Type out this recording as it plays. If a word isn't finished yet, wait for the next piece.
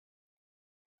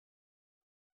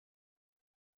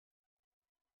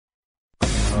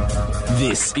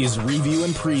This is Review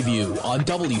and Preview on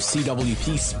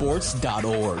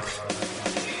WCWPSports.org.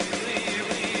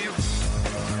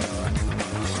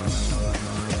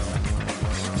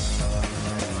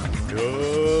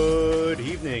 Good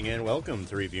evening and welcome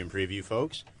to Review and Preview,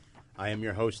 folks. I am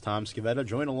your host, Tom Scavetta,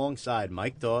 joined alongside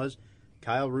Mike Dawes,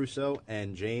 Kyle Russo,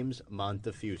 and James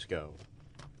Montefusco.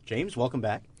 James, welcome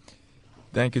back.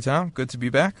 Thank you, Tom. Good to be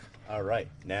back. All right.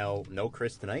 Now, no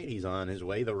Chris tonight. He's on his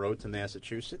way, the road to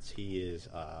Massachusetts. He is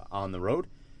on the road.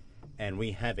 And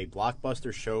we have a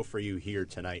blockbuster show for you here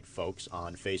tonight, folks,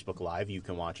 on Facebook Live. You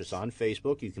can watch us on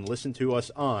Facebook. You can listen to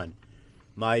us on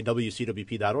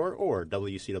mywcwp.org or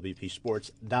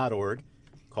wcwpsports.org.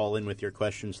 Call in with your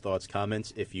questions, thoughts,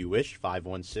 comments, if you wish.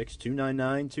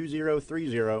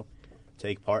 516-299-2030.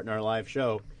 Take part in our live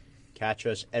show. Catch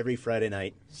us every Friday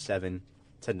night, 7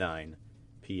 to 9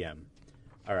 p.m.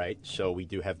 All right, so we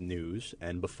do have news,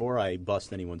 and before I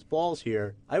bust anyone's balls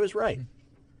here, I was right.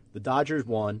 The Dodgers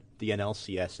won the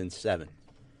NLCS in 7.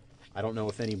 I don't know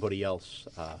if anybody else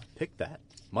picked that.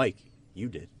 Mike, you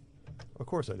did. Of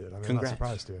course I did. I mean, Congrats. I'm not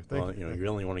surprised here. Well, you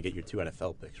really want to get your 2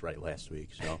 NFL picks right last week,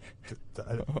 so.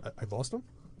 I lost them?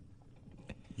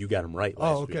 You got them right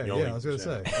last week. Oh, okay. Yeah, I was going to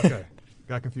say. Okay.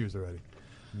 Got confused already.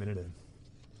 A minute in.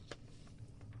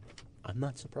 I'm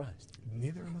not surprised.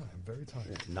 Neither am I. I'm very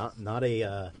tired. Not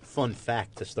a fun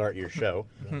fact to start your show.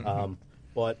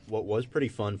 But what was pretty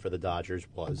fun for the Dodgers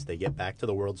was they get back to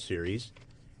the World Series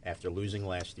after losing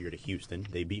last year to Houston.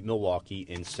 They beat Milwaukee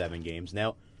in 7 games.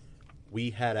 Now, we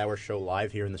had our show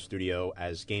live here in the studio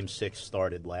as Game 6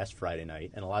 started last Friday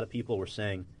night, and a lot of people were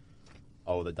saying,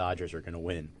 oh, the Dodgers are going to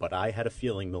win. But I had a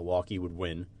feeling Milwaukee would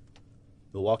win.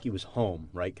 Milwaukee was home,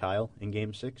 right, Kyle, in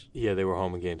Game 6? Yeah, they were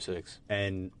home in Game 6.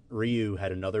 And Ryu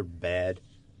had another bad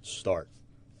start,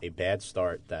 a bad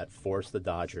start that forced the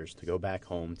Dodgers to go back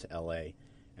home to L.A.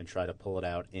 and try to pull it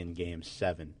out in Game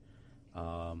 7.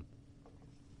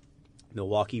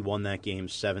 Milwaukee won that game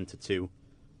 7-2,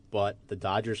 but the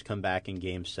Dodgers come back in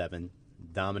Game 7,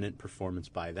 dominant performance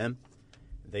by them.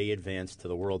 They advanced to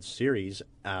the World Series,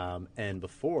 and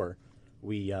before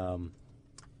we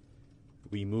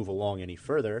move along any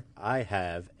further, I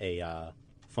have a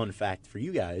fun fact for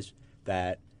you guys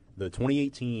that the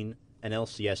 2018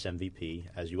 NLCS MVP,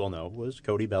 as you all know, was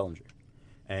Cody Bellinger.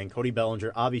 And Cody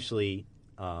Bellinger obviously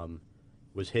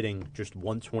was hitting just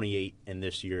 128 in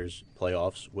this year's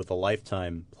playoffs with a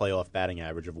lifetime playoff batting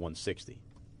average of 160.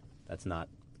 That's not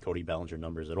Cody Bellinger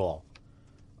numbers at all,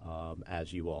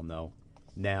 as you all know.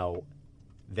 Now,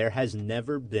 there has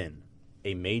never been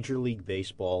a Major League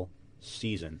Baseball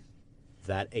season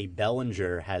that a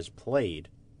Bellinger has played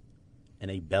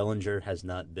and a Bellinger has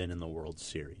not been in the World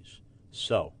Series.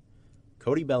 So,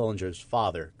 Cody Bellinger's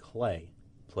father, Clay,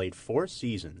 played 4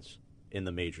 seasons in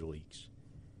the Major Leagues.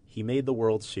 He made the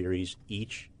World Series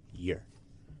each year.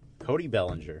 Cody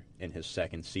Bellinger, in his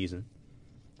 2nd season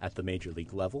at the Major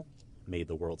League level, made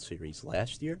the World Series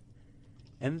last year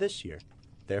and this year.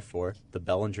 Therefore, the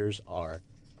Bellingers are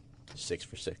 6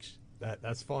 for 6.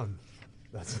 That's fun.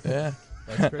 That's Yeah.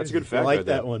 That's crazy. That's a good fact. I like right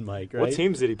there. that one, Mike, right? What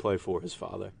teams did he play for, his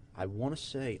father? I want to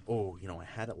say, I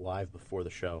had it live before the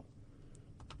show.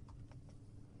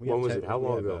 When was it? How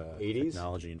long ago? 80s?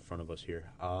 Technology in front of us here.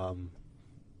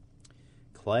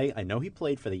 Clay, I know he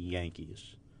played for the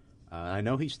Yankees. I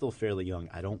know he's still fairly young.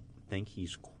 I don't think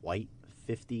he's quite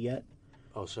 50 yet.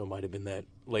 Oh, so it might have been that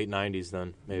late 90s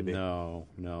then, maybe. No,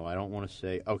 I don't want to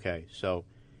say. Okay, so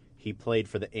he played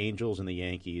for the Angels and the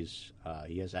Yankees.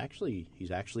 He's actually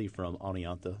from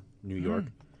Oneonta, New York.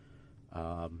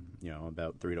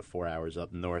 About 3 to 4 hours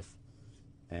up north.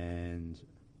 And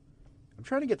I'm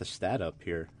trying to get the stat up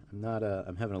here.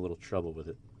 I'm having a little trouble with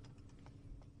it.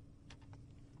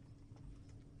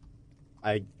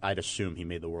 I'd assume he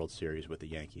made the World Series with the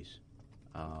Yankees.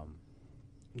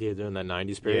 Yeah, during that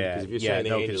 90s period. Because if you're saying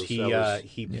the Angels,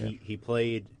 he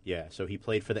played. Yeah, so he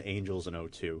played for the Angels in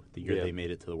 2002, the year they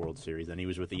made it to the World Series. Then he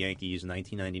was with the Yankees in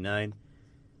 1999,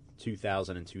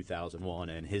 2000, and 2001.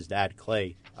 And his dad,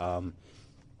 Clay,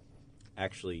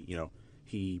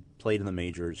 he played in the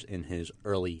majors in his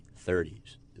early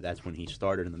 30s. That's when he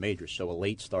started in the majors. So a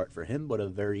late start for him, but a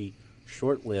very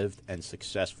short-lived and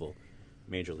successful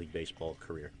Major League Baseball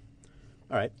career.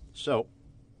 All right, so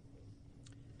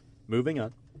moving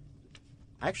on.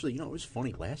 Actually, it was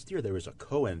funny. Last year there was a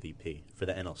co-MVP for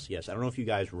the NLCS. I don't know if you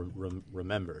guys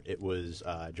remember. It was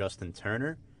Justin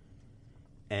Turner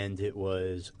and it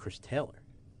was Chris Taylor.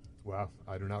 Wow,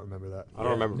 I do not remember that. I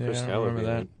don't remember Chris Taylor. Remember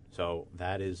that. So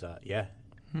that is,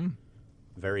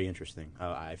 very interesting.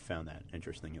 I found that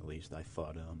interesting, at least. I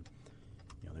thought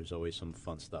there's always some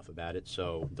fun stuff about it.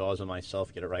 So Dawes and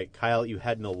myself get it right. Kyle, you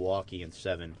had Milwaukee in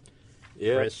 7.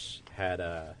 Yeah. Chris had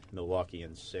Milwaukee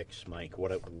in 6. Mike,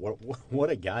 what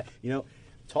a guy!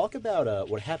 Talk about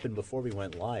what happened before we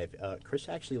went live. Chris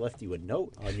actually left you a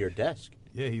note on your desk.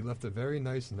 Yeah, he left a very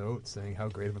nice note saying how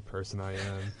great of a person I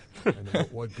am and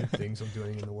what good things I'm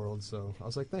doing in the world. So I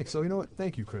was like, thanks. So you know what?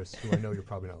 Thank you, Chris, who I know you're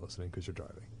probably not listening because you're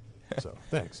driving. So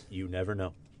thanks. You never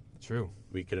know. True.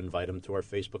 We could invite him to our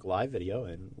Facebook Live video,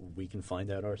 and we can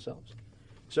find out ourselves.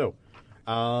 So,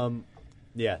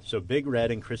 so Big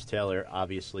Red and Chris Taylor,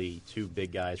 obviously two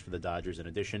big guys for the Dodgers. In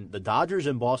addition, the Dodgers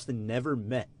and Boston never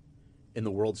met in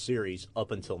the World Series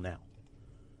up until now.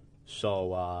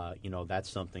 So, that's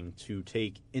something to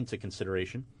take into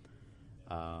consideration.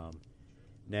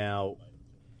 Now,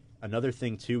 another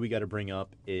thing, too, we got to bring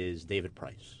up is David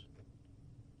Price.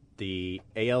 The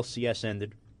ALCS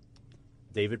ended.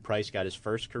 David Price got his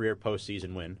first career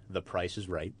postseason win. The Price is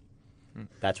Right.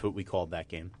 That's what we called that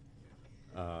game.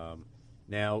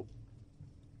 Now,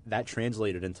 that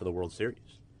translated into the World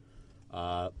Series.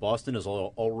 Boston is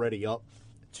already up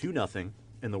 2-0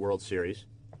 in the World Series.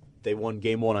 They won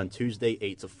Game 1 on Tuesday,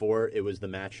 8-4. It was the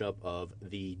matchup of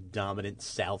the dominant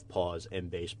southpaws in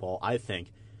baseball. I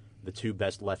think the two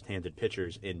best left-handed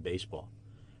pitchers in baseball.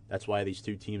 That's why these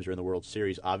two teams are in the World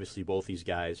Series. Obviously, both these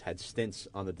guys had stints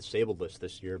on the disabled list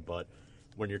this year, but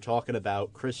when you're talking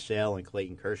about Chris Sale and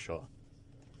Clayton Kershaw,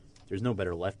 there's no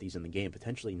better lefties in the game,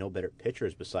 potentially no better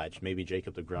pitchers besides maybe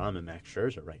Jacob deGrom and Max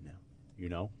Scherzer right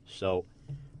now, So,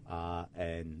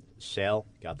 and Sale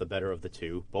got the better of the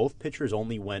two. Both pitchers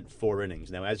only went 4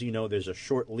 innings. Now, as you know, there's a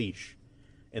short leash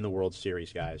in the World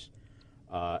Series, guys.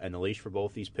 And the leash for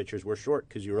both these pitchers were short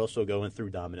because you're also going through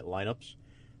dominant lineups.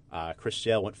 Chris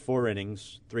Sale went 4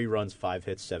 innings, 3 runs, 5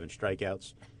 hits, 7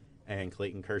 strikeouts. And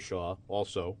Clayton Kershaw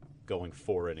also going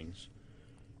 4 innings.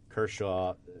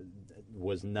 Kershaw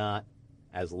was not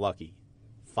as lucky.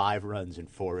 5 runs in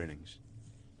 4 innings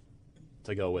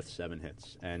to go with 7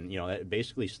 hits. And, it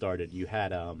basically started, you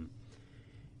had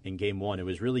in Game 1, it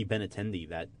was really Benintendi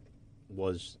that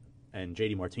was, and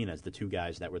J.D. Martinez, the two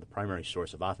guys that were the primary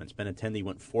source of offense. Benintendi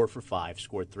went 4 for 5,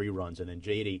 scored 3 runs, and then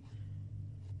J.D.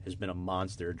 has been a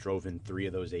monster, drove in 3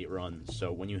 of those 8 runs.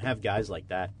 So when you have guys like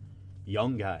that,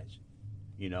 young guys,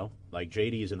 like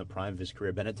J.D. is in the prime of his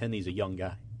career, Benintendi's a young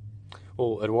guy.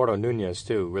 Well, Eduardo Nunez,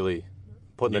 too, really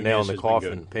putting the nail in the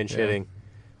coffin, pinch hitting.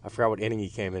 I forgot what inning he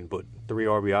came in, but 3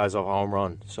 RBIs off a home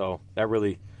run. So that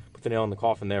really put the nail in the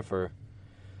coffin there for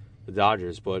the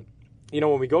Dodgers. But,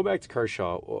 when we go back to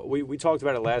Kershaw, we talked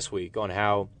about it last week on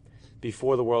how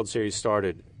before the World Series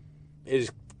started, is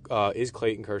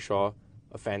Clayton Kershaw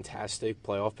a fantastic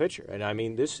playoff pitcher? And, I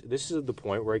mean, this is the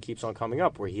point where it keeps on coming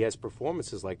up, where he has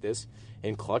performances like this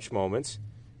in clutch moments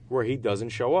where he doesn't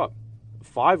show up.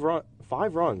 5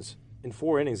 runs in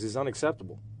 4 innings is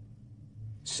unacceptable.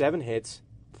 7 hits,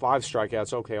 5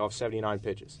 strikeouts, off 79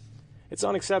 pitches. It's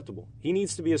unacceptable. He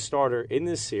needs to be a starter in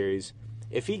this series.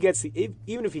 If he gets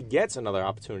even if he gets another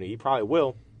opportunity, he probably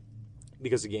will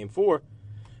because of Game 4.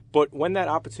 But when that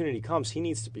opportunity comes, he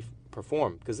needs to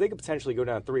perform because they could potentially go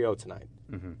down 3-0 tonight.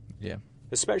 Mm-hmm. Yeah.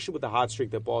 Especially with the hot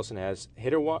streak that Boston has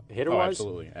hitter-wise.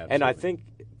 Absolutely. And I think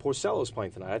Porcello's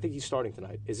playing tonight. I think he's starting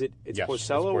tonight. It's yes,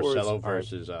 Porcello it's Porcello or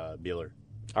versus Buehler.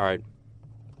 All right.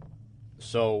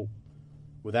 So,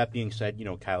 with that being said,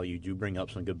 Kyle, you do bring up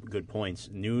some good points.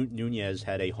 Nunez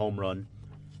had a home run.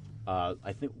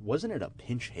 I think, wasn't it a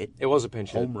pinch hit? It was a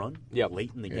pinch home run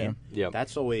late in the game. Yeah.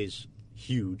 That's always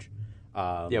huge.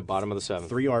 Bottom of the 7th.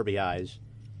 3 RBIs,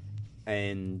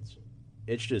 and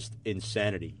it's just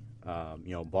insanity.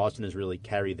 Boston has really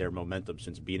carried their momentum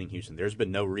since beating Houston. There's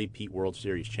been no repeat World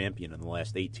Series champion in the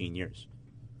last 18 years.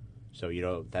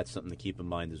 So, that's something to keep in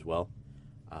mind as well.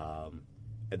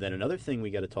 And then another thing we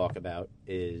got to talk about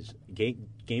is Game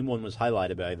 1 was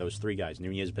highlighted by those 3 guys,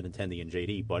 Nunez, Benintendi, and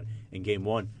J.D., but in Game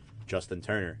 1, Justin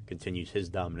Turner continues his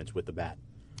dominance with the bat.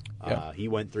 Yeah. He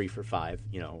went 3 for 5,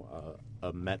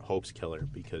 a Met hopes killer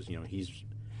because, he's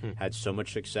had so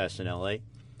much success in L.A.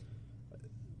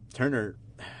 Turner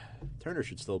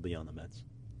should still be on the Mets,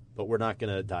 but we're not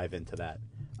going to dive into that.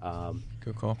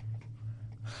 Good call.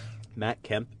 Matt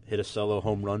Kemp hit a solo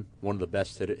home run, one of the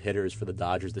best hitters for the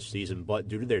Dodgers this season, but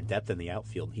due to their depth in the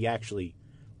outfield, he actually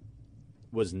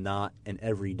was not an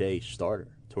everyday starter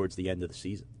towards the end of the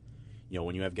season.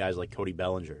 When you have guys like Cody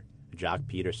Bellinger, Jock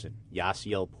Peterson,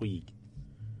 Yasiel Puig,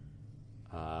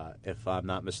 if I'm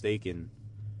not mistaken,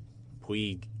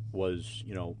 Puig was,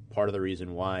 part of the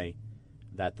reason why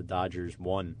that the Dodgers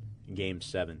won Game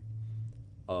 7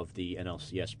 of the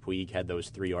NLCS. Puig had those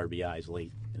 3 RBIs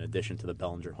late, in addition to the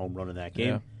Bellinger home run in that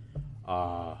game.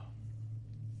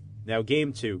 Now,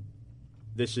 Game 2,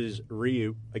 this is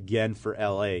Ryu again for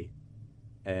LA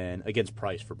and against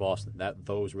Price for Boston.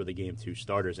 Those were the Game 2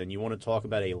 starters. And you want to talk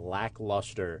about a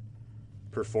lackluster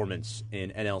performance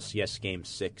in NLCS Game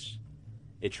 6.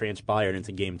 It transpired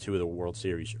into Game 2 of the World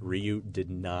Series. Ryu did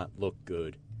not look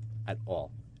good at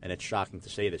all. And it's shocking to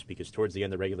say this because towards the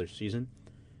end of the regular season,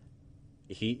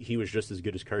 he was just as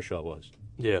good as Kershaw was.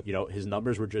 Yeah. You know, his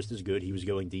numbers were just as good. He was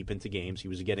going deep into games. He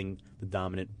was getting the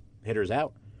dominant hitters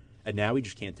out. And now he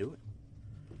just can't do it.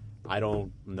 I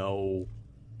don't know.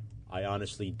 I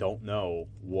honestly don't know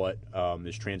what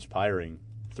is transpiring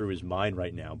through his mind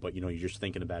right now. But, you know, you're just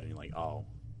thinking about it and you're like, oh,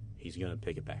 he's going to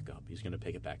pick it back up. He's going to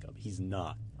pick it back up. He's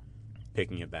not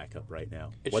picking it back up right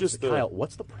now. Kyle,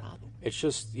 what's the problem? It's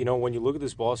just, you know, when you look at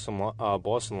this Boston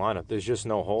lineup, there's just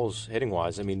no holes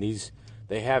hitting-wise. I mean,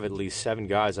 they have at least 7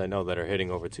 guys I know that are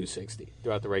hitting over 260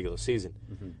 throughout the regular season.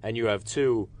 Mm-hmm. And you have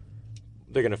 2,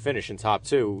 they're going to finish in top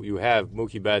 2. You have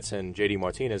Mookie Betts and J.D.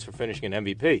 Martinez for finishing an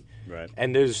MVP. Right.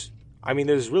 And there's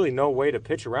really no way to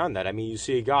pitch around that. I mean, you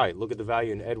see a guy, look at the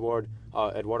value in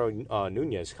Eduardo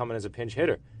Nunez coming as a pinch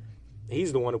hitter.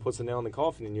 He's the one who puts the nail in the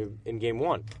coffin in Game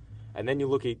 1. And then you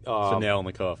look at... it's a nail in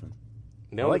the coffin.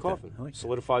 Nail in the coffin.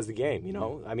 Solidifies the game, you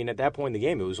know. I mean, at that point in the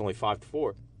game, it was only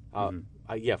 5-4.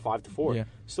 5-4. Yeah.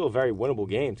 Still a very winnable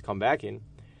game to come back in.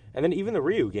 And then even the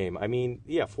Ryu game, I mean,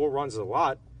 4 runs is a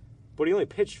lot, but he only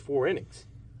pitched 4 innings.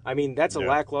 I mean, that's a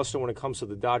lackluster when it comes to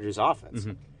the Dodgers' offense.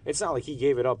 Mm-hmm. It's not like he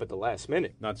gave it up at the last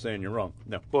minute. Not saying you're wrong,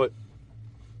 no. But,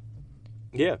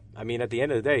 yeah, I mean, at the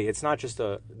end of the day, it's not just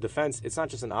a defense. It's not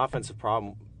just an offensive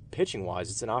problem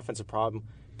pitching-wise. It's an offensive problem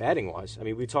batting-wise. I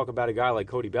mean, we talk about a guy like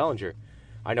Cody Bellinger.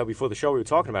 I know before the show we were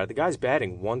talking about it. The guy's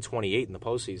batting 128 in the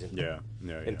postseason.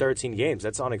 In 13 games.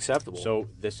 That's unacceptable. So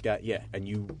this guy, and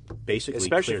you basically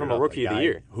especially from a rookie of the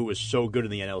year who was so good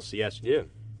in the NLCS. Yeah,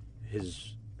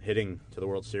 his hitting to the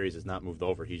World Series has not moved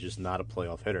over. He's just not a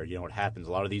playoff hitter. You know what happens?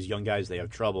 A lot of these young guys, they have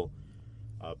trouble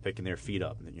picking their feet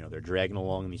up. You know, they're dragging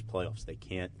along in these playoffs. They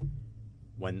can't.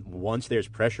 Once there's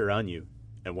pressure on you,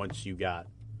 and once you got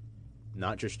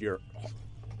not just your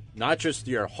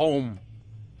home.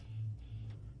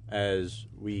 As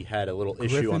we had a little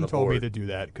issue Griffin on the told board. me to do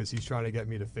that because he's trying to get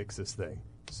me to fix this thing.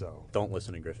 So don't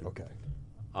listen to Griffin. Okay.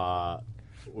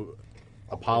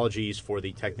 Apologies for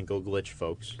the technical glitch,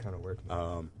 folks. Kind of weird.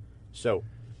 So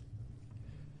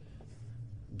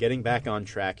getting back on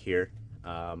track here,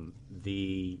 I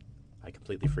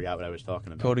completely forgot what I was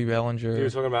talking about. Cody Bellinger. You were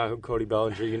talking about Cody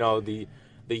Bellinger. You know, the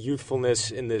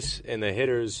youthfulness in the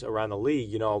hitters around the league.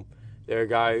 You know, there are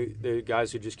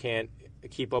guys who just can't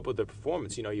keep up with the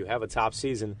performance. You know, you have a top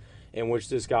season in which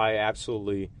this guy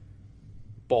absolutely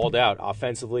balled out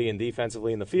offensively and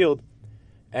defensively in the field,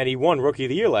 and he won Rookie of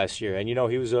the Year last year. And, you know,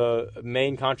 he was a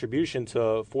main contribution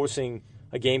to forcing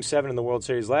a Game 7 in the World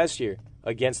Series last year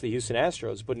against the Houston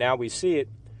Astros. But now we see it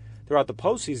throughout the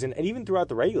postseason and even throughout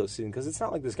the regular season, because it's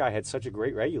not like this guy had such a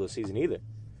great regular season either.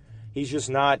 He's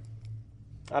just not,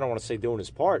 I don't want to say doing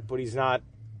his part, but he's not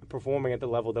performing at the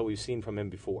level that we've seen from him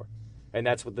before. And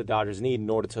that's what the Dodgers need in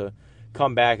order to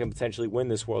come back and potentially win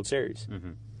this World Series.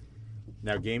 Mm-hmm.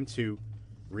 Now, Game 2,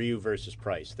 Ryu versus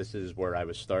Price. This is where I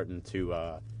was starting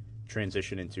to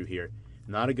transition into here.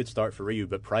 Not a good start for Ryu,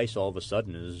 but Price, all of a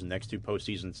sudden, in his next 2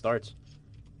 postseason starts,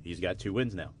 he's got 2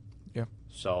 wins now. Yeah.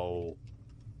 So,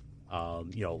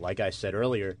 you know, like I said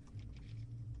earlier,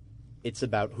 it's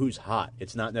about who's hot.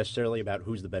 It's not necessarily about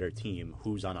who's the better team,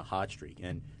 who's on a hot streak.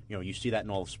 And, you know, you see that in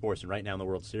all of sports. And right now in the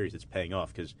World Series, it's paying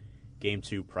off because Game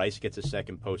 2, Price gets a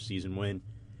second postseason win.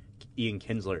 Ian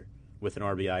Kinsler with an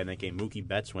RBI in that game. Mookie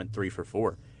Betts went 3 for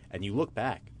 4. And you look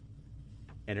back,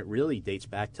 and it really dates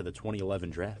back to the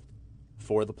 2011 draft.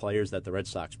 4 of the players that the Red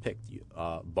Sox picked,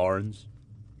 Barnes,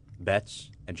 Betts,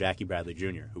 and Jackie Bradley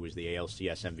Jr., who was the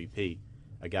ALCS MVP,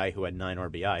 a guy who had 9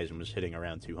 RBIs and was hitting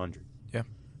around 200. Yeah.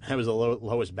 That was the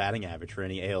lowest batting average for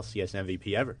any ALCS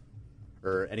MVP ever,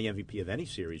 or any MVP of any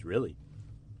series, really,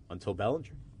 until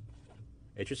Bellinger.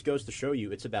 It just goes to show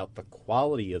you it's about the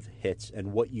quality of hits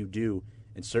and what you do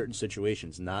in certain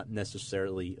situations, not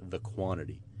necessarily the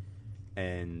quantity.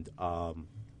 And,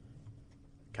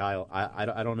 Kyle,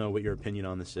 I don't know what your opinion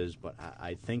on this is, but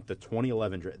I think the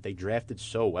 2011, they drafted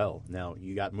so well. Now,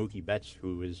 you got Mookie Betts,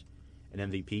 who is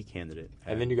an MVP candidate.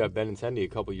 And then you got Benintendi a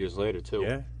couple years later, too.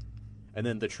 Yeah. And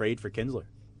then the trade for Kinsler.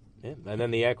 Yeah. And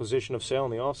then the acquisition of Sale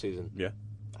in the offseason. Yeah.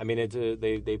 I mean,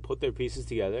 they put their pieces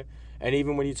together. And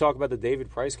even when you talk about the David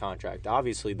Price contract,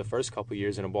 obviously the first couple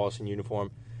years in a Boston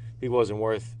uniform, he wasn't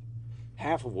worth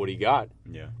half of what he got.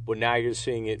 Yeah. But now you're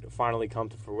seeing it finally come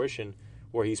to fruition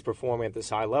where he's performing at this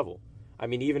high level. I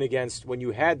mean, even when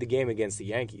you had the game against the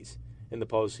Yankees, in the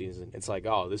postseason. It's like,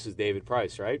 oh, this is David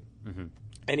Price, right? Mm-hmm.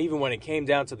 And even when it came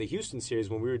down to the Houston series,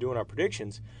 when we were doing our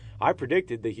predictions, I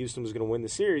predicted that Houston was going to win the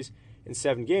series in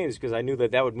 7 games because I knew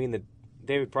that would mean that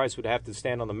David Price would have to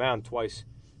stand on the mound twice.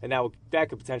 And that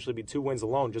could potentially be 2 wins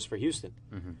alone just for Houston.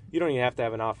 Mm-hmm. You don't even have to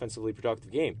have an offensively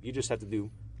productive game. You just have to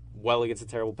do well against a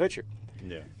terrible pitcher.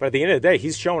 Yeah. But at the end of the day,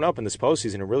 he's showing up in this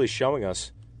postseason and really showing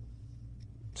us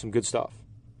some good stuff.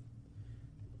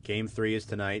 Game 3 is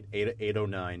tonight,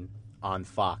 8:09 on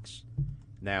Fox.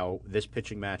 Now, this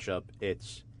pitching matchup,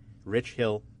 it's Rich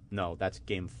Hill. No, that's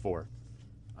Game 4.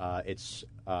 It's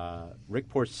Rick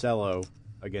Porcello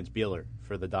against Buehler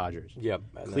for the Dodgers. Yep.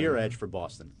 Clear edge for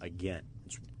Boston. Again,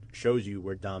 it shows you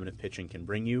where dominant pitching can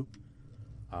bring you.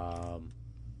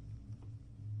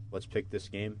 Let's pick this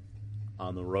game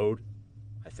on the road.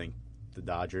 I think the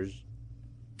Dodgers,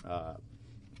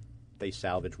 they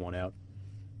salvage one out.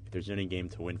 If there's any game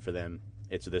to win for them,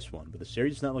 it's this one. But the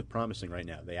series does not look promising right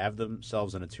now. They have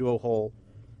themselves in a 2-0 hole.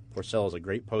 Porcello is a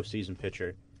great postseason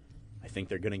pitcher. I think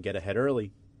they're going to get ahead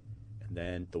early. And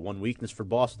then the one weakness for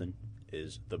Boston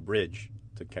is the bridge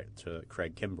to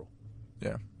Craig Kimbrell.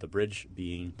 Yeah. The bridge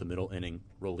being the middle inning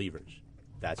relievers.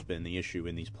 That's been the issue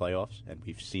in these playoffs, and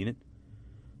we've seen it.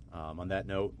 On that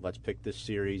note, let's pick this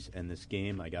series and this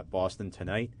game. I got Boston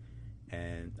tonight,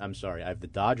 and I have the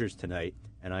Dodgers tonight,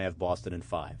 and I have Boston in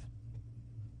 5.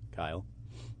 Kyle?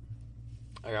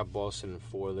 I got Boston in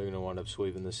 4. They're going to wind up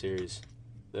sweeping the series.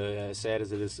 As sad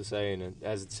as it is to say, and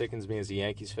as it sickens me as a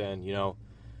Yankees fan,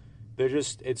 they're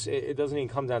just it doesn't even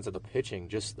come down to the pitching,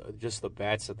 just the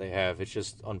bats that they have. It's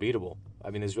just unbeatable. I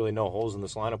mean, there's really no holes in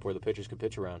this lineup where the pitchers could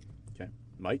pitch around. Okay.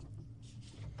 Mike?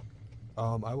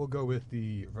 I will go with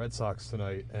the Red Sox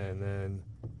tonight, and then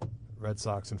Red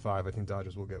Sox in 5. I think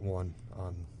Dodgers will get 1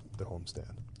 on the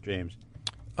homestand. James?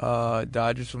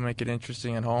 Dodgers will make it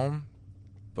interesting at home,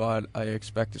 but I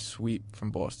expect a sweep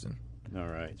from Boston. All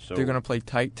right. So they're going to play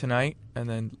tight tonight,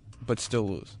 but still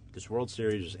lose. This World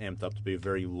Series is amped up to be a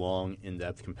very long,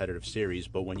 in-depth, competitive series,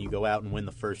 but when you go out and win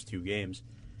the first 2 games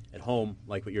at home,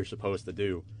 like what you're supposed to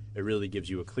do, it really gives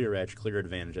you a clear edge, clear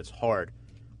advantage. It's hard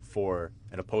for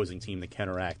an opposing team to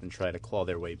counteract and try to claw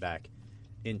their way back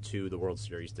into the World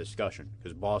Series discussion.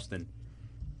 Because Boston,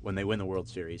 when they win the World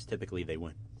Series, typically they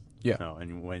win. Yeah. No,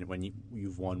 and when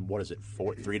you've won,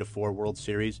 3 to 4 World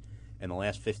Series in the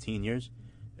last 15 years,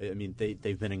 I mean,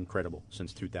 they've been incredible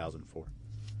since 2004.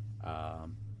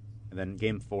 And then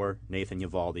Game 4, Nathan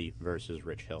Eovaldi versus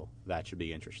Rich Hill. That should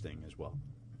be interesting as well.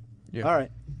 Yeah. All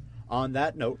right. On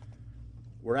that note,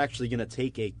 we're actually going to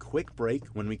take a quick break.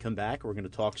 When we come back, we're going to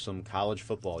talk some college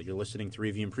football. You're listening to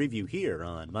Review and Preview here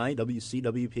on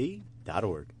mywcwp.org.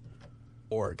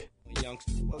 Org.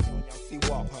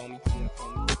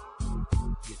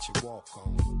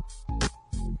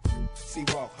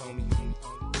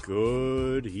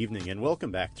 Good evening and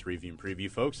welcome back to Review and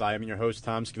Preview, folks. I am your host,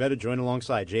 Tom Scavetta, joined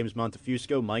alongside James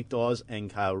Montefusco, Mike Dawes, and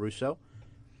Kyle Russo.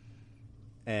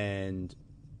 And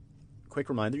quick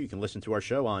reminder, you can listen to our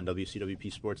show on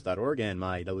WCWPsports.org and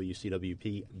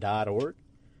mywcwp.org.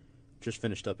 Just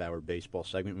finished up our baseball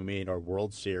segment. We made our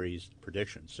World Series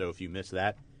predictions. So if you missed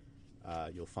that,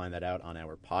 you'll find that out on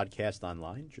our podcast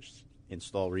online. Just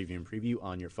install Review and Preview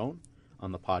on your phone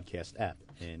on the podcast app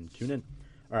and tune in.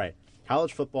 All right,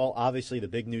 college football, obviously the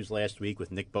big news last week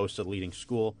with Nick Bosa leaving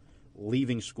school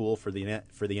for the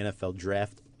NFL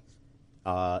draft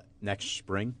next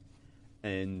spring,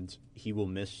 and he will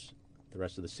miss the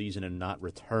rest of the season and not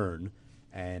return.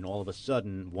 And all of a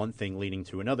sudden, one thing leading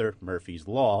to another, Murphy's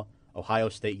Law, Ohio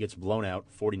State gets blown out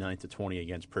 49-20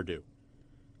 against Purdue.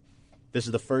 This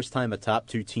is the first time a top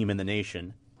 2 team in the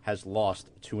nation has lost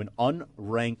to an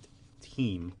unranked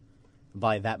team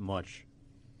by that much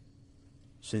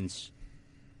since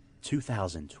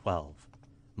 2012.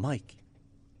 Mike,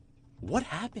 what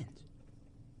happened?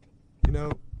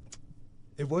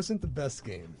 It wasn't the best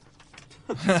game.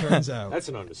 It turns out. That's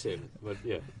an understatement, but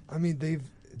yeah. I mean,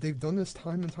 they've done this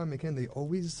time and time again. They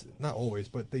always, not always,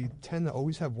 but they tend to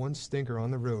always have one stinker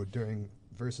on the road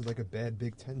versus like a bad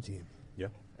Big Ten team. Yeah.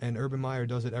 And Urban Meyer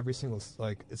does it every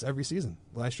season.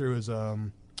 Last year it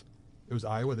was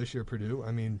Iowa. This year Purdue.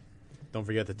 I mean, don't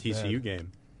forget the TCU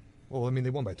game. Well, I mean, they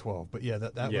won by 12, but yeah,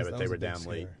 that but was they were a big down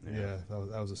scare. late. Yeah,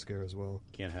 that was a scare as well.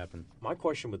 Can't happen. My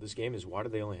question with this game is, why do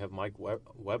they only have Mike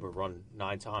Weber run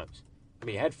 9 times? I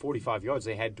mean, he had 45 yards.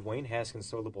 They had Dwayne Haskins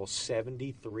throw the ball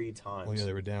 73 times. Well, yeah,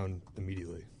 they were down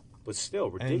immediately. But still,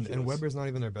 ridiculous. And Weber's not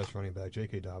even their best running back.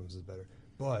 J.K. Dobbins is better.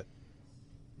 But,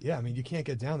 yeah, I mean, you can't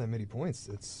get down that many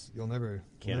points. You'll never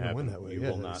win that way. You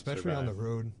will not especially survive. on the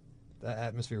road. That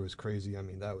atmosphere was crazy. I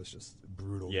mean, that was just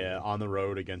brutal. Yeah, on the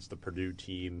road against the Purdue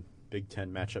team Big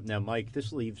Ten matchup. Now, Mike,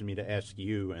 this leaves me to ask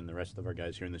you and the rest of our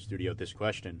guys here in the studio this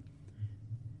question.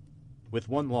 With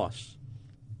one loss,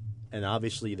 and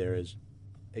obviously there is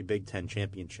a Big Ten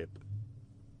championship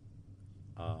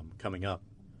coming up,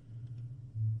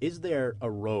 is there a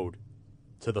road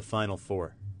to the Final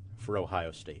Four for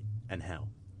Ohio State, and how?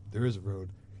 There is a road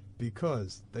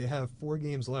because they have 4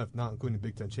 games left, not including the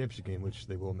Big Ten championship game, which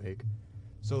they will make.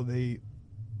 So they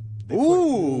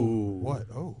Ooh! What?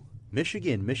 Oh.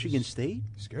 Michigan State? You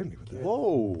scared me with that.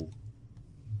 Whoa.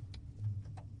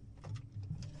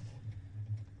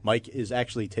 Mike is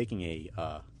actually taking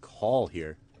a call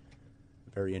here.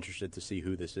 Very interested to see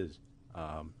who this is.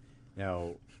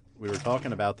 Now, we were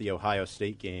talking about the Ohio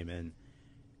State game, and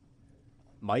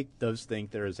Mike does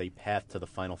think there is a path to the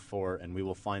Final Four, and we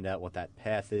will find out what that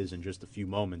path is in just a few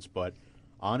moments. But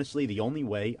honestly, the only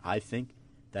way I think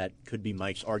that could be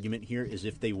Mike's argument here is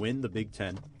if they win the Big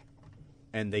Ten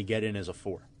and they get in as a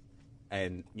 4.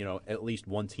 And, at least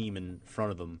one team in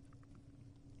front of them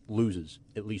loses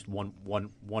at least one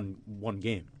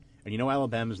game. And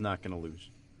Alabama's not going to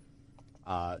lose.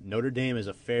 Notre Dame is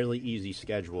a fairly easy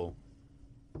schedule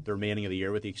the remaining of the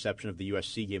year with the exception of the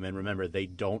USC game. And remember, they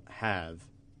don't have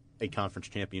a conference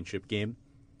championship game.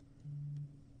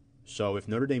 So if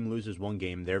Notre Dame loses one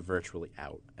game, they're virtually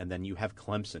out. And then you have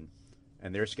Clemson.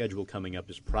 And their schedule coming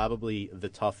up is probably the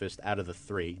toughest out of the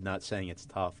 3, not saying it's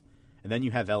tough. And then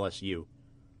you have LSU,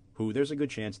 who there's a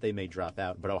good chance they may drop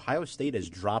out. But Ohio State has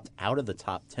dropped out of the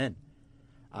top 10.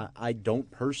 I don't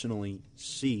personally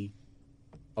see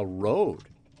a road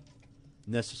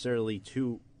necessarily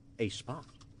to a spot.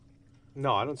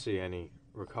 No, I don't see any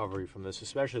recovery from this,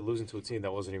 especially losing to a team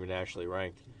that wasn't even nationally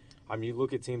ranked. I mean, you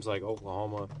look at teams like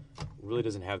Oklahoma, really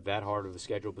doesn't have that hard of a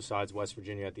schedule besides West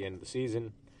Virginia at the end of the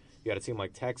season. You got a team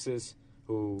like Texas,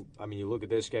 who, you look at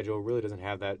their schedule, really doesn't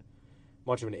have that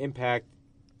much of an impact.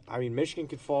 Michigan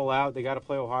could fall out. They got to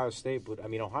play Ohio State, but,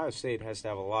 Ohio State has to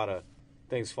have a lot of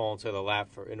things fall into their lap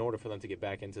in order for them to get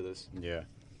back into this. Yeah.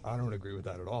 I don't agree with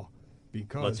that at all.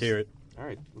 Because Let's hear it. All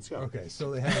right, let's go. Okay,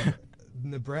 so they have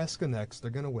Nebraska next.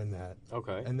 They're going to win that.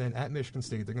 Okay. And then at Michigan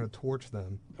State, they're going to torch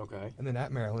them. Okay. And then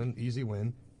at Maryland, easy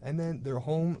win. And then they're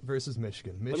home versus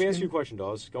Michigan. Let me ask you a question,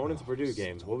 Dawes. Going into Purdue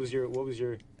games, what was your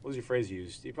phrase you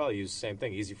used? You probably used the same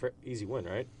thing. Easy win,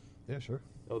 right? Yeah, sure.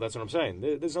 Oh, that's what I'm saying.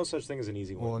 There's no such thing as an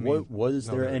easy win. Well, Was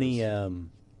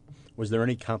there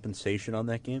any compensation on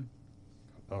that game?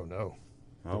 Oh no.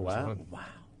 Oh wow! Wow.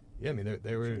 Yeah,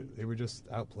 they were just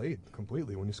outplayed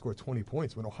completely. When you score 20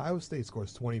 points, when Ohio State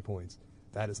scores 20 points,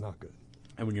 that is not good.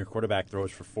 And when your quarterback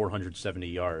throws for 470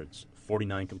 yards,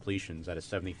 49 completions out of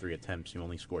 73 attempts, you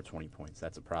only score 20 points.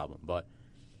 That's a problem. But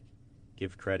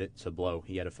give credit to Blow.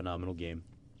 He had a phenomenal game.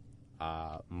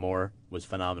 Moore was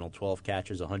phenomenal. 12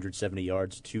 catches, 170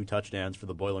 yards, 2 touchdowns for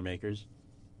the Boilermakers.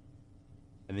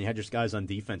 And then you had just guys on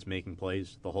defense making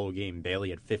plays the whole game. Bailey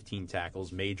had 15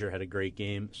 tackles. Major had a great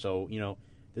game. So,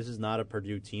 this is not a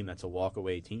Purdue team that's a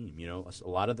walk-away team. A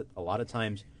lot of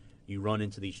times you run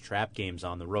into these trap games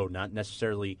on the road, not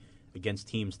necessarily against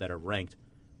teams that are ranked,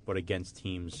 but against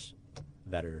teams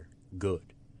that are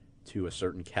good to a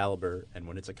certain caliber. And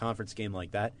when it's a conference game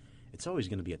like that, it's always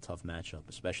going to be a tough matchup,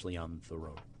 especially on the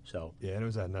road. So yeah, and it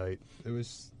was at night. It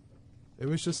was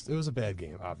a bad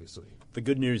game, obviously. The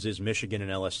good news is Michigan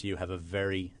and LSU have a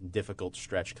very difficult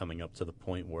stretch coming up to the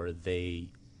point where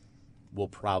they will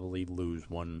probably lose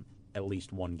at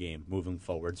least one game moving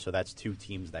forward. So that's 2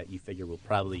 teams that you figure will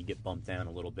probably get bumped down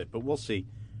a little bit. But we'll see.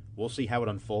 We'll see how it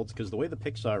unfolds because the way the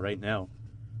picks are right now,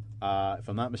 if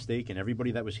I'm not mistaken,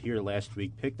 everybody that was here last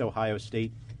week picked Ohio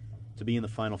State to be in the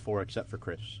Final Four except for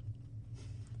Chris.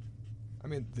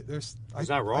 There's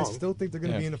not wrong. I still think they're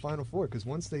going to be in the Final Four because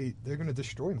once they're going to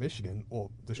destroy Michigan.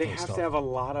 Well, they have to have a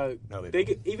lot of. No,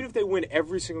 even if they win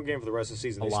every single game for the rest of the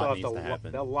season, A they lot still have needs to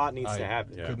happen. A lot needs to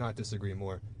happen. Yeah. Could not disagree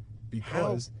more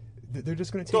because they're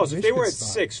just going to take. Because if they were at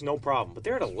Michigan's spot. 6, no problem. But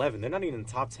they're at 11. They're not even in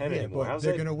the top 10 anymore. But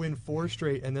they're going to win 4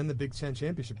 straight, and then the Big Ten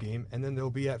championship game, and then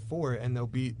they'll be at 4, and they'll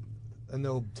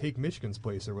take Michigan's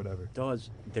place or whatever.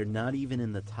 They're not even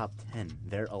in the top 10.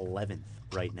 They're 11th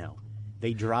right now.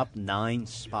 They dropped 9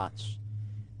 spots.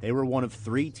 They were one of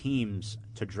 3 teams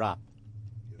to drop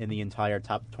in the entire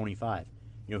top 25.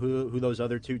 You know who those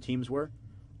other 2 teams were?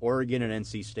 Oregon and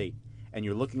NC State. And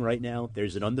you're looking right now,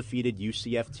 there's an undefeated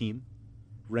UCF team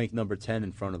ranked number 10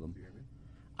 in front of them.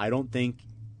 I don't think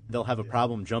they'll have a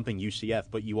problem jumping UCF,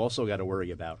 but you also got to worry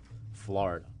about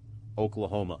Florida,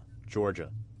 Oklahoma,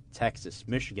 Georgia, Texas,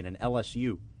 Michigan, and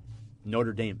LSU,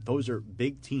 Notre Dame. Those are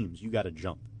big teams you got to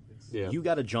jump. Yeah. You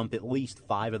got to jump at least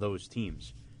 5 of those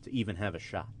teams to even have a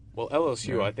shot. Well,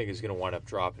 LSU, I think, is going to wind up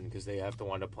dropping because they have to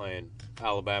wind up playing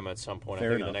Alabama at some point, I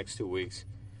think, in the next 2 weeks.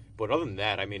 But other than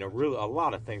that, I mean, a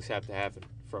lot of things have to happen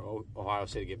for Ohio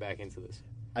State to get back into this.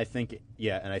 I think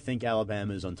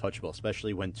Alabama is untouchable,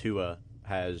 especially when Tua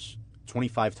has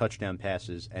 25 touchdown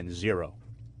passes and 0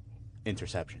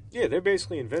 interceptions. Yeah, they're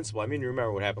basically invincible. I mean, you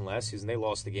remember what happened last season. They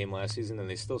lost the game last season, and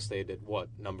they still stayed at,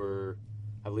 number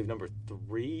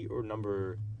 3 or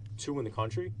number 2 in the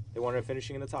country? They wound up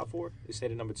finishing in the top 4? They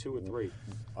stayed at number 2 or 3.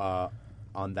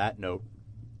 On that note,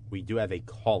 we do have a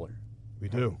caller. We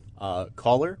do.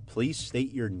 Caller, please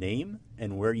state your name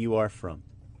and where you are from.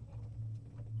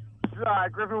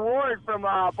 Griffin Ward from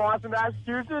Boston,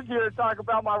 Massachusetts, here to talk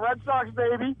about my Red Sox,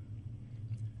 baby.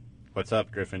 What's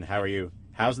up, Griffin? How are you?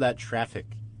 How's that traffic?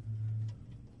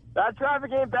 That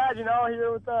traffic ain't bad,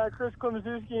 here with Chris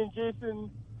Klimaszewski and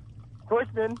Jason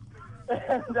Bushman.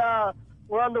 And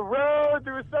we're on the road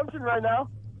to Assumption right now.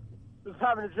 Just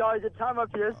having a jolly good time up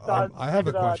here. So I have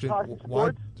a question.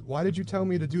 Why did you tell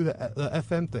me to do the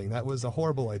FM thing? That was a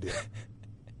horrible idea.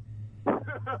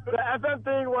 The FM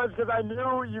thing was because I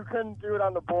knew you couldn't do it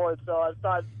on the board, so I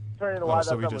started turning the live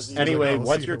FM was easy. Anyway,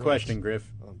 what's your question,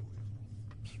 Griff?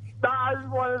 I just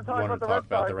wanted to talk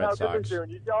about the Red Sox. How good they're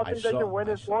doing. Y'all think they can win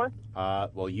in 4?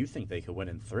 Well, you think they could win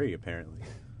in 3, apparently.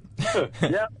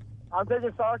 Yeah, I'm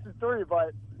taking Sox in 3,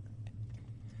 but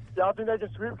y'all think they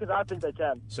can sweep? Because I think they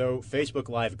can. So, Facebook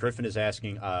Live, Griffin is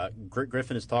asking,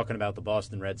 Griffin is talking about the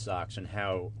Boston Red Sox and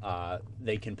how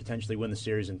they can potentially win the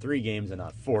series in 3 games and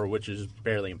not 4, which is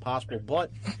barely impossible. But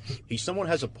he somewhat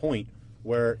has a point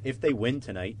where if they win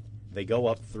tonight, they go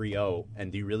up 3-0,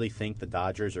 and do you really think the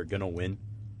Dodgers are going to win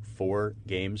 4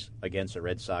 games against a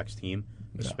Red Sox team,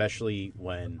 especially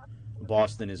when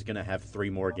Boston is going to have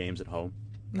 3 more games at home?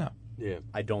 No. Yeah.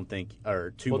 I don't think,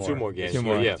 or 2 2 more games. 2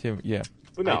 more, yeah.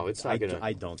 But no, it's not going to.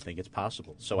 I don't think it's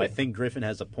possible. So I think Griffin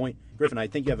has a point. Griffin, I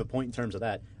think you have a point in terms of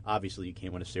that. Obviously, you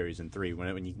can't win a series in 3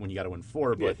 when you got to win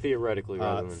 4. But theoretically,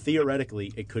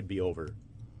 theoretically, it could be over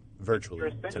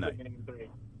virtually tonight.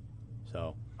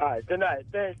 So. All right. Good night.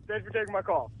 Thanks for taking my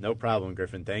call. No problem,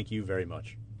 Griffin. Thank you very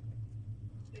much.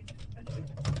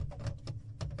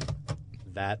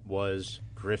 That was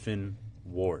Griffin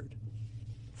Ward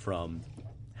from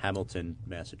Hamilton,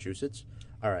 Massachusetts.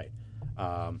 All right.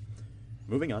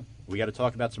 Moving on. We got to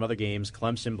talk about some other games.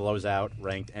 Clemson blows out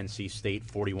ranked NC State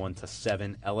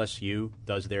 41-7. LSU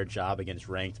does their job against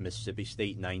ranked Mississippi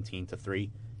State 19-3.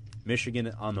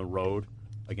 Michigan on the road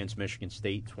against Michigan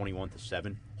State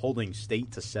 21-7, holding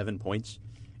State to 7 points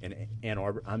in Ann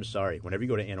Arbor. I'm sorry. Whenever you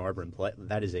go to Ann Arbor and play,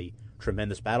 that is a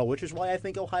tremendous battle, which is why I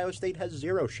think Ohio State has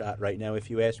 0 shot right now, if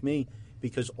you ask me,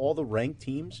 because all the ranked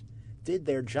teams did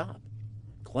their job.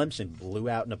 Clemson blew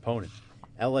out an opponent.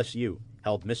 LSU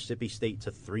held Mississippi State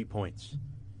to 3 points.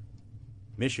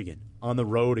 Michigan on the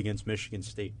road against Michigan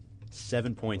State,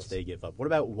 7 points they give up. What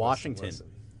about Washington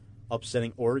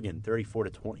upsetting Oregon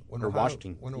 34-20?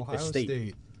 When Ohio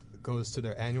State goes to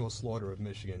their annual slaughter of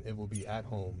Michigan, it will be at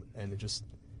home, and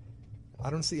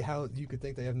I don't see how you could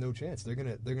think they have no chance. They're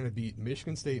gonna beat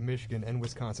Michigan State, Michigan, and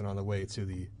Wisconsin on the way to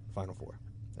the Final Four,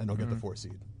 and they'll get the 4th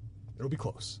seed. It'll be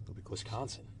close.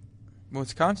 Wisconsin.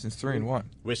 Wisconsin's 3-1.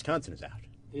 Wisconsin is out.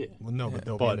 Yeah. Well, no, but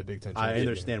they'll be in the Big Ten championship. I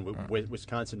understand.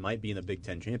 Wisconsin might be in the Big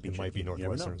Ten championship. It might be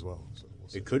Northwestern as well.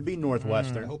 So it could be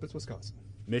Northwestern. I hope it's Wisconsin.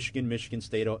 Michigan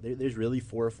State. There's really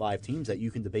 4 or 5 teams that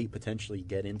you can debate potentially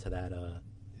get into that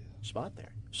spot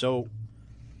there. So,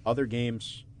 other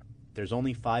games, there's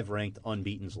only 5 ranked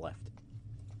unbeatens left.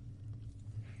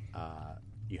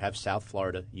 You have South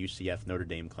Florida, UCF, Notre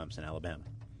Dame, Clemson, Alabama.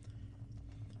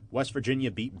 West Virginia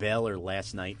beat Baylor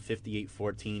last night,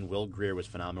 58-14. Will Grier was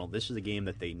phenomenal. This is a game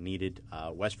that they needed.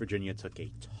 West Virginia took a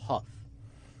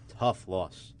tough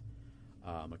loss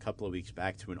a couple of weeks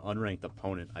back to an unranked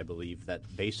opponent, I believe, that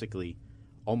basically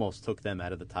almost took them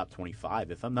out of the top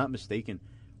 25. If I'm not mistaken,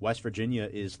 West Virginia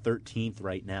is 13th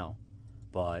right now,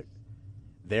 but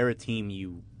they're a team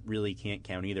you really can't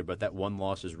count either, but that one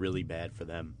loss is really bad for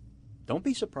them. Don't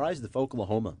be surprised if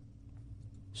Oklahoma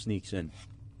sneaks in.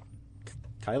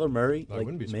 Kyler Murray,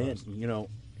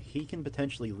 he can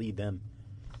potentially lead them.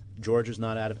 Georgia's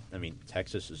not out of it. I mean,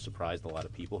 Texas has surprised a lot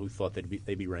of people who thought they'd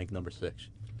be ranked number 6.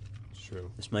 It's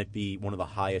true. This might be one of the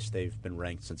highest they've been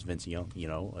ranked since Vince Young.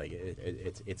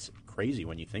 It's crazy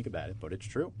when you think about it, but it's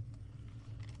true.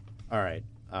 All right.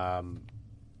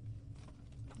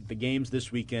 The games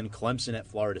this weekend, Clemson at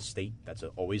Florida State. That's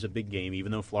always a big game,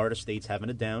 even though Florida State's having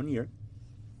a down year.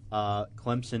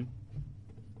 Clemson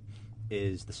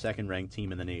is the 2nd-ranked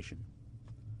team in the nation.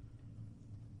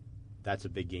 That's a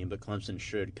big game, but Clemson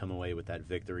should come away with that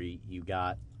victory. You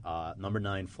got Number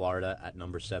 9, Florida at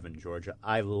number 7, Georgia.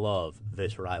 I love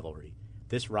this rivalry.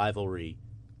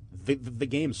 The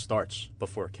game starts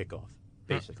before kickoff,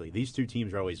 basically. These two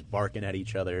teams are always barking at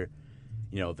each other.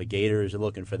 You know, the Gators are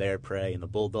looking for their prey, and the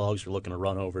Bulldogs are looking to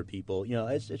run over people. You know,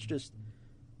 it's just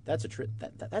that's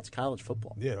that's college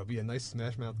football. Yeah, it'll be a nice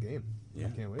smash mouth game. Yeah. I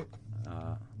can't wait.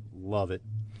 Love it.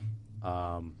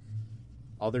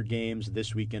 Other games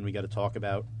this weekend we got to talk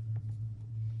about.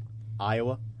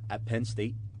 Iowa at Penn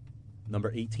State,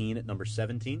 number 18 at number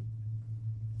 17.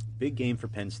 Big game for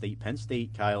Penn State. Penn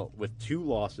State, Kyle, with 2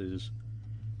 losses.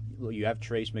 You have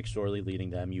Trace McSorley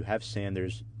leading them. You have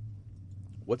Sanders.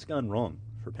 What's gone wrong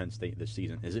for Penn State this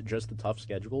season? Is it just the tough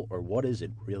schedule, or what is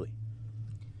it really?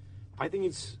 I think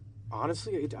it's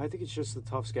just the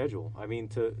tough schedule. I mean,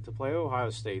 to play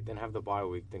Ohio State, then have the bye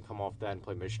week, then come off that and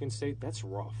play Michigan State, that's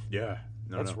rough. Yeah.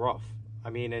 That's rough. I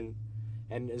mean,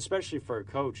 and especially for a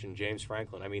coach and James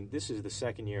Franklin, I mean, this is the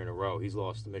second year in a row he's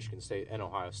lost to Michigan State and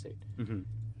Ohio State. Mm-hmm.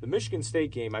 The Michigan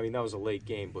State game, I mean, that was a late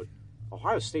game, but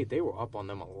Ohio State, they were up on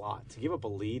them a lot. To give up a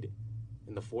lead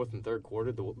in the fourth and third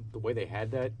quarter, the way they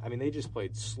had that, I mean, they just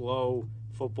played slow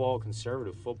football,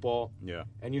 conservative football. Yeah.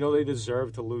 And, you know, they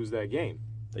deserved to lose that game.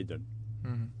 They did.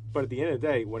 Mm-hmm. But at the end of the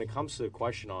day, when it comes to the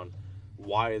question on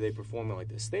why are they performing like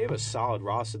this, they have a solid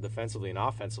roster defensively and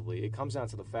offensively. It comes down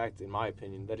to the fact, in my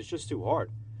opinion, that it's just too hard.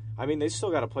 I mean, they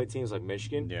still got to play teams like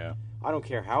Michigan. Yeah. I don't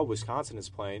care how Wisconsin is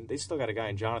playing. They still got a guy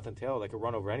in Jonathan Taylor that could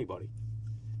run over anybody.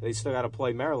 They still got to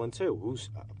play Maryland, too, who's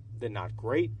they're not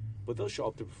great, but they'll show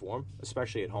up to perform,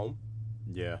 especially at home.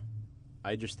 Yeah.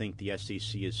 I just think the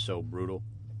SEC is so brutal.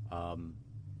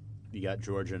 You got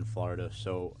Georgia and Florida.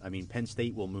 So, I mean, Penn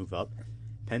State will move up.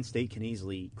 Penn State can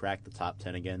easily crack the top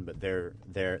 10 again, but they're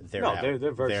out. They're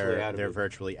virtually out of it. They're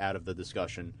virtually out of the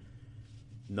discussion.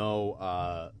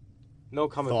 No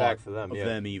coming back for them. Of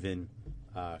them even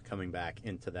coming back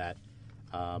into that.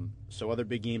 So other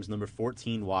big games, number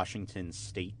 14, Washington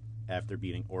State, after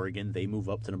beating Oregon. They move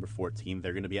up to number 14.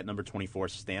 They're going to be at number 24,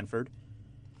 Stanford.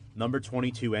 Number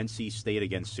 22, NC State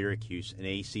against Syracuse, an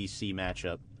ACC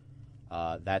matchup.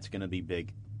 That's going to be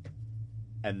big.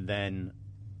 And then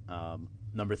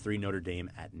number 3, Notre Dame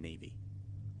at Navy.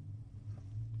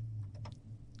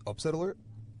 Upset alert?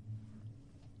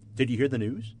 Did you hear the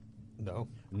news? No.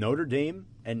 Notre Dame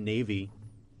and Navy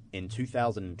in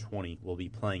 2020 will be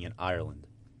playing in Ireland.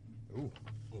 Ooh.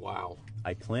 Wow.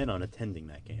 I plan on attending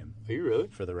that game. Are you really?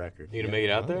 For the record. You gonna make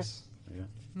it out Nice. Yeah.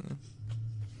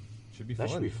 Should be there? fun.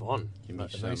 That should be fun. Give me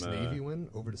A nice Navy win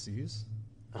over the seas.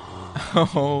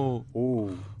 Oh.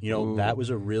 Ooh. You know, that was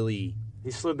a really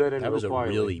He slid that in. that was a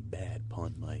quietly. really bad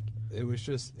pun, Mike. It was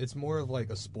just, it's more of like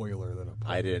a spoiler than a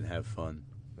pun. I didn't have fun.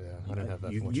 Yeah, I didn't have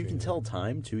that You much can fun tell either.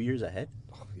 time 2 years ahead.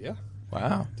 Oh, yeah.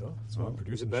 Wow. Duh. That's why I'm He's a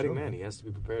producing the betting show. man. He has to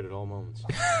be prepared at all moments.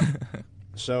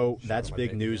 So Shut that's up, my big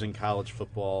baby. news in college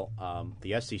football.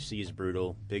 The SEC is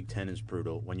brutal. Big Ten is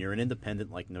brutal. When you're an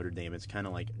independent like Notre Dame, it's kind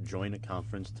of like join a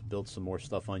conference to build some more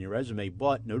stuff on your resume.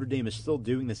 But Notre Dame is still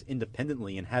doing this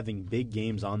independently and having big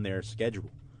games on their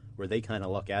schedule where they kind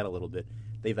of luck out a little bit.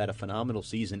 They've had a phenomenal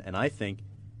season, and I think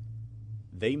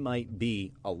they might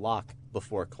be a lock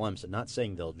before Clemson. Not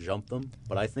saying they'll jump them,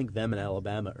 but I think them and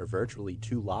Alabama are virtually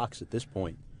 2 locks at this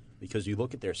point because you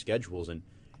look at their schedules and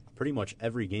pretty much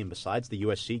every game besides the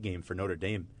USC game for Notre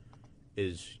Dame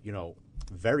is, you know,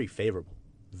 very favorable.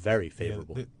 Very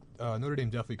favorable. Yeah, Notre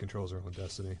Dame definitely controls their own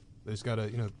destiny. They just got to,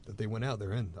 if they win out,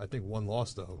 they're in. I think one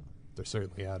loss, though, they're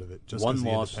certainly out of it. Just One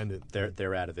the loss, independent.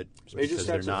 they're out of it They because just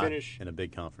they're have to not finish in a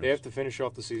big conference. They have to finish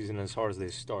off the season as hard as they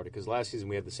started, because last season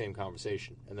we had the same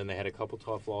conversation, and then they had a couple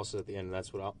tough losses at the end, and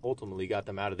that's what ultimately got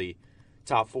them out of the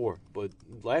top 4. But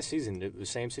last season, it was the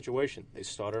same situation. They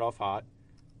started off hot,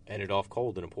 ended off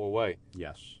cold in a poor way.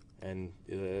 Yes. And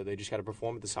they just got to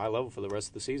perform at this high level for the rest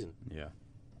of the season. Yeah.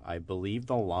 I believe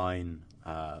the line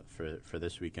for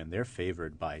this weekend, they're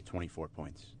favored by 24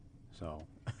 points. So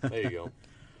There you go.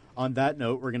 On that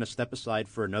note, we're going to step aside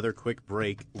for another quick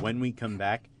break. When we come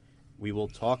back, we will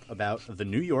talk about the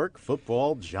New York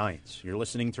Football Giants. You're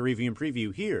listening to Review and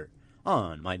Preview here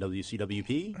on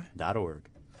mywcwp.org.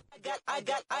 I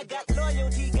got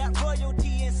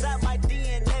loyalty inside my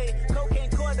DNA. Cocaine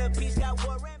quarter piece, got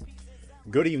war and peace.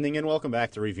 Good evening and welcome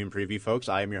back to Review and Preview, folks.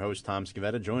 I am your host, Tom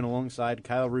Scavetta, joined alongside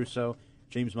Kyle Russo,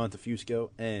 James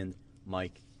Montefusco, and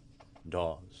Mike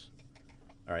Dawes.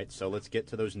 All right, so let's get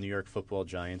to those New York Football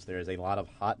Giants. There is a lot of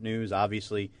hot news.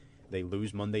 Obviously, they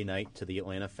lose Monday night to the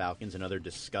Atlanta Falcons, another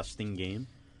disgusting game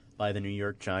by the New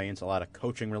York Giants. A lot of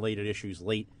coaching-related issues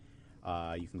late.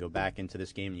 You can go back into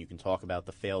this game and you can talk about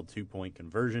the failed two-point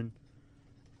conversion,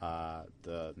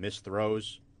 the missed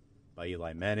throws by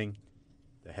Eli Manning,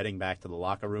 the heading back to the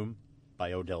locker room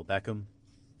by Odell Beckham,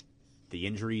 the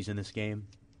injuries in this game.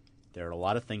 There are a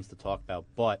lot of things to talk about,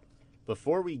 but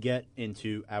before we get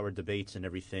into our debates and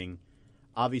everything,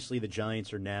 obviously the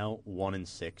Giants are now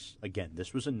 1-6. Again,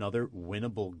 this was another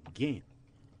winnable game.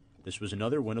 This was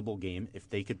another winnable game if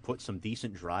they could put some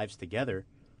decent drives together,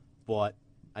 but,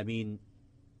 I mean,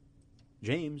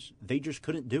 James, they just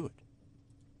couldn't do it.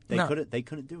 They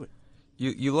couldn't do it.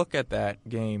 You look at that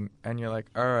game, and you're like,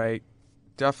 all right,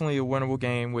 definitely a winnable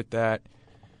game with that,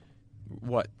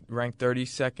 ranked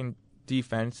 32nd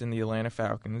defense in the Atlanta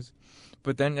Falcons.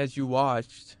 But then as you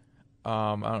watched,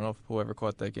 I don't know if whoever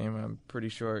caught that game, I'm pretty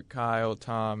sure Kyle,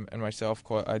 Tom, and myself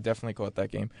I definitely caught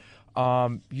that game.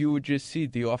 You would just see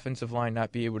the offensive line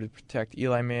not be able to protect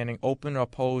Eli Manning, open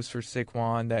up holes for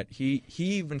Saquon that he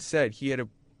even said he had a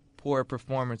poor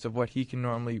performance of what he can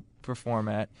normally perform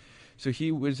at. So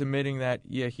he was admitting that,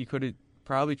 yeah, he could have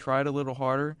probably tried a little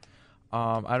harder.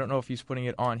 I don't know if he's putting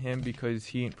it on him because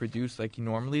he didn't produce like he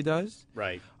normally does.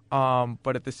 Right.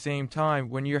 But at the same time,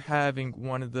 when you're having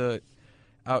one of the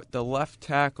left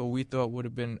tackle we thought would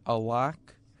have been a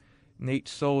lock, Nate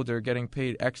Solder, getting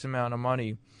paid X amount of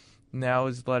money, now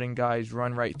is letting guys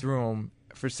run right through him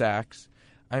for sacks.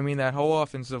 I mean, that whole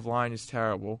offensive line is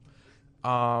terrible.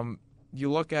 You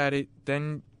look at it,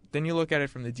 then you look at it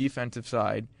from the defensive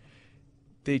side.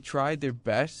 They tried their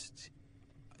best.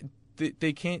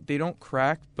 They don't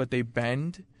crack, but they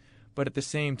bend. But at the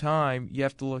same time, you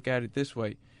have to look at it this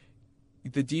way.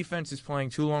 The defense is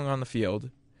playing too long on the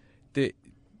field.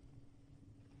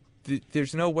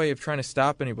 There's no way of trying to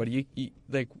stop anybody.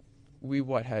 We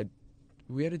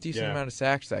had a decent amount of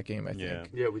sacks that game, I think.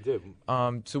 Yeah, we did.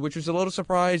 So which was a little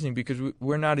surprising because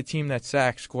we're not a team that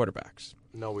sacks quarterbacks.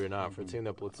 No, we're not. For a team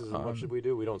that blitzes as much as we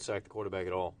do, we don't sack the quarterback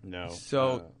at all. No.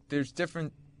 So there's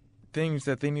different things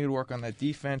that they need to work on that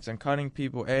defense and cutting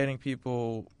people, adding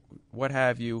people, what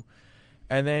have you.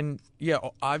 And then,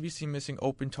 obviously missing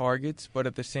open targets, but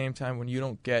at the same time, when you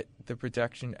don't get the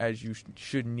protection as you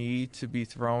should need to be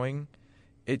throwing,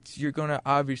 you're going to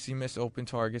obviously miss open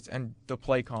targets and the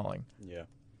play calling. Yeah.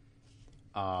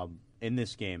 In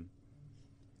this game,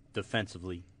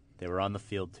 defensively, they were on the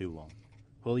field too long.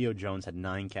 Julio Jones had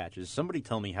 9 catches. Somebody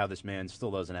tell me how this man still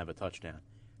doesn't have a touchdown.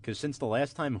 Because since the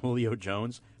last time Julio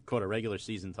Jones caught a regular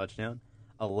season touchdown,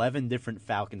 11 different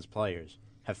Falcons players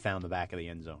have found the back of the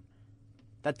end zone.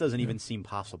 That doesn't even seem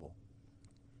possible.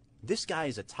 This guy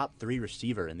is a top 3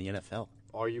 receiver in the NFL.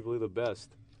 Arguably the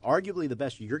best. Arguably the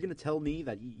best. You're going to tell me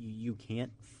that you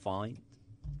can't find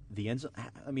the end zone?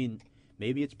 I mean,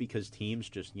 maybe it's because teams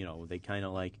just, they kind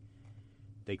of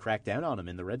they crack down on him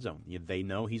in the red zone. They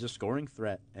know he's a scoring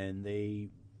threat, and they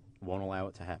won't allow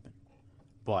it to happen.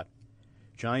 But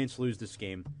Giants lose this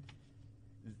game.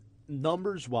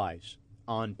 Numbers-wise,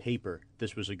 on paper,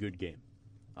 this was a good game.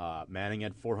 Manning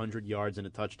had 400 yards and a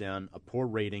touchdown, a poor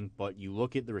rating, but you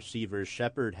look at the receivers.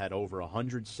 Shepard had over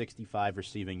 165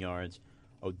 receiving yards.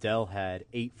 Odell had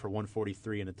 8 for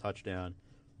 143 and a touchdown.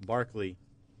 Barkley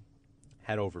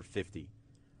had over 50.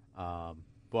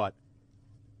 But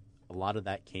a lot of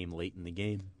that came late in the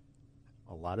game.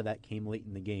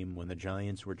 When the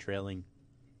Giants were trailing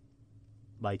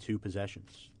by 2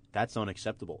 possessions. That's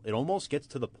unacceptable. It almost gets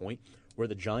to the point where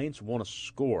the Giants want to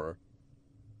score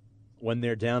when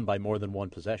they're down by more than 1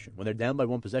 possession. When they're down by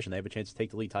 1 possession, they have a chance to take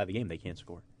the lead, tie the game. They can't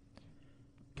score.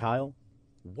 Kyle,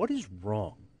 what is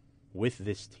wrong with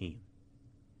this team?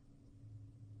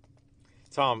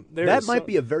 Tom, that might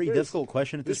be a very difficult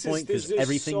question at this point because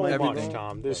everything might be wrong.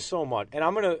 Tom, there's so much, and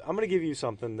I'm gonna give you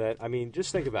something that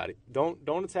just think about it.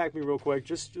 Don't attack me real quick.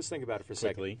 Just think about it for a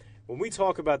second. When we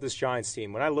talk about this Giants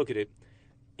team, when I look at it,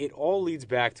 it all leads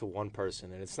back to one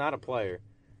person, and it's not a player.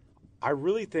 I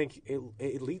really think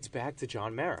it leads back to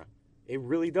John Mara. It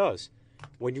really does.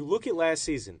 When you look at last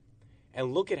season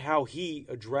and look at how he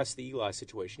addressed the Eli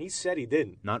situation, he said he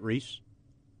didn't. Not Reese.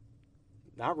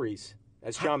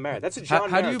 That's John Mara. That's a John Mara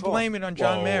call. How do you blame it on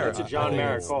John Mara? That's a John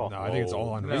Mara call. No, I think it's all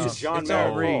on Reese. It's a John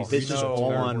Mara call. This is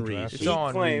all on Reese. He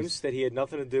claims that he had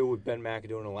nothing to do with Ben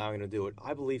McAdoo and allowing him to do it.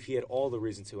 I believe he had all the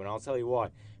reason to, and I'll tell you why.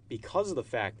 Because of the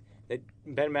fact that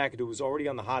Ben McAdoo was already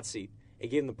on the hot seat, it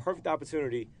gave him the perfect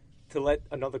opportunity to let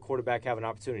another quarterback have an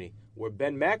opportunity. Where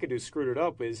Ben McAdoo screwed it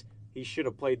up is he should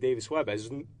have played Davis Webb.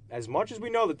 As much as we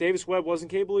know that Davis Webb wasn't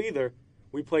capable either,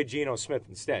 we played Geno Smith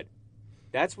instead.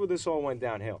 That's where this all went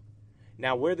downhill.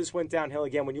 Now, where this went downhill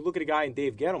again, when you look at a guy in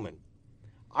Dave Gettleman,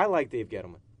 I like Dave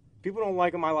Gettleman. People don't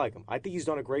like him, I like him. I think he's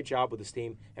done a great job with his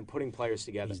team and putting players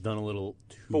together. He's done a little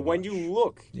too But much. when you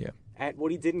look at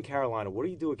what he did in Carolina, what do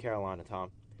you do at Carolina,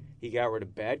 Tom? He got rid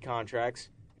of bad contracts.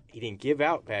 He didn't give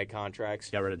out bad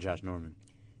contracts. Got rid of Josh Norman.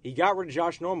 He got rid of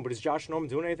Josh Norman, but is Josh Norman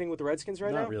doing anything with the Redskins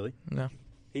right now? Not really. No.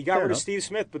 He got Fair rid of enough. Steve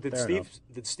Smith, but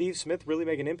did Steve Smith really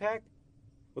make an impact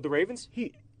with the Ravens?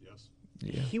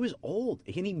 He was old,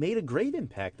 and he made a great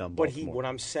impact on But Baltimore. what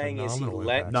I'm saying is he Phenomenal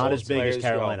let impact. Not those as big as players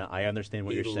Carolina. go. I understand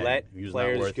what He you're saying. let He was not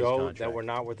players worth his go contract. that were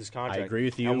not worth his contract. I agree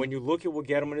with you. And when you look at what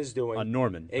Gettleman is doing, On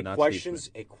Norman, but it not questions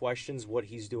Steve Smith. it questions what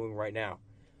he's doing right now.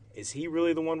 Is he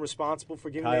really the one responsible for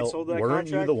giving Kyle, Nate Solder that weren't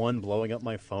contract? you the one blowing up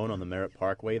my phone on the Merritt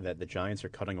Parkway that the Giants are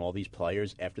cutting all these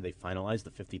players after they finalize the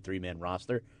 53-man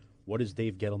roster? What is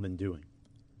Dave Gettleman doing?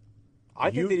 I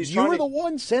think that he's you trying were to. the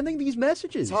one sending these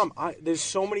messages. Tom, there's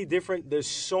so many different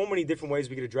ways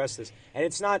we could address this, and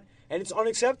it's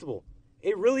unacceptable.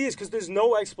 It really is, because there's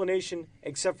no explanation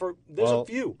except for there's Well, a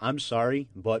few. I'm sorry,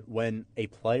 but when a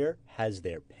player has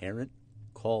their parent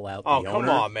call out the Oh, come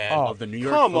owner on, man. of the New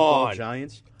York Come Football on.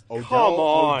 Giants, Come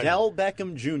on. Odell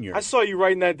Beckham Jr. I saw you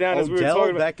writing that down as we were Odell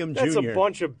talking about. Beckham That's Jr. a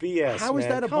bunch of BS. How is man.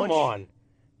 that a Come bunch- on,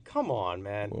 come on,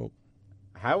 man.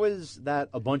 How is that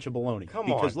a bunch of baloney? Come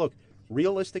because on. look,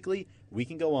 realistically, we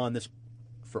can go on this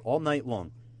for all night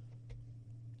long.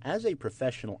 As a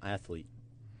professional athlete,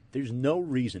 there's no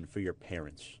reason for your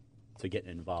parents to get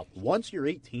involved. Once you're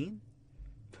 18,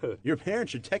 your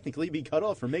parents should technically be cut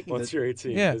off from making Once you're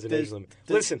 18, Yeah. there's an There's- age limit.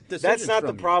 there's Listen, that's decisions not the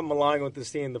from you. problem allying with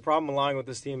this team. The problem allying with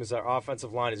this team is our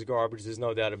offensive line is garbage. There's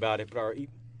no doubt about it. But our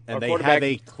and they quarterback, have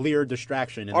a clear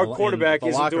distraction. In our the, quarterback in the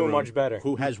isn't locker doing room much better.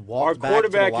 Who has our walked back to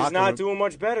quarterback the is locker not room. doing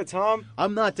much better, Tom.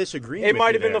 I'm not disagreeing. It with might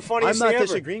you have been there. the funniest I'm thing not ever.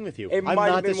 disagreeing with you. It I'm might have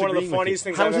not been one of the disagreeing with funniest you.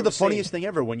 things How I've is it ever the funniest seen. thing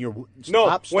ever when you're No,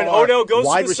 top when star, Odell goes to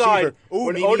wide the receiver, side, ooh,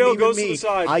 when me, Odell me, goes me, to the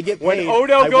side, I get when paid.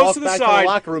 Odell I goes walk to the back side, to the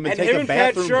locker room and take him a and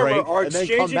Pat bathroom Shermer break, are and then come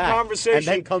exchanging back, conversation and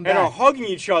then come and are back. hugging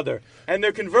each other, and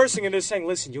they're conversing and they're saying,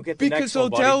 "Listen, you'll get the Because next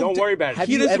one, buddy. Odell Don't worry about it." Have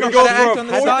he you doesn't ever know how to go act for on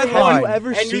a the fourth and sideline. Have you ever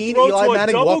and you seen throw Eli to a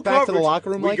Manning double walk back to the coverage. locker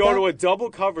room we like go that? to a double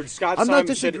coverage. Scott I'm not Simon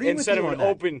disagreeing with instead you of on an that.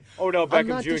 open Odell Beckham I'm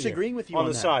not Jr. disagreeing with you on on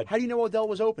the that. side. How do you know Odell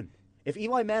was open? If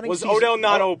Eli Manning Was sees- Odell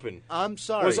not open? I'm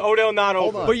sorry. Was Odell not Hold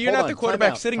open? on, But you're hold not the on. quarterback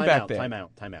Time out, sitting time back out, there.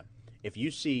 Time out. If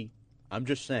you see, I'm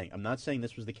just saying, I'm not saying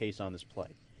this was the case on this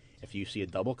play. If you see a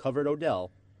double-covered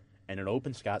Odell and an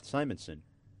open Scott Simonson,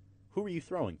 who are you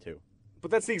throwing to? But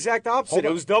that's the exact opposite. Hold It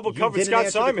on. was double You covered didn't Scott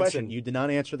answer the question. Simonson. You did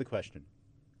not answer the question.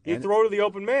 You And- throw to the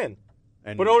open man.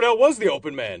 and But Odell was the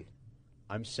open man.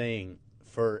 I'm saying,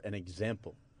 for an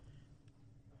example,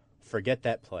 forget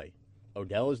that play.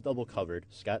 Odell is double covered.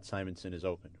 Scott Simonson is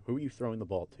open. Who are you throwing the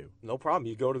ball to? No problem.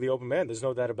 You go to the open man. There's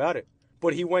no doubt about it.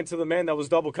 But he went to the man that was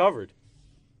double covered.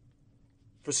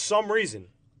 For some reason.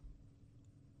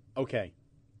 Okay.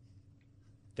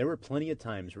 There were plenty of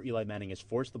times where Eli Manning has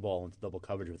forced the ball into double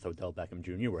coverage with Odell Beckham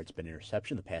Jr., where it's been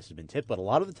interception, the pass has been tipped. But a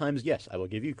lot of the times, yes, I will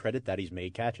give you credit that he's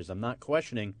made catches. I'm not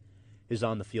questioning his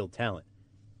on-the-field talent.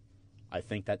 I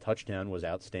think that touchdown was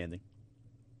outstanding.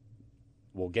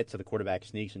 We'll get to the quarterback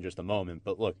sneaks in just a moment.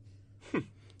 But look,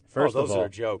 first those of all, are a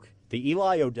joke. the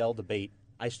Eli-Odell debate,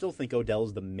 I still think Odell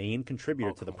is the main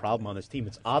contributor to the problem on this team.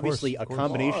 It's obviously a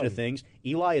combination of things.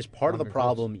 Eli is part of the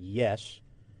problem, yes.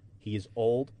 He is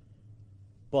old.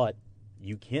 But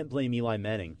you can't blame Eli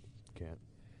Manning.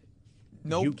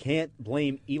 Nope. You can't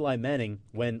blame Eli Manning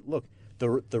when, look,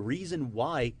 the reason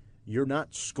why you're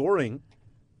not scoring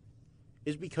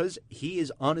is because he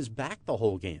is on his back the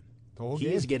whole game. He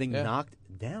is getting knocked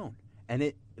down.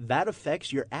 And that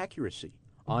affects your accuracy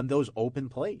on those open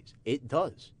plays. It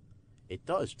does. It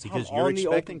does. Because Tom, you're on the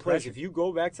expecting open plays, pressure. if you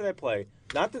go back to that play,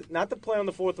 not the play on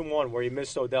the 4th and 1 where he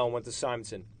missed Odell and went to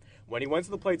Simonson. When he went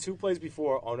to the play 2 plays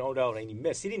before on Odell and he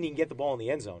missed, he didn't even get the ball in the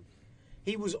end zone.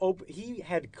 He was open. He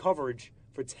had coverage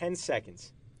for 10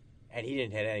 seconds, and he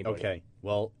didn't hit anybody. Okay.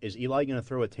 Well, is Eli going to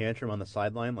throw a tantrum on the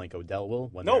sideline like Odell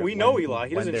will? No, we know Eli.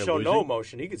 He doesn't show no losing?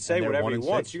 emotion. He could say And they're whatever he 1-6.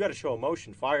 wants. You got to show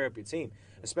emotion. Fire up your team,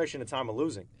 especially in a time of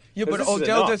losing. Yeah, 'Cause but this is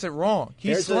Odell enough. does it wrong.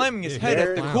 He's There's slamming his head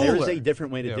at the There's cooler. a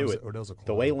different way to do it. Odell's a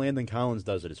The way Landon Collins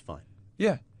does it is fine.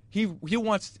 Yeah, he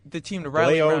wants the team to The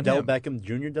rally way around Odell him. Beckham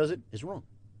Jr. does it is wrong.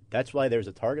 That's why there's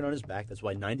a target on his back. That's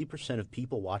why 90% of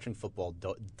people watching football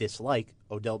dislike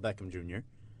Odell Beckham Jr.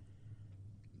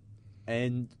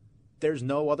 And there's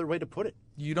no other way to put it.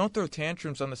 You don't throw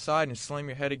tantrums on the side and slam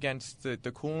your head against the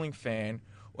cooling fan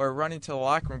or run into the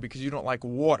locker room because you don't like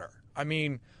water. I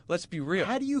mean, let's be real.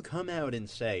 How do you come out and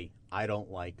say, I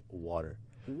don't like water?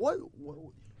 What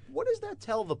does that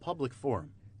tell the public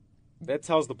forum? That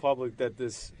tells the public that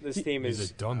this team He's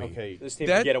is a dummy. Okay. This team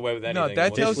can get away with anything. No,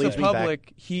 that tells the leads me back-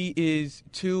 public he is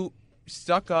too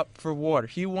stuck up for water.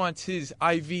 He wants his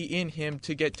IV in him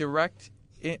to get direct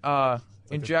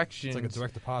injections. It's like a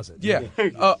direct deposit. Yeah,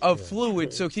 of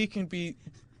fluid, so he can be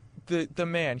the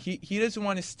man. He doesn't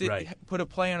want to Right. put a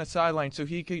play on a sideline, so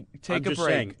he could take I'm a just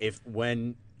break. saying, if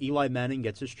when Eli Manning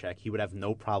gets his check, he would have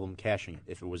no problem cashing it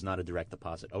if it was not a direct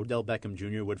deposit. Odell Beckham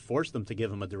Jr. would force them to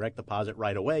give him a direct deposit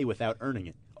right away without earning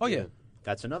it. Oh, yeah.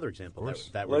 That's another example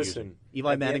that we're Listen, using.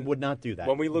 Eli Manning would not do that.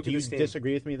 When we look do at you this team,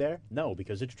 disagree with me there? No,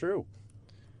 because it's true.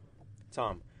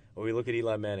 Tom, when we look at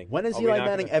Eli Manning, when has Eli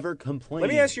Manning ever complained? Let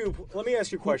me ask you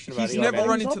a question about He's Eli never Manning.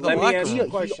 run into the locker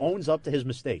room. He owns up to his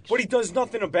mistakes. But he does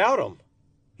nothing about them.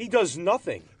 He does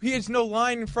nothing. He has no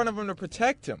line in front of him to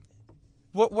protect him.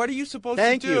 What are you supposed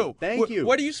to do? Thank you.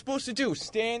 What are you supposed to do?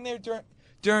 Stand there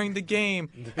during the game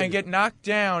and get knocked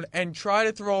down and try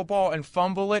to throw a ball and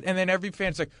fumble it, and then every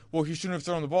fan's like, well, he shouldn't have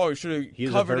thrown the ball. He should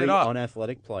have covered it up. He's a very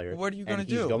unathletic player. What are you going to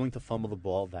do? He's going to fumble the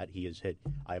ball that he has hit.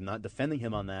 I am not defending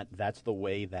him on that. That's the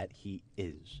way that he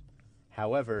is.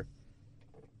 However,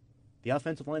 the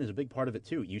offensive line is a big part of it,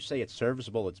 too. You say it's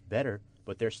serviceable, it's better,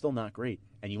 but they're still not great.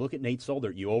 And you look at Nate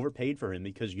Solder, you overpaid for him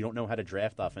because you don't know how to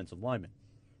draft offensive linemen.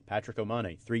 Patrick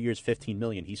Omane, 3 years, $15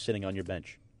 million. He's sitting on your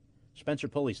bench. Spencer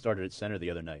Pulley started at center the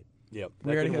other night. Yep,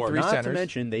 We already had 3 Not centers. to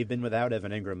mention, they've been without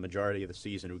Evan Ingram majority of the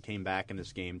season, who came back in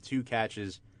this game. 2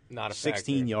 catches, Not a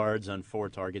 16 factor. yards on 4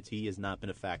 targets. He has not been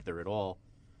a factor at all.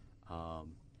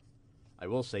 I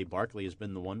will say Barkley has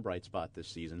been the one bright spot this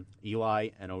season. Eli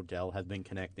and Odell have been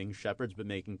connecting. Shepard's been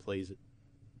making plays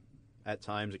at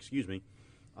times,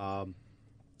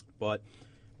 but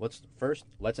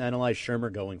let's analyze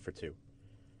Shurmur going for 2.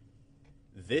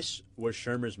 This was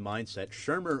Shurmur's mindset.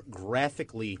 Shurmur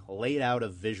graphically laid out a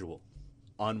visual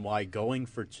on why going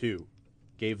for 2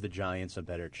 gave the Giants a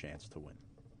better chance to win.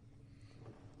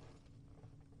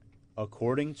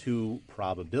 According to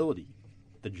probability,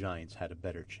 the Giants had a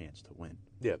better chance to win.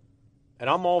 Yeah, and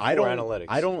I'm all for analytics.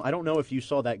 I don't know if you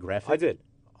saw that graphic. I did.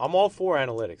 I'm all for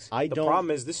analytics. The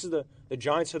problem is this is the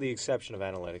Giants are the exception of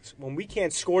analytics. When we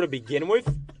can't score to begin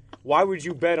with, why would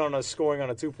you bet on us scoring on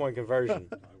a 2-point conversion?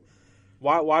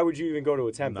 Why would you even go to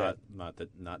attempt that? Not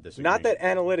disagreeing. Not that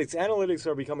analytics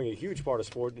are becoming a huge part of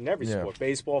sport in every sport,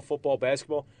 baseball, football,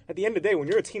 basketball. At the end of the day, when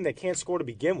you're a team that can't score to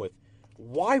begin with,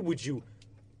 why would you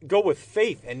go with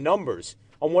faith and numbers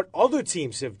on what other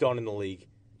teams have done in the league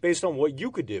based on what you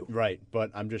could do? Right,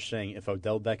 but I'm just saying if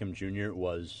Odell Beckham Jr.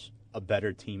 was a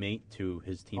better teammate to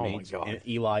his teammates,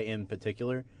 Eli in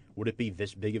particular, would it be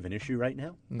this big of an issue right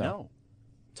now? No.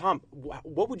 Tom,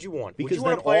 what would you want? Because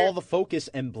then all the focus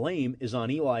and blame is on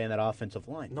Eli and that offensive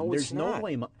line. No, There's it's not. no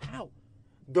blame. How?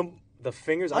 The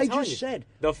fingers. I just said.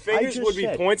 The fingers would be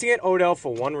pointing at Odell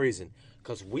for one reason.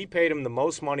 Because we paid him the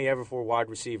most money ever for a wide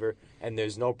receiver, and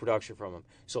there's no production from him.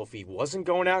 So if he wasn't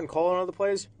going out and calling other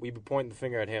players, we'd be pointing the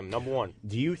finger at him, number one.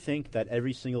 Do you think that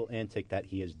every single antic that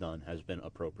he has done has been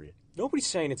appropriate? Nobody's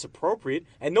saying it's appropriate,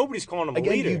 and nobody's calling him a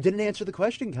leader. Again, you didn't answer the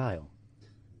question, Kyle.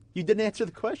 You didn't answer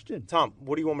the question. Tom,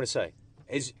 what do you want me to say?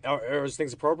 Are his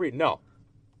things appropriate? No.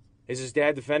 Is his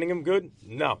dad defending him good?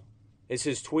 No. Is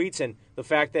his tweets and the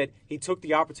fact that he took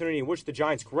the opportunity in which the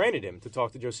Giants granted him to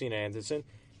talk to Josina Anderson,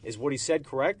 is what he said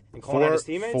correct and calling out his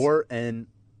teammates?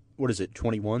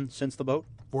 21 since the boat?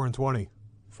 4-20.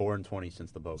 4-20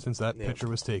 since the boat. Since that picture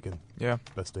was taken. Yeah.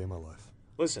 Best day of my life.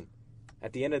 Listen,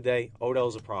 at the end of the day,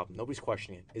 Odell's a problem. Nobody's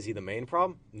questioning it. Is he the main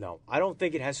problem? No. I don't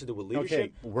think it has to do with leadership.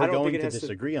 Okay, we're going to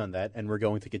disagree on that, and we're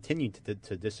going to continue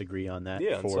to disagree on that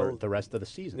for the rest of the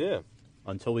season. Yeah.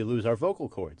 Until we lose our vocal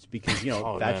cords, because,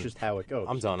 that's just how it goes.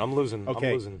 I'm done. I'm losing. Okay,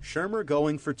 I'm losing. Shurmur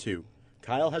going for 2.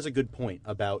 Kyle has a good point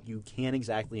about you can't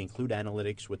exactly include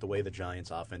analytics with the way the Giants'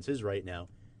 offense is right now.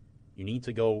 You need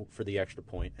to go for the extra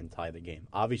point and tie the game.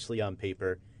 Obviously, on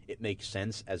paper, it makes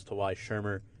sense as to why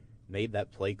Shurmur made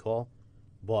that play call,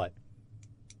 but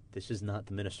this is not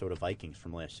the Minnesota Vikings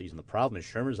from last season. The problem is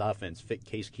Shurmur's offense fit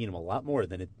Case Keenum a lot more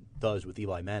than it does with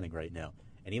Eli Manning right now.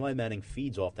 And Eli Manning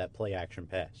feeds off that play-action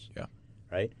pass. Yeah.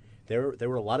 Right? There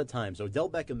were a lot of times. Odell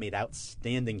Beckham made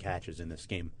outstanding catches in this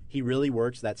game. He really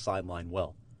works that sideline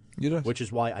well. He does. Which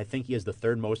is why I think he has the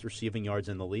 3rd most receiving yards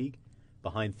in the league,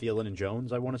 behind Thielen and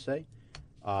Jones, I want to say.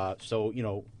 So,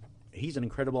 he's an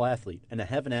incredible athlete. And to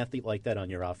have an athlete like that on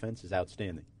your offense is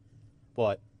outstanding.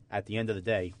 But at the end of the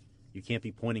day, you can't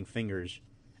be pointing fingers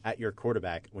at your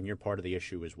quarterback when you're part of the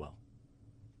issue as well.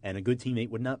 And a good teammate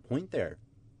would not point their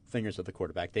fingers at the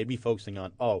quarterback. They'd be focusing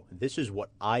on, this is what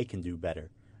I can do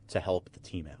better to help the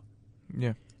team out.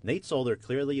 Yeah. Nate Solder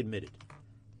clearly admitted,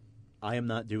 I am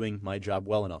not doing my job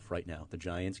well enough right now. The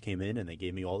Giants came in and they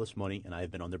gave me all this money, and I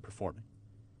have been underperforming.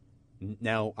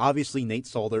 Now, obviously, Nate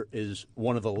Solder is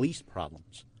one of the least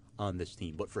problems on this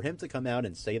team. But for him to come out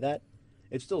and say that,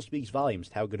 it still speaks volumes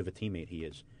to how good of a teammate he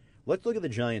is. Let's look at the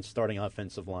Giants' starting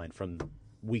offensive line from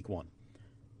week 1.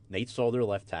 Nate Solder,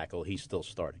 left tackle, he's still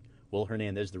starting. Will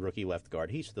Hernandez, the rookie left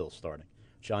guard, he's still starting.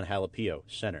 John Halapio,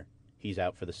 center, He's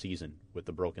out for the season with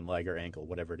the broken leg or ankle,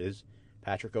 whatever it is.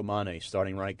 Patrick Omane,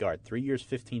 starting right guard, 3 years,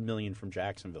 $15 million from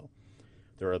Jacksonville.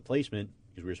 Their replacement,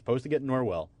 because we were supposed to get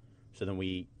Norwell, so then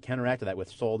we counteracted that with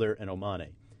Solder and Omane.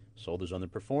 Solder's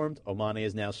underperformed. Omane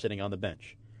is now sitting on the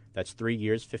bench. That's 3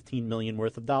 years, $15 million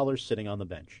worth of dollars sitting on the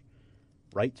bench.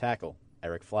 Right tackle,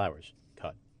 Eric Flowers,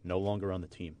 cut. No longer on the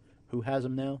team. Who has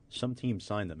him now? Some team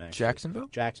signed them, actually. Jacksonville?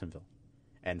 Jacksonville.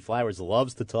 And Flowers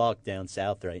loves to talk down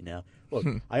south right now. Look,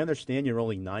 I understand you're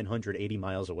only 980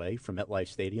 miles away from MetLife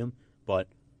Stadium, but,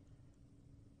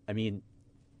 I mean,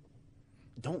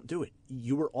 don't do it.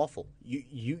 You were awful.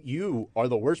 You are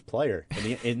the worst player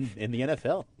in the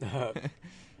NFL.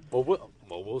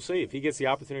 Well, we'll see. If he gets the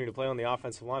opportunity to play on the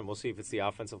offensive line, we'll see if it's the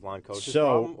offensive line coach's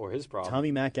problem or his problem.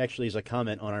 Tommy Mack actually has a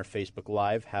comment on our Facebook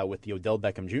Live how with the Odell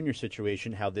Beckham Jr.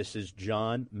 situation, how this is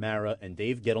John Mara and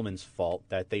Dave Gettleman's fault,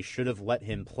 that they should have let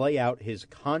him play out his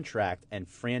contract and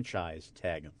franchise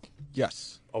tag him.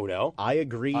 Yes. Odell? I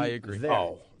agree. There.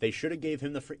 Oh. They should have gave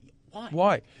him the free.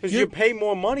 Why? Because you pay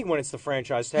more money when it's the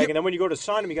franchise tag, and then when you go to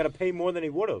sign him, you got to pay more than he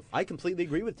would have. I completely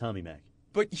agree with Tommy Mack.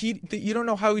 But you don't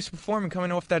know how he's performing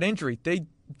coming off that injury. They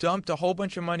dumped a whole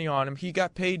bunch of money on him. He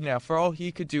got paid now. For all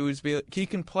he could do is he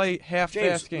can play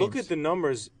half-fast games. Look at the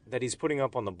numbers that he's putting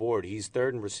up on the board. He's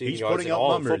third in receiving yards in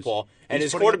all of football, and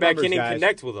his quarterback can't even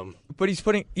connect with him. But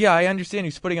I understand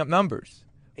he's putting up numbers.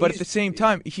 But at the same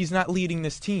time, he's not leading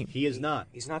this team. He is not.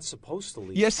 He's not supposed to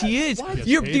lead. Yes, he is.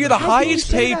 You're the highest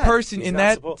paid person in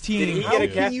that team. How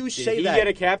can you say that? Did he get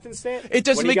a captain's stamp? It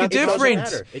doesn't make a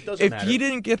difference. It doesn't matter. If he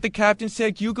didn't get the captain's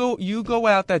tag, you go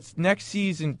out this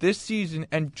season,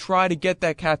 and try to get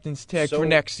that captain's tag for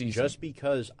next season. Just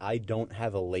because I don't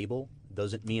have a label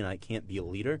doesn't mean I can't be a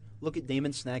leader. Look at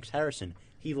Damon Snacks Harrison.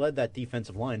 He led that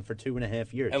defensive line for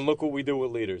 2.5 years. And look what we do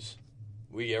with leaders.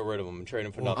 We get rid of him and trade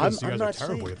him for nothing. You guys are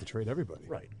terrible. You have to trade everybody.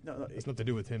 Right. No, it's nothing to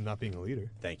do with him not being a leader.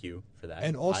 Thank you for that.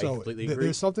 And also,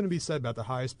 there's something to be said about the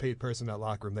highest paid person in that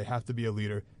locker room. They have to be a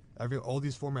leader. All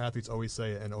these former athletes always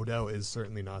say it, and Odell is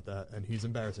certainly not that, and he's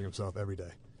embarrassing himself every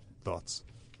day. Thoughts?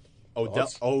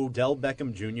 Odell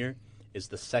Beckham Jr. is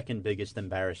the second biggest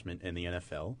embarrassment in the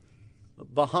NFL,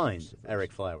 behind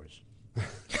Eric Flowers.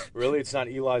 Really? It's not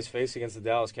Eli's face against the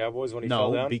Dallas Cowboys when he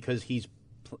fell down? No, because he's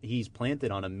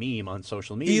planted on a meme on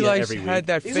social media every week. Had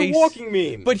that He's face. a walking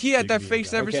meme. But he had that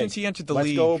face ever since he entered the league.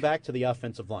 Let's go back to the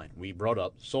offensive line. We brought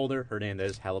up Solder,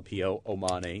 Hernandez, Jalapeno,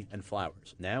 Omane, and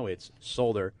Flowers. Now it's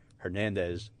Solder,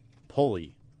 Hernandez,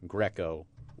 Pulley, Greco,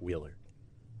 Wheeler.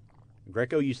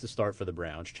 Greco used to start for the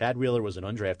Browns. Chad Wheeler was an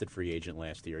undrafted free agent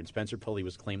last year, and Spencer Pulley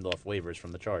was claimed off waivers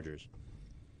from the Chargers.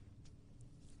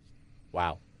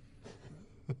 Wow.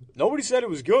 Nobody said it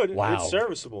was good. Wow. It's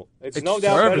serviceable. It's no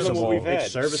doubt better than what we've had.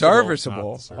 It's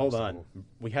serviceable. Serviceable. Hold on.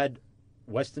 We had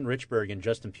Weston Richburg and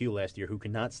Justin Pugh last year who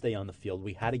could not stay on the field.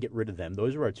 We had to get rid of them.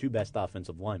 Those were our two best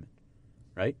offensive linemen,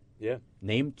 right? Yeah.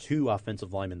 Name two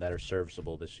offensive linemen that are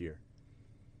serviceable this year.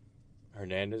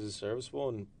 Hernandez is serviceable,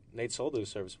 and Nate Solder is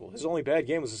serviceable. His only bad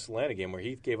game was this Atlanta game where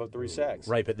Heath gave up 3 sacks.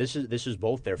 Right, but this is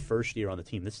both their first year on the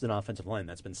team. This is an offensive line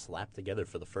that's been slapped together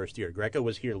for the first year. Greco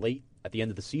was here late at the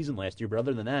end of the season last year, but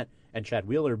other than that, and Chad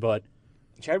Wheeler,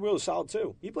 Chad Wheeler's solid,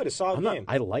 too. He played a solid game.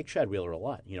 I like Chad Wheeler a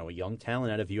lot. You know, a young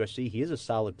talent out of USC. He is a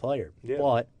solid player,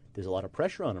 but there's a lot of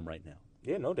pressure on him right now.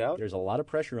 Yeah, no doubt. There's a lot of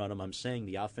pressure on him. I'm saying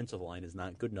the offensive line is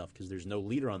not good enough because there's no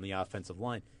leader on the offensive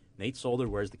line. Nate Solder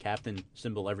wears the captain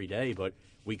symbol every day, but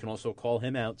we can also call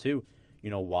him out, too. You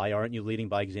know, why aren't you leading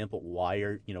by example?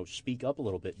 Speak up a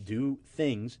little bit. Do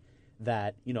things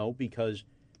that, because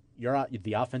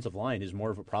the offensive line is more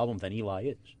of a problem than Eli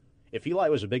is. If Eli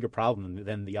was a bigger problem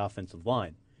than the offensive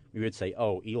line, we would say,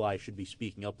 oh, Eli should be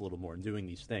speaking up a little more and doing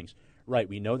these things. Right,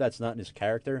 we know that's not in his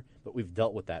character, but we've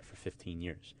dealt with that for 15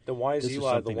 years. Then why is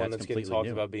Eli the one that's getting talked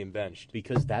about being benched?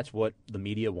 Because that's what the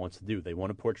media wants to do. They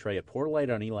want to portray a poor light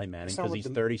on Eli Manning because he's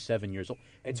 37 years old.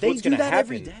 They do that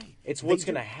every day. It's what's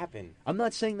going to happen. I'm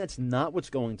not saying that's not what's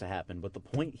going to happen, but the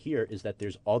point here is that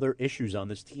there's other issues on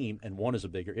this team, and one is a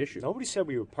bigger issue. Nobody said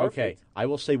we were perfect. Okay, I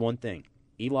will say one thing.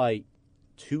 Eli,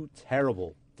 2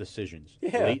 terrible decisions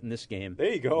late in this game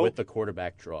with the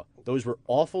quarterback draw. Those were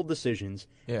awful decisions,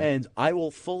 and I will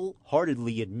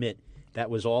full-heartedly admit that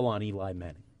was all on Eli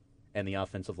Manning and the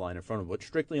offensive line in front of him, but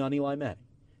strictly on Eli Manning.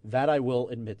 That I will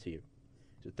admit to you.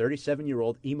 It's a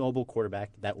 37-year-old immobile quarterback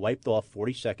that wiped off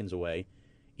 40 seconds away.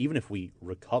 Even if we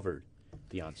recovered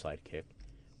the onside kick,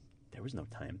 there was no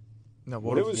time. No,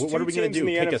 what are we going to do?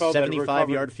 Kick a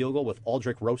 75-yard field goal with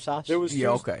Aldrich Rosas?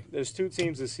 There's 2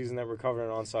 teams this season that recovered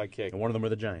an onside kick. And one of them were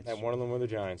the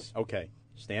Giants. Okay,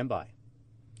 stand by.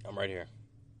 I'm right here.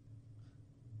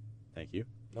 Thank you.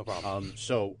 No problem.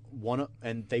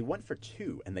 And they went for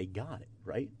 2, and they got it.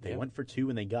 right? They went for 2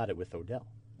 and they got it with Odell.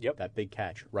 Yep. That big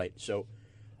catch, right. So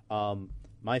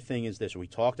my thing is this. We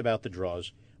talked about the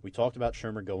draws. We talked about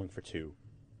Shermer going for 2.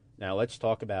 Now let's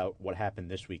talk about what happened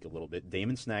this week a little bit.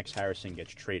 Damon Snacks Harrison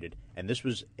gets traded, and this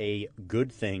was a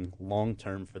good thing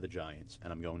long-term for the Giants,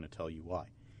 and I'm going to tell you why.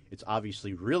 It's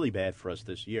obviously really bad for us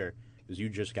this year because you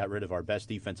just got rid of our best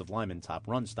defensive lineman, top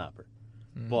run stopper.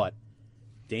 Mm-hmm. But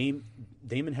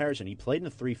Damon Harrison, he played in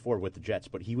a 3-4 with the Jets,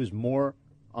 but he was more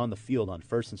on the field on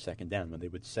first and second down when they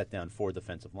would set down 4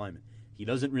 defensive linemen. He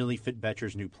doesn't really fit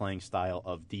Betcher's new playing style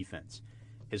of defense.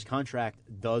 His contract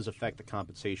does affect the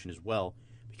compensation as well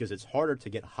because it's harder to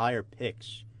get higher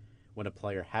picks when a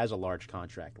player has a large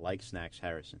contract like Snacks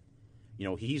Harrison. You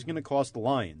know, he's going to cost the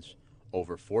Lions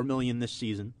over $4 million this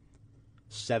season,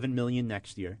 $7 million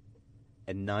next year,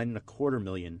 and $9.25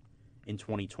 million in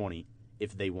 2020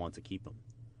 if they want to keep him.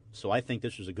 So I think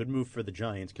this was a good move for the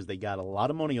Giants because they got a lot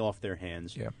of money off their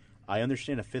hands. Yeah. I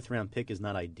understand a 5th-round pick is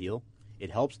not ideal. It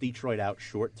helps Detroit out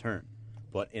short term.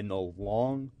 But in the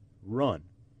long run,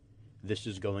 this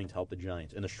is going to help the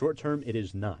Giants. In the short term, it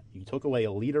is not. You took away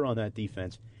a leader on that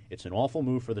defense. It's an awful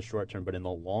move for the short term, but in the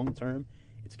long term,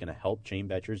 it's going to help Shane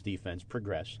Betcher's defense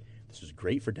progress. This is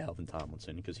great for Dalvin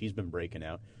Tomlinson because he's been breaking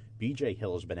out. B.J.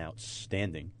 Hill has been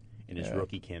outstanding in his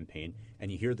rookie campaign.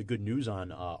 And you hear the good news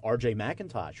on R.J.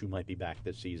 McIntosh, who might be back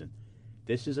this season.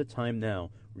 This is a time now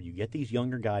where you get these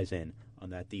younger guys in on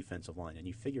that defensive line, and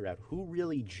you figure out who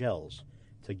really gels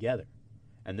together.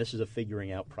 And this is a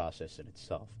figuring out process in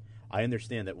itself. I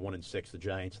understand that 1-6, the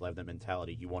Giants will have that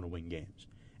mentality. You want to win games.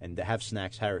 And to have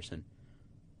Snacks Harrison,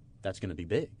 that's going to be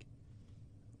big.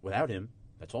 Without him,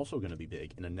 that's also going to be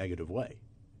big in a negative way.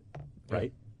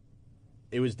 Right?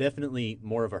 It was definitely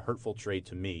more of a hurtful trade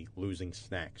to me, losing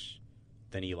Snacks,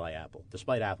 than Eli Apple.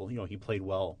 Despite Apple, you know, he played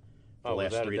well the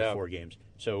last 3 to 4 games.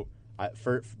 So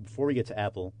before we get to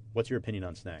Apple, what's your opinion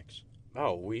on Snacks?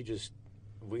 Oh,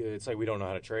 it's like we don't know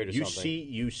how to trade or something.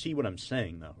 You see what I'm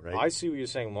saying, though, right? I see what you're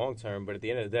saying long term, but at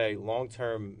the end of the day, long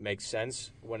term makes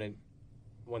sense when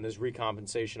there's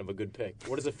recompensation of a good pick.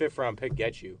 What does a 5th-round pick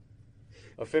get you?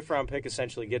 A 5th-round pick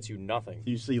essentially gets you nothing.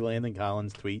 You see Landon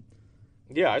Collins' tweet?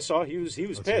 Yeah, I saw. He was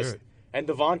pissed. And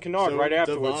Devon Kennard right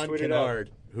afterwards tweeted Kennard,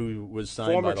 out. Who was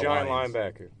signed former by the Giant Lions.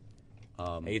 linebacker.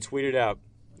 And he tweeted out,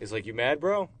 "He's like, you mad,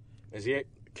 bro? Is he?"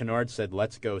 Kennard said,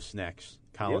 "Let's go, Snacks."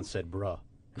 Collins said, "Bruh,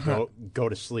 go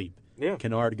to sleep." Yeah.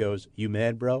 Kennard goes, "You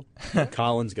mad, bro?"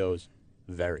 Collins goes,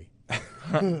 "Very."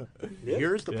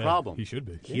 Here's the problem. He should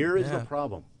be. Here is the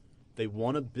problem. They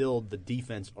want to build the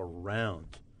defense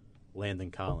around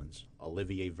Landon Collins,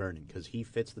 Olivier Vernon, because he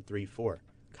fits the 3-4.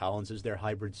 Collins is their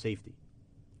hybrid safety,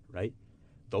 right?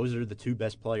 Those are the 2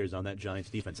 best players on that Giants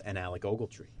defense, and Alec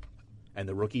Ogletree. And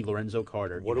the rookie Lorenzo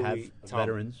Carter. What you are have we, Tom,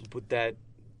 veterans. But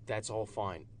that's all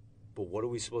fine. But what are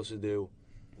we supposed to do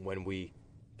when we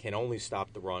can only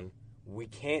stop the run? We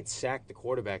can't sack the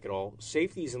quarterback at all.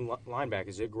 Safeties and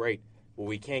linebackers, they're great. But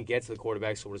we can't get to the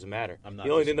quarterback, so what does it matter? The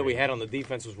only thing that we had on the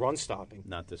defense was run stopping.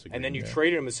 Not disagreeing. And then you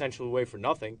traded him essentially away for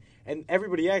nothing. And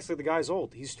everybody acts like the guy's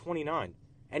old. He's 29.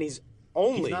 And he's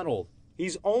not old.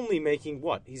 He's only making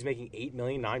what? He's making $8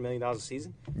 million, $9 million a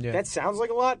season? Yeah. That sounds like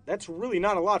a lot. That's really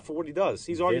not a lot for what he does.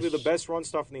 He's arguably the best run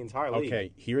stuff in the entire league.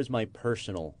 Okay, here's my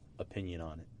personal opinion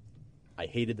on it. I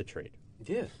hated the trade.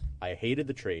 Yeah. I hated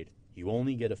the trade. You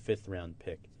only get a 5th-round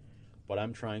pick. But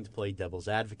I'm trying to play devil's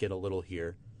advocate a little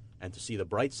here and to see the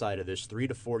bright side of this 3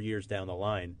 to 4 years down the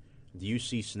line. Do you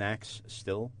see Snacks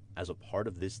still as a part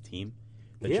of this team?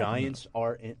 The Giants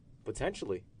are in...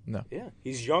 Potentially. No. Yeah.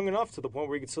 He's young enough to the point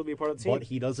where he could still be a part of the team. But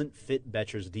he doesn't fit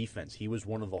Betcher's defense. He was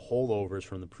one of the holdovers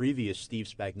from the previous Steve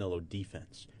Spagnuolo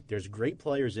defense. There's great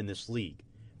players in this league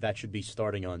that should be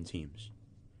starting on teams.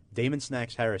 Damon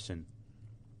Snacks Harrison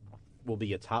will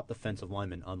be a top defensive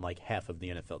lineman on like half of the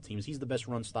NFL teams. He's the best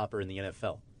run stopper in the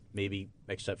NFL, maybe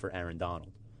except for Aaron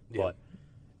Donald. Yeah. But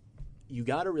you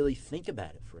got to really think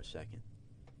about it for a second.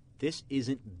 This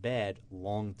isn't bad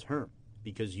long term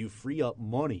because you free up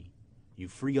money. You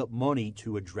free up money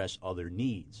to address other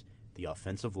needs. The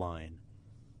offensive line,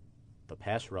 the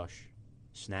pass rush.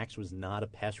 Snacks was not a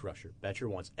pass rusher. Betcher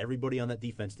wants everybody on that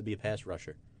defense to be a pass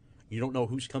rusher. You don't know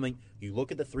who's coming. You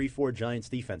look at the 3-4 Giants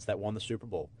defense that won the Super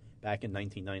Bowl back in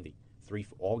 1990.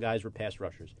 All guys were pass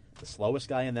rushers. The slowest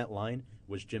guy in that line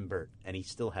was Jim Burt, and he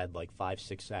still had like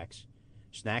 5-6 sacks.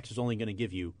 Snacks is only going to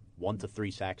give you 1 to 3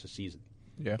 sacks a season.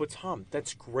 Yeah. But, Tom,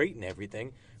 that's great and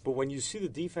everything. But when you see the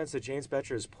defense that James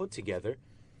Betcher has put together,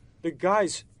 the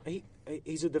guy's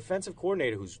he's a defensive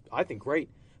coordinator who's, I think, great.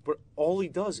 But all he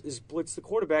does is blitz the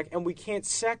quarterback, and we can't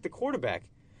sack the quarterback.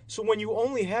 So when you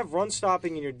only have run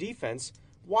stopping in your defense,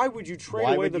 why would you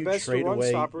trade away the best run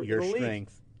stopper in the league?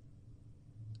 Strength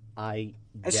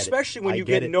Especially when you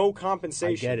get no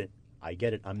compensation. I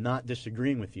get it. I'm not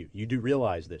disagreeing with you. You do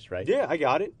realize this, right? Yeah, I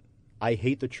got it. I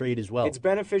hate the trade as well. It's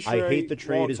beneficial. I hate the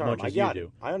trade as much as you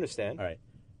do. I understand. All right.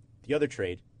 The other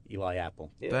trade, Eli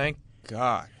Apple. Yeah. Thank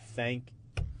God. Thank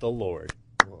the Lord.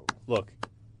 Whoa. Look,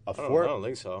 I don't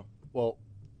think so. Well,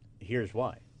 here's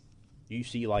why. You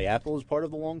see Eli Apple as part of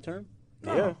the long term?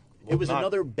 No. Yeah. It was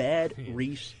another bad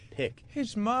Reese pick.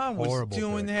 His mom was Horrible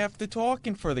doing pick. half the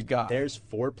talking for the guy. There's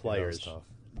 4 players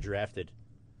drafted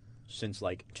since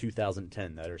like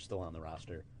 2010 that are still on the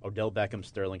roster. Odell Beckham,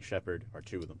 Sterling Shepard are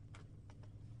 2 of them.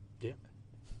 Yeah.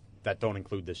 That don't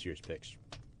include this year's picks.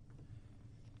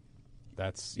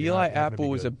 That's Eli Apple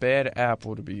was a bad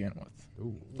apple to begin with.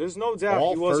 Ooh. There's no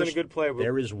doubt he wasn't a good player.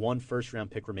 There is 1 first-round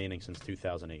pick remaining since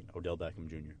 2008, Odell Beckham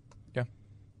Jr. Yeah.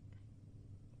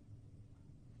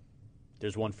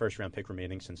 There's 1 first-round pick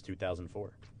remaining since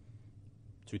 2004.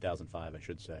 2005, I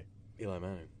should say. Eli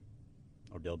Manning.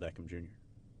 Odell Beckham Jr.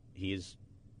 He is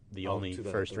the only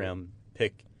 2003. first-round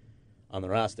pick on the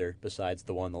roster besides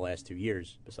the one the last 2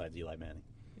 years, besides Eli Manning.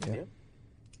 Yeah.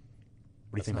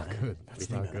 What do you think about that? Good. That's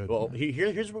not good. Well,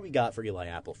 here's what we got for Eli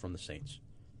Apple from the Saints.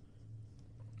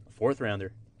 A 4th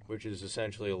rounder. Which is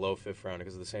essentially a low 5th rounder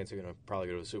because the Saints are going to probably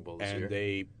go to the Super Bowl this year. And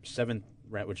a 7th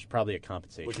round, which is probably a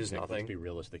compensation. Which is pick. nothing. Let's be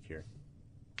realistic here.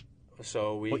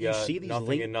 So we But you got see these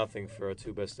nothing and nothing for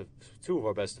 2 of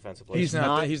our best defensive players. He's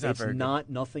not It's very not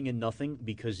nothing and nothing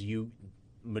because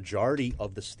majority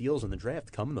of the steals in the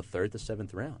draft come in the 3rd to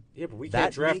 7th round. Yeah, but we That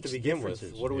can't draft makes to begin with.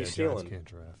 differences. What are we stealing? Can't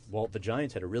draft. Well, the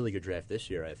Giants had a really good draft this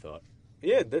year, I thought.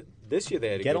 Yeah, this year they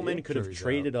had a good Gettleman year. could have Jury's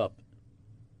traded up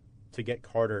to get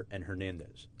Carter and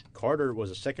Hernandez. Carter was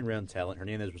a 2nd-round talent.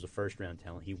 Hernandez was a 1st-round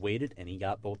talent. He waited, and he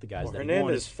got both the guys Well, that he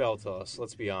Hernandez wanted. fell to us.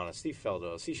 Let's be honest. He fell to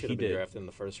us. He should have He been did. drafted in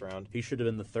the 1st round. He should have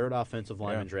been the 3rd offensive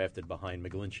lineman drafted behind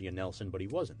McGlinchey and Nelson, but he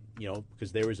wasn't.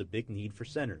 Because there was a big need for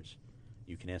centers.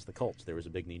 You can ask the Colts. There was a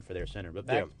big need for their center.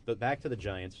 But back to the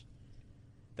Giants.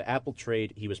 The Apple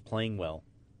trade, he was playing well.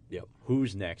 Yep.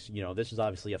 Who's next? This is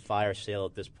obviously a fire sale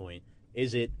at this point.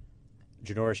 Is it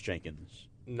Janoris Jenkins?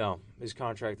 No, his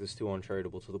contract is too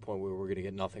untradeable to the point where we're going to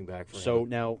get nothing back for him. So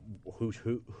now,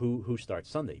 who starts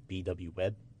Sunday? B.W.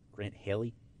 Webb, Grant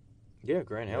Haley. Yeah,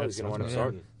 Grant Haley's going to wind up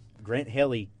starting. Grant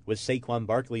Haley was Saquon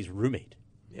Barkley's roommate.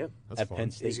 Yeah, That's at fun.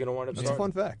 Penn State. He's going to wind up That's starting.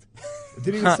 a fun fact. I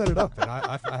didn't even set it up, and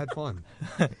I had fun.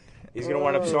 He's going to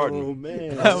wind up starting. Oh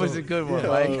man, That was a good one,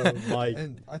 Mike. Mike.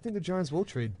 And I think the Giants will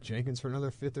trade Jenkins for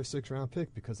another 5th or 6th round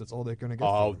pick because that's all they're going to get.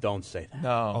 Oh, for him. don't say that.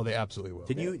 No. Oh, they absolutely will.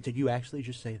 Did you actually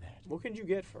just say that? What could you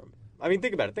get for him? I mean,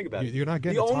 think about it. You're not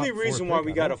getting the a top only 4 reason why pick,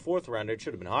 we I got a think. 4th rounder, it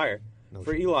should have been higher, No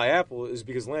for shit. Eli Apple is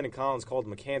because Landon Collins called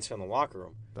him a cancer in the locker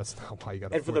room. That's not why you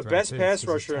got. And for the best pass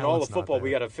rusher in all of football,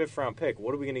 we got a 5th round pick.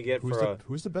 What are we going to get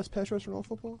Who's the best pass rusher in all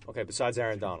football? Okay, besides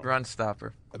Aaron Donald. Run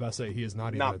stopper. I'm about to say he is not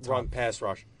even Not a top. run pass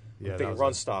rush. Yeah, I'm that thinking was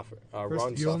run it. stopper. First,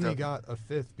 Run you only stopper. got a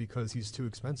 5th because he's too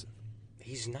expensive.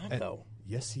 He's not, And- though.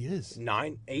 Yes, he is.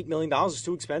 $8 million is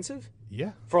too expensive?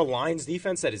 Yeah. For a Lions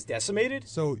defense that is decimated?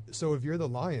 So if you're the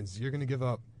Lions, you're going to give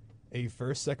up a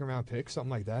 1st, 2nd round pick, something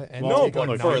like that, and No, take but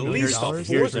on for $9 at million? least a Dollars?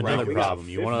 Here's fourth round. another We got a problem.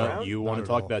 You 5th want round? to Not at talk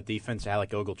all. about defense? Alec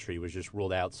Ogletree was just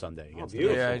ruled out Sunday against the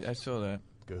beautiful. Bills. Yeah, I saw that.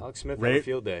 Good. Alex Smith Ray- have a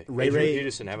field day. Ray- Adrian Ray-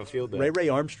 Peterson have a field day. Ray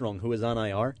Armstrong, who was on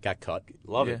IR, got cut.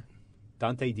 Love Yeah. it.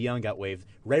 Dante Dion got waived.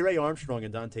 Ray Armstrong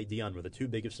and Dante Dion were the 2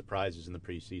 biggest surprises in the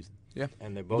preseason.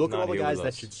 And they're both Look at not all the here guys with that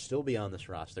us. should still be on this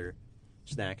roster: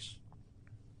 Snacks,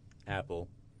 Apple,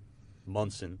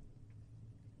 Munson,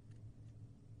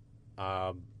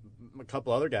 a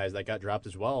couple other guys that got dropped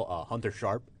as well. Hunter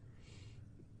Sharp,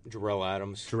 Jarrell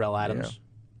Adams. Terrell Adams,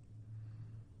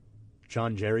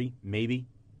 John Jerry, maybe.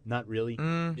 Not really.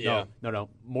 Yeah. No.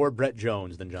 More Brett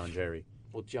Jones than John Jerry.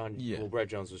 Well, Yeah. Brett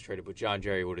Jones was traded, but John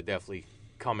Jerry would have definitely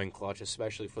come in clutch,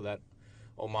 especially for that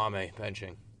Omame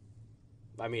benching.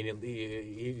 I mean,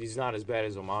 he's not as bad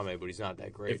as Omame, but he's not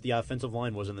that great. If the offensive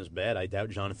line wasn't this bad, I doubt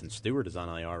Jonathan Stewart is on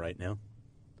IR right now.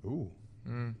 Ooh.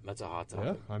 That's a hot Yeah.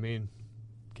 topic. I mean,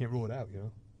 can't rule it out, you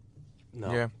know.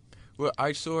 No. Yeah. Well,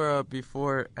 I saw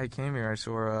before I came here, I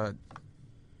saw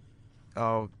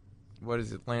what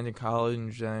is it, Landon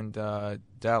Collins and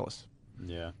Dallas,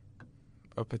 Yeah.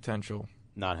 a potential.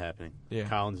 Not happening. Yeah.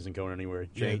 Collins isn't going anywhere.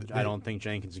 Yeah, I don't think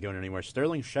Jenkins is going anywhere.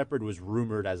 Sterling Shepard was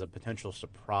rumored as a potential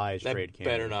surprise That trade better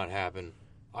candidate. not happen.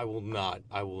 I will not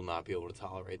be able to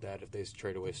tolerate that if they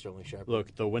trade away Sterling Shepard.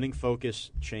 Look, the winning focus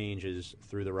changes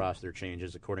through the roster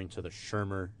changes, according to the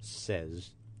Shermer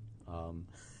Says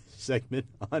segment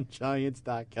on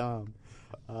Giants.com.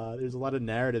 There's a lot of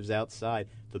narratives outside.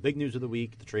 The big news of the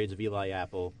week, the trades of Eli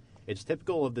Apple. It's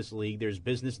typical of this league. There's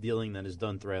business dealing that is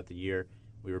done throughout the year.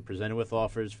 We were presented with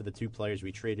offers for the 2 players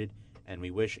we traded, and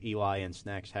we wish Eli and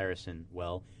Snacks Harrison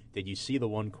well. Did you see the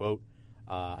one quote?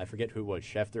 I forget who it was,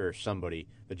 Schefter or somebody.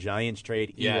 The Giants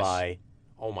trade Eli.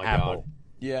 Oh, my Apple. God.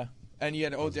 Yeah. And you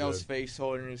had Odell's face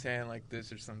holding his hand like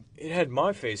this or something. It had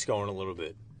my face going a little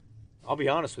bit. I'll be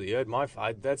honest with you. It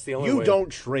had that's the only way. You don't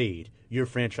trade your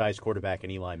franchise quarterback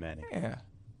in Eli Manning. Yeah.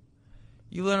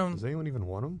 You let him. Does anyone even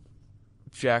want him?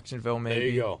 Jacksonville, maybe. There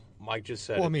you go. Mike just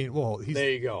said Well, it. He's,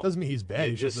 there you go. Doesn't mean he's bad.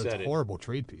 You He's just just said a it. horrible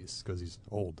trade piece because he's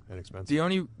old and expensive. The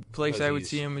only place Because I would he's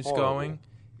see him is horrible. going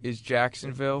is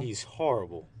Jacksonville. He's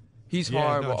horrible. He's Yeah, no,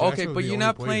 horrible. Jacksonville Okay, would but be the you're only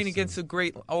not playing place against a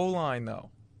great O-line, though.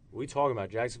 What are we talking about?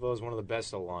 Jacksonville is one of the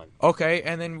best O-line. Okay,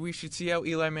 and then we should see how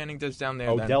Eli Manning does down there.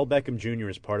 Odell Beckham Jr.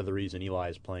 is part of the reason Eli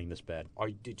is playing this bad.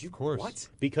 Did you? Of course. What?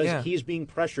 Because Yeah. he's being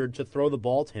pressured to throw the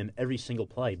ball to him every single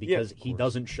play because he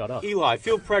doesn't shut up. Eli,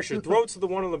 feel pressure. Throw it to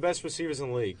one of the best receivers in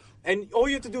the league. And all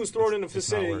you have to do is throw it in the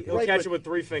vicinity. working. He'll Right, catch but it with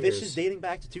 3 fingers. This is dating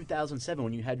back to 2007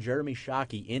 when you had Jeremy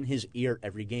Shockey in his ear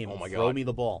every game. Oh, my Throw God. me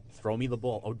the ball. Throw me the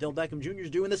ball. Odell Beckham Jr. is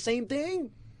doing the same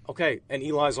thing. Okay, and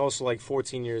Eli's also like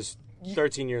 13 years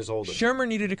older. Shermer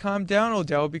needed to calm down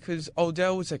Odell because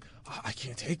Odell was like, "Oh, I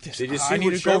can't take this. Did you see I need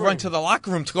what to go Shermer- run to the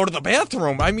locker room to go to the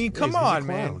bathroom. I mean, come He's a on, clown.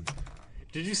 man.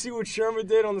 Did you see what Sherman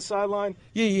did on the sideline?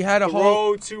 Yeah, he had a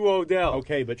whole. Throw to Odell.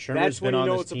 Okay, but Shermer's That's been when you on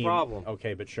know this it's a team. problem.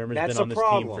 Okay, but Shermer's That's been on a this team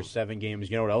problem. for 7 games.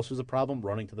 You know what else was a problem?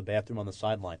 Running to the bathroom on the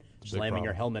sideline, slamming problem.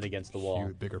 your helmet against the wall,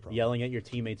 Bigger problem. yelling at your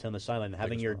teammates on the sideline, and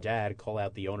having Biggest your problem. dad call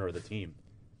out the owner of the team.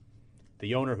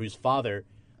 The owner whose father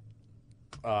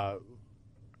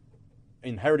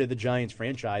inherited the Giants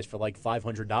franchise for like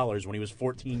 $500 when he was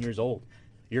 14 years old.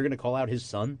 You're going to call out his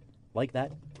son like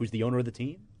that, who's the owner of the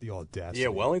team? The audacity. Yeah,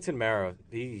 Wellington Mara,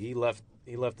 he left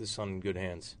his son in good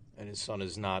hands, and his son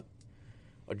has not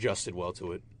adjusted well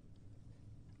to it.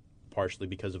 Partially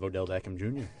because of Odell Beckham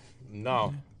Jr.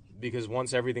 No, because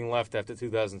once everything left after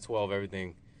 2012,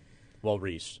 everything Well,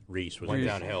 Reese was went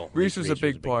downhill. Reese was a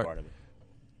big part. of it.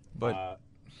 But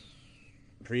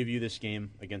Preview this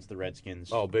game against the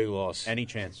Redskins. Oh, big loss. Any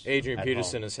chance? Adrian at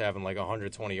Peterson home. is having like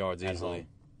 120 yards At easily. home.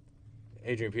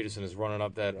 Adrian Peterson is running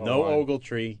up that No O-line.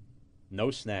 Ogletree,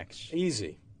 no Snacks,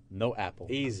 Easy. no Apple.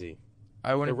 Easy.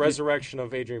 I The wouldn't. resurrection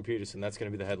of Adrian Peterson. That's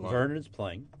going to be the headline. Vernon is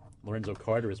playing. Lorenzo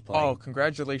Carter is playing. Oh,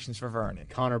 congratulations for Vernon.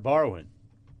 Connor Barwin.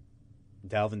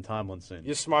 Dalvin Tomlinson.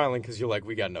 You're smiling because you're like,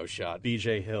 we got no shot.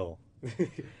 B.J. Hill.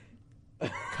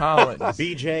 Collins.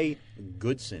 B.J.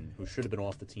 Goodson, who should have been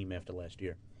off the team after last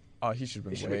year. Oh, he should have He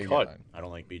been should way be cut. gone. I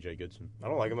don't like B.J. Goodson. I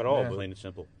don't like him at all. Yeah. But Plain and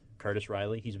simple. Curtis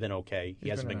Riley, he's been okay. He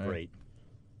He's hasn't been been all right. great.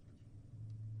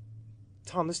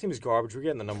 Tom, this team is garbage. We're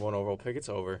getting the number 1 overall pick. It's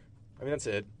over. I mean, that's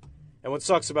it. And what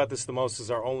sucks about this the most is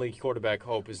our only quarterback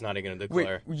hope is not even going to Wait,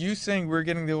 declare. you saying we're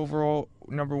getting the overall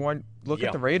number 1? Look Yeah.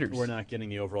 at the Raiders. We're not getting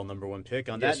the overall number 1 pick.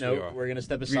 On Yes, that we note, are. we're going to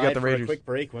step got aside the for a Raiders. quick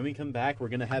break. When we come back, we're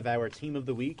going to have our team of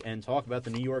the week and talk about the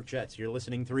New York Jets. You're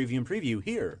listening to Review and Preview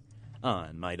here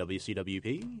on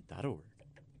mywcwp.org.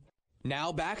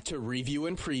 Now back to Review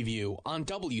and Preview on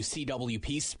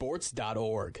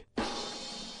WCWPSports.org.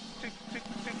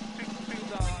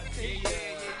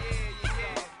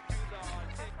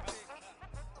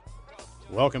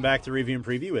 Welcome back to Review and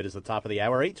Preview. It is the top of the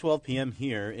hour, 8:12 p.m.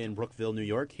 here in Brookville, New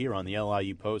York, here on the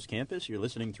LIU Post campus. You're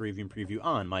listening to Review and Preview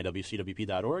on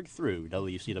mywcwp.org through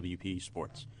WCWP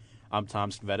Sports. I'm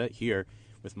Tom Scavetta here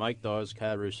with Mike Dawes,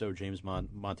 Kyle Russo, James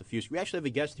Montefusci. We actually have a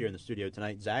guest here in the studio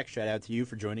tonight. Zach, shout out to you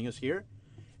for joining us here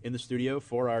in the studio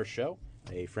for our show.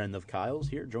 A friend of Kyle's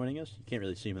here joining us. You can't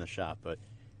really see him in the shop, but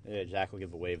Zach will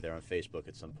give a wave there on Facebook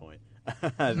at some point.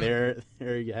 there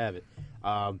you have it.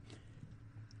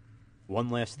 One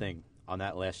last thing on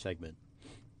that last segment.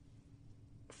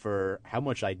 For how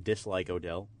much I dislike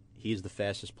Odell, he's the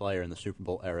fastest player in the Super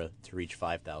Bowl era to reach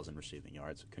 5,000 receiving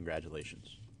yards.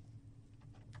 Congratulations.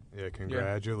 Yeah,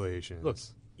 congratulations. Look,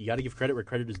 you got to give credit where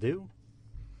credit is due.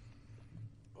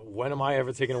 When am I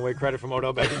ever taking away credit from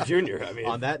Odell Beckham Jr.? I mean,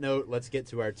 On that note, let's get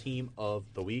to our team of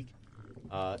the week.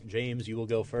 James, you will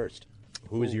go first.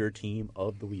 Who is your team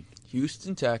of the week?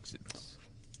 Houston Texans.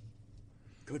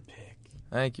 Good pick.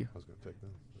 Thank you. I was going to pick them.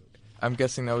 I'm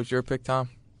guessing that was your pick, Tom?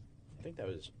 I think that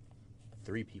was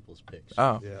 3 people's picks.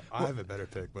 Oh. Yeah, I have a better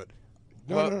pick, but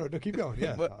no, Well- no, keep going.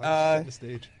 Yeah, But, I'll set the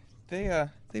stage.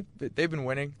 They've been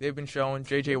winning. They've been showing.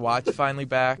 J.J. Watt's finally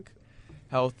back,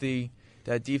 healthy.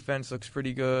 That defense looks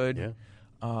pretty good.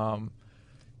 Yeah.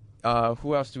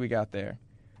 Who else do we got there?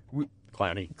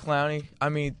 Clowney. Clowney. I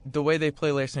mean, the way they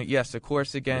play last night. Yes, of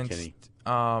course against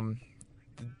the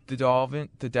Dolphins.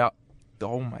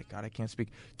 Oh my God, I can't speak.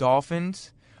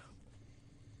 Dolphins.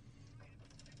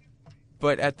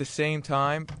 But at the same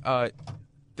time,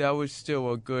 that was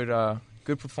still a good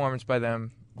performance by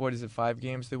them. What is it? 5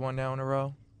 games they won now in a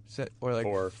row. or like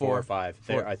four or five.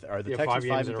 Are the Texans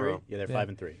 5-3? Yeah, they're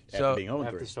 5-3. So being 0-3.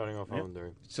 After starting off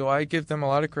 0-3. So I give them a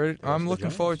lot of credit. I'm looking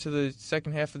Giants. forward to the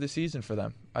second half of the season for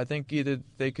them. I think either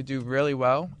they could do really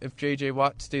well if J.J.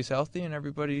 Watt stays healthy and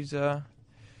everybody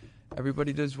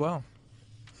does well.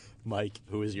 Mike,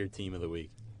 who is your team of the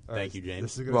week? Thank you, James.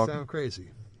 This is going to sound crazy.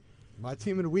 My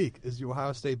team of the week is the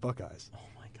Ohio State Buckeyes. Oh,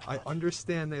 my God. I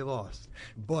understand they lost,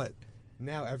 but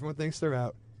now everyone thinks they're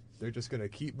out. They're just going to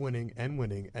keep winning, and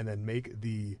then make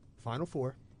the Final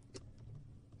Four.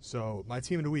 So my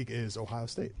team of the week is Ohio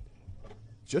State.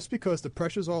 Just because the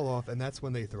pressure's all off, and that's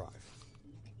when they thrive.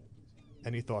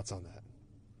 Any thoughts on that?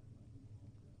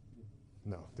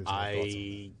 No, there's no thoughts on that.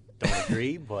 I don't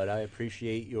agree, but I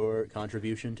appreciate your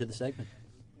contribution to the segment.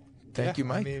 Thank you,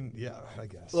 Mike. I mean, yeah, I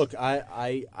guess. Look,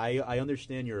 I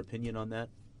understand your opinion on that.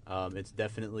 It's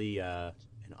definitely an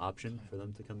option for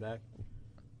them to come back.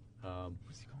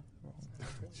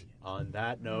 On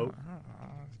that note,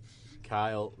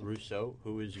 Kyle Russo,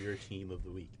 who is your team of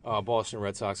the week? Boston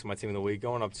Red Sox are my team of the week.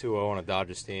 Going up 2-0 on a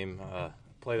Dodgers team.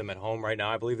 Play them at home right now.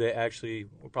 I believe they actually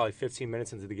we're probably 15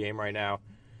 minutes into the game right now.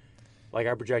 Like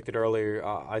I projected earlier,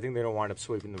 I think they're going to wind up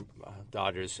sweeping the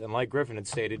Dodgers. And like Griffin had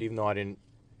stated, even though I didn't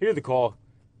hear the call,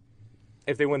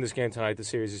 if they win this game tonight, the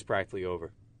series is practically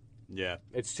over. Yeah.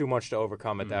 It's too much to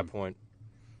overcome at that point.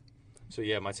 So,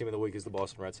 yeah, my team of the week is the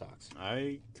Boston Red Sox.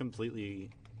 I completely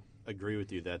agree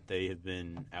with you that they have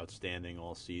been outstanding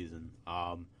all season.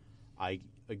 I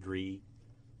agree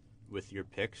with your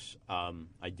picks.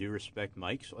 I do respect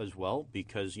Mike's as well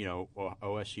because, you know,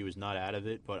 OSU is not out of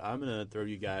it. But I'm going to throw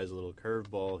you guys a little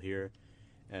curveball here,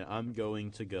 and I'm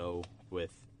going to go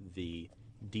with the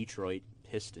Detroit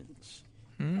Pistons.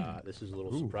 This is a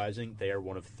little surprising. They are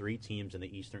one of 3 teams in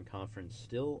the Eastern Conference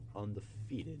still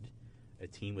undefeated. A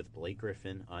team with Blake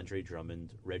Griffin, Andre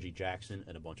Drummond, Reggie Jackson,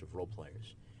 and a bunch of role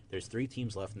players. There's 3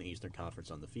 teams left in the Eastern Conference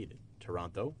undefeated.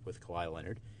 Toronto with Kawhi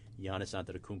Leonard, Giannis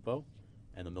Antetokounmpo,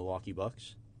 and the Milwaukee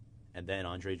Bucks, and then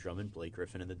Andre Drummond, Blake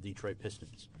Griffin, and the Detroit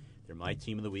Pistons. They're my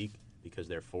team of the week because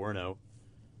they're 4-0.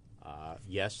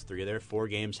 Yes, 3 of their 4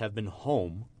 games have been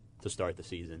home to start the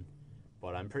season,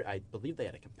 but I believe they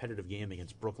had a competitive game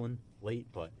against Brooklyn late.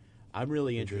 But I'm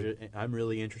really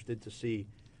interested to see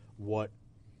what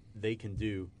they can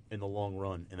do in the long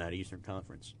run in that Eastern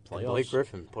Conference playoffs. Blake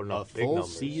Griffin putting up big numbers. A full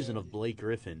season of Blake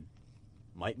Griffin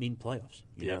might mean playoffs.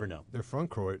 You never know. Their front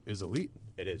court is elite.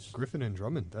 It is. Griffin and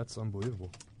Drummond, that's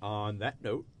unbelievable. On that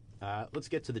note, let's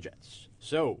get to the Jets.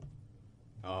 So,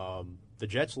 the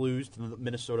Jets lose to the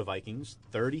Minnesota Vikings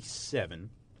 37-17.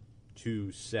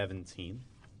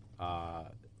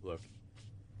 Look,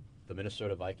 the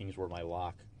Minnesota Vikings were my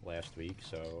lock last week,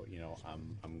 so you know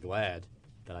I'm glad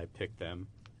that I picked them.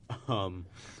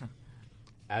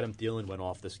 Adam Thielen went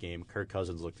off this game. Kirk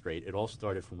Cousins looked great. It all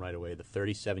started from right away. The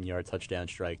 37-yard touchdown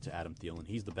strike to Adam Thielen.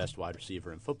 He's the best wide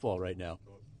receiver in football right now.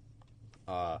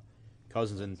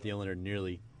 Cousins and Thielen are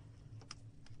nearly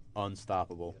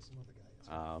unstoppable.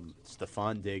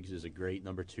 Stephon Diggs is a great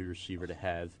number 2 receiver to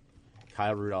have.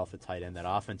 Kyle Rudolph at tight end. That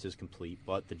offense is complete,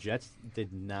 but the Jets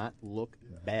did not look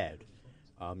bad.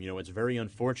 It's very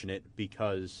unfortunate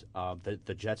because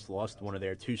the Jets lost one of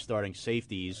their 2 starting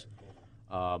safeties.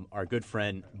 Our good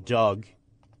friend Doug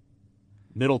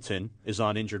Middleton is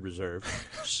on injured reserve.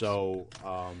 So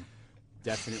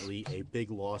definitely a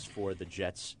big loss for the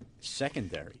Jets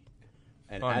secondary.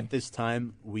 And at this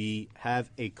time, we have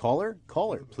a caller.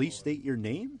 Caller, please state your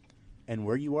name and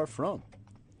where you are from.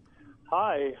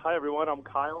 Hi everyone. I'm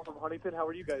Kyle from Huntington. How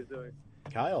are you guys doing?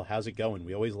 Kyle, how's it going?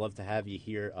 We always love to have you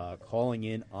here calling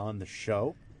in on the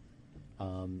show.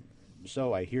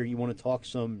 So I hear you want to talk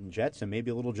some Jets and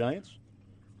maybe a little Giants?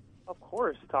 Of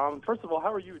course, Tom. First of all,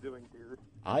 how are you doing, dude?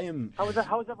 I am. How is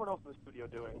everyone else in the studio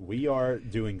doing? We are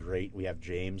doing great. We have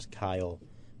James, Kyle,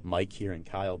 Mike here, and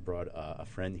Kyle brought a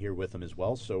friend here with him as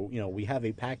well. So, we have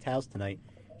a packed house tonight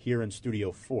here in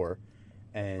Studio 4.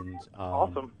 And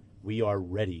awesome. We are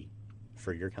ready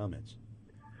for your comments.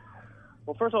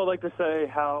 Well, first of all, I'd like to say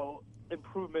how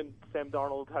improvement Sam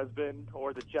Darnold has been,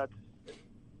 or the Jets,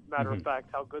 matter of fact,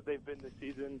 how good they've been this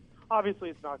season. Obviously,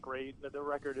 it's not great. The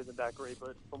record isn't that great,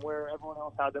 but from where everyone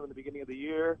else had them in the beginning of the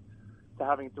year to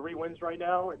having 3 wins right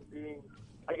now and being,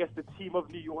 I guess, the team of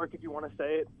New York, if you want to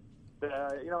say it,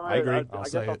 I agree. I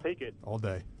guess I'll take it. All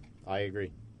day. I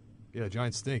agree. Yeah,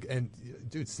 Giants stink. And,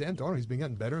 dude, Sam Darnold, he's been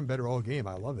getting better and better all game.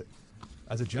 I love it.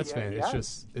 As a Jets fan,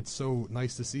 it's so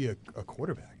nice to see a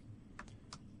quarterback.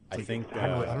 I think I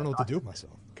don't know what to do with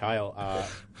myself. Kyle,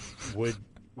 would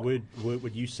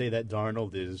you say that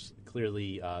Darnold is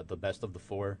clearly the best of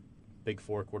the big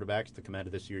four quarterbacks to come out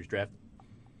of this year's draft?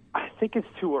 I think it's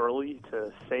too early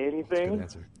to say anything. Good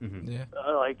answer. Yeah.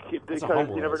 Because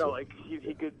you never know. Like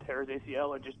he could tear his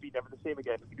ACL and just be never the same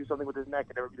again. He could do something with his neck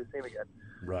and never be the same again.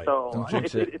 Right. So Don't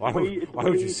jinx it. Why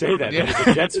would you say that? Yeah. As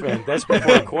a Jets fan, that's been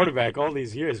a quarterback all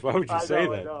these years. Why would you say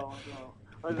that? I know.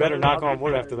 You better knock on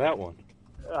wood after that one.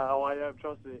 I am.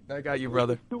 Trust me. I got you,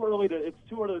 brother. It's too early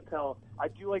to tell. I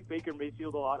do like Baker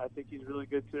Mayfield a lot. I think he's really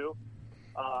good too.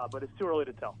 But it's too early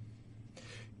to tell.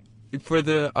 For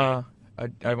the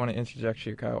I want to interject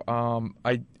here, Kyle.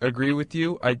 I agree with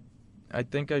you. I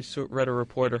think I read a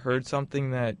report or heard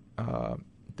something that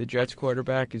the Jets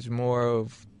quarterback is more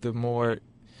of the more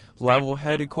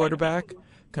level-headed quarterback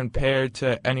compared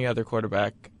to any other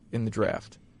quarterback in the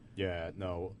draft. Yeah,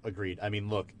 no, agreed. I mean,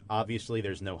 look, obviously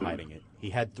there's no hiding it. He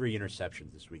had 3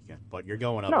 interceptions this weekend, but you're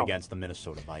going up against the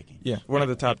Minnesota Vikings. Yeah, one of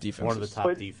the top defenses. One of the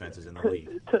top defenses in the league.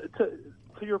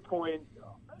 To your point,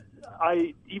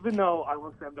 even though I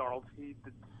love Sam Darnold, he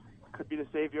could be the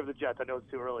savior of the Jets. I know it's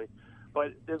too early.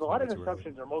 But there's a lot of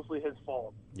interceptions that are mostly his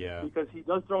fault. Yeah. Because he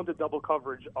does throw into double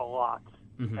coverage a lot.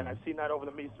 Mm-hmm. And I've seen that over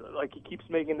the meets. Like, he keeps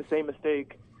making the same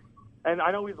mistake. And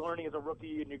I know he's learning as a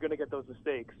rookie, and you're going to get those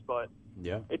mistakes. But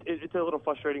it's a little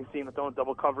frustrating seeing him throwing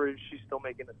double coverage. He's still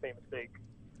making the same mistake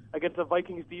against a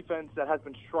Vikings defense that has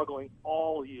been struggling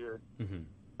all year. Mm-hmm.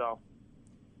 So.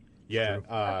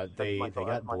 Yeah, they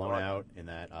got blown out in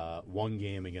that one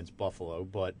game against Buffalo,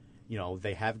 but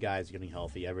they have guys getting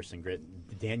healthy. Everson Grit,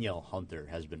 Danielle Hunter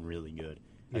has been really good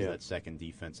as that second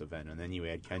defensive end, and then you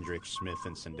add Kendrick, Smith,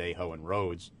 and Sendejo and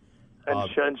Rhodes,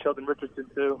 and Sheldon Richardson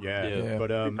too. Yeah. But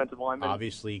defensive lineman.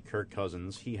 Obviously Kirk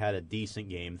Cousins, he had a decent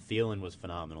game. Thielen was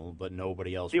phenomenal, but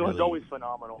nobody else. Thielen's really, always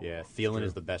phenomenal. Yeah, Thielen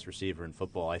is the best receiver in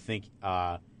football. I think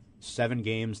 7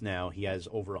 games now he has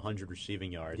over 100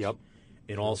 receiving yards. Yep.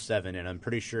 In all 7, and I'm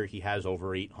pretty sure he has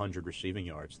over 800 receiving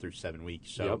yards through 7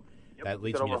 weeks. So that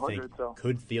leads me to think,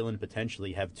 could Thielen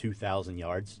potentially have 2,000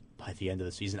 yards by the end of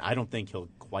the season? I don't think he'll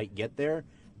quite get there,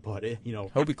 but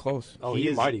he'll be close. Oh,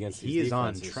 he might against these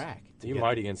defenses. He is on track. He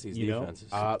might against these defenses.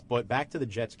 But back to the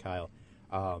Jets, Kyle.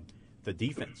 The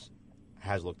defense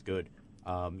has looked good.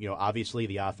 Obviously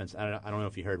the offense. I don't know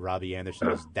if you heard Robbie Anderson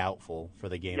was doubtful for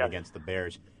the game against the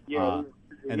Bears. Yeah,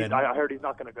 I heard he's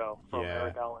not going to go from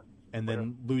Eric Allen. And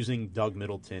then losing Doug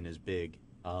Middleton is big.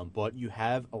 But you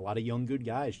have a lot of young good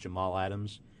guys. Jamal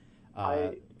Adams,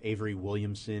 Avery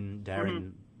Williamson,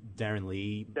 Darren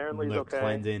Lee,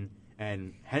 McClendon,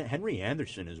 and Henry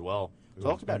Anderson as well.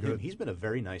 Talk about him. He's been a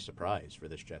very nice surprise for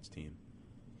this Jets team.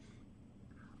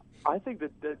 I think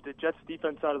that the Jets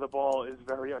defense side of the ball is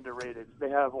very underrated. They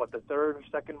have, the 3rd or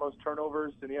 2nd most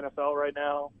turnovers in the NFL right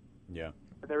now. Yeah.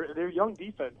 They're young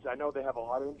defense. I know they have a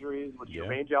lot of injuries with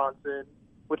Jermaine Johnson,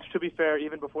 which, to be fair,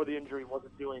 even before the injury,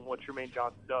 wasn't doing what Jermaine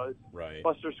Johnson does. Right.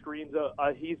 Buster Screens,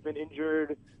 he's been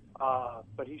injured,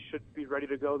 but he should be ready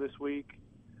to go this week.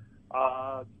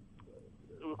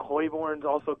 Claiborne's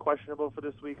also questionable for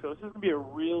this week. So this is going to be a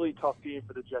really tough game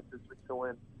for the Jets this week to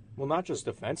win. Well, not just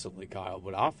defensively, Kyle,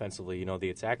 but offensively, the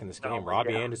attack in this game.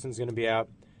 Robbie Anderson's going to be out.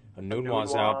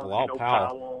 Anunwa's out. Bilal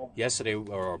Powell. Yesterday, a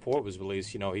report was released,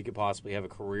 he could possibly have a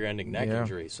career-ending neck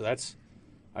injury. So that's,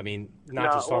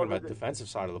 not just talking about the defensive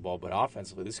side of the ball, but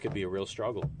offensively, this could be a real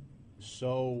struggle.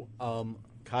 So,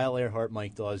 Kyle Earhart,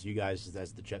 Mike Dawes, you guys,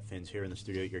 as the Jet fans here in the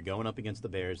studio, you're going up against the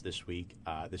Bears this week.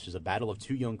 This is a battle of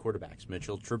 2 young quarterbacks,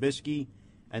 Mitchell Trubisky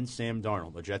and Sam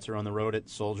Darnold. The Jets are on the road at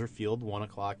Soldier Field, 1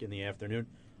 o'clock in the afternoon.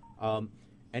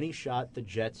 Any shot the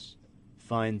Jets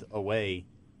find a way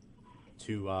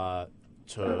to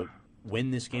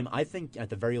win this game? I think at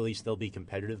the very least they'll be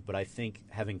competitive, but I think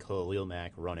having Khalil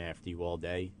Mack run after you all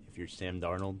day, if you're Sam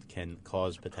Darnold, can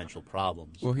cause potential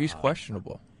problems. Well, he's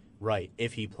questionable. Right,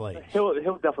 if he plays. He'll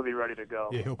definitely be ready to go.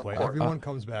 Yeah, he'll play. Everyone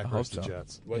comes back versus the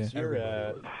Jets. What's your...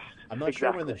 I'm not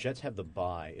sure when the Jets have the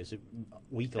bye. Is it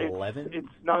week 11? It's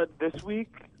not this week.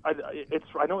 I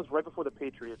know it's right before the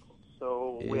Patriots.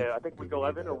 So, I think week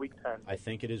 11 or week 10. I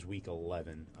think it is week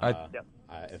 11.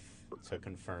 To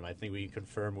confirm. I think we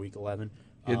confirm week 11.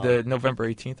 The November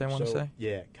 18th, I want to say.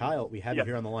 Yeah. Kyle, we have you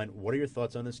here on the line. What are your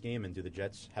thoughts on this game, and do the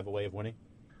Jets have a way of winning?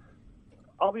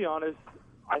 I'll be honest.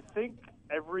 I think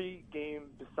every game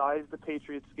besides the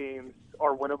Patriots games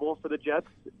are winnable for the Jets.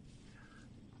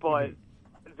 But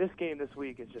this game this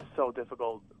week is just so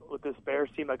difficult with this Bears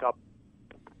team that got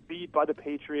beat by the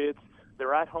Patriots.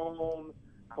 They're at home.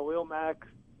 Khalil Mack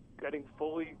getting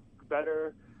fully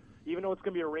better. Even though it's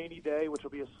going to be a rainy day, which will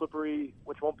be a slippery,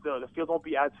 the field won't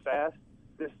be as fast.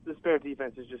 This Bears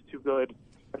defense is just too good,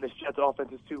 and this Jets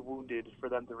offense is too wounded for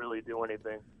them to really do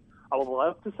anything. I would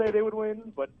love to say they would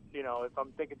win, but if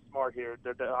I'm thinking smart here,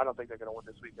 I don't think they're going to win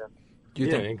this weekend.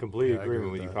 In complete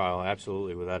agreement with you, Kyle.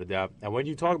 Absolutely, without a doubt. And when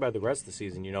you talk about the rest of the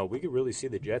season, we could really see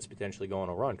the Jets potentially go on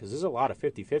a run because there's a lot of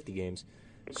 50-50 games.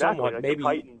 Exactly, somewhat like maybe the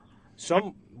Titans.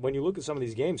 when you look at some of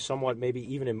these games, somewhat maybe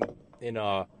even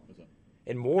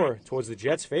in more towards the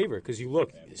Jets' favor because you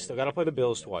still got to play the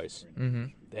Bills twice. Mm-hmm.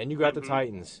 Then you got the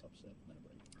Titans.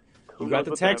 You got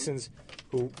the Texans,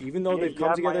 who even though they've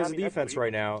come together as a defense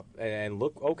right now and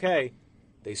look okay,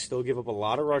 they still give up a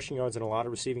lot of rushing yards and a lot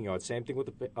of receiving yards. Same thing with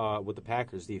the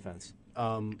Packers defense.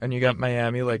 And you got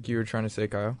Miami, like you were trying to say,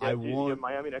 Kyle. I want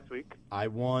Miami next week. I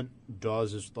want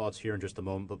Dawes' thoughts here in just a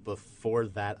moment, but before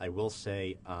that, I will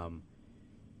say,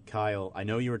 Kyle, I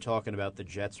know you were talking about the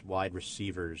Jets' wide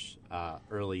receivers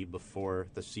early before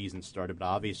the season started, but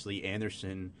obviously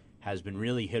Anderson has been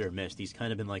really hit or miss. He's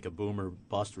kind of been like a boomer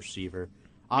bust receiver.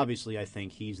 Obviously, I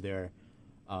think he's their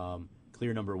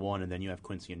clear number one, and then you have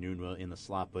Quincy Enunwa in the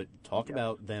slot. But talk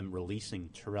about them releasing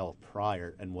Terrell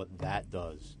Pryor and what that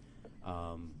does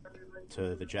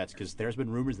to the Jets, because there's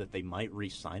been rumors that they might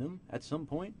re-sign him at some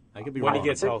point. I could be wrong. When he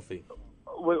gets healthy.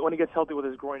 When he gets healthy with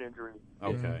his groin injury.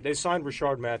 Okay. They signed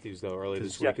Rashard Matthews, though, earlier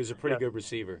this week. He's a pretty good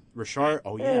receiver. Rashard?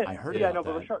 Oh, yeah, I heard about that.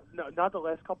 But Rashard, not the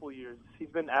last couple of years. He's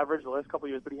been average the last couple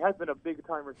of years, but he has been a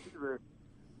big-time receiver.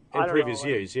 In previous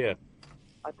years, yeah.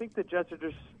 I think the Jets are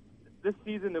just – this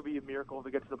season it'll be a miracle if they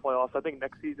get to the playoffs. I think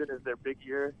next season is their big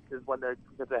year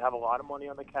because they have a lot of money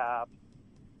on the cap.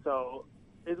 So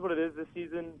it is what it is this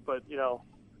season, but,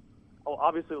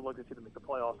 obviously we'd like to see them make the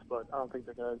playoffs, but I don't think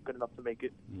they're good enough to make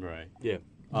it. Right. Yeah.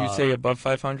 You say above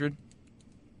 500?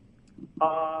 No,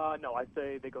 I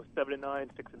say they go 7-9, 6-10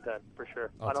 for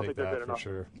sure. I don't think they're good enough.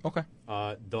 Sure. Okay.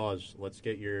 Dawes, let's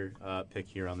get your pick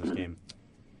here on this game.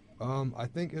 I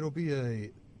think it'll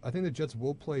be I think the Jets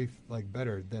will play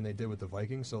better than they did with the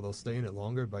Vikings, so they'll stay in it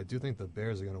longer. But I do think the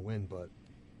Bears are going to win. But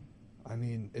I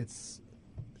mean,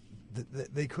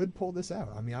 they could pull this out.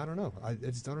 I mean, I don't know. I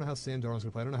don't know how Sam Darnold's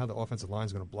going to play. I don't know how the offensive line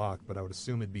is going to block, but I would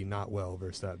assume it'd be not well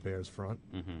versus that Bears front.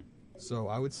 Mm-hmm. So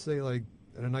I would say in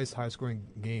a nice high-scoring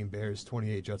game, Bears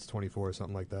 28, Jets 24, or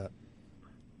something like that.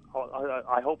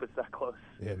 I hope it's that close.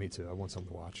 Yeah, me too. I want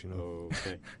something to watch.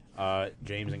 Okay.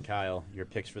 James and Kyle, your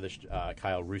picks for this.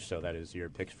 Kyle Russo, that is your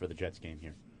picks for the Jets game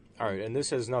here. All right, and this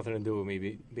has nothing to do with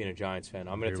me being a Giants fan.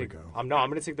 I'm going to take. Go. I'm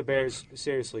going to take the Bears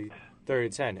seriously,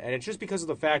 30-10, and it's just because of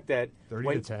the fact that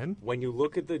 30-10. When you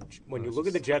look at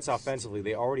the Jets offensively,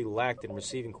 they already lacked in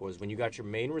receiving cores. When you got your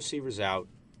main receivers out,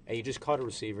 and you just cut a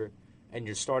receiver, and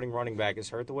your starting running back is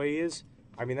hurt the way he is,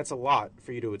 I mean that's a lot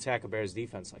for you to attack a Bears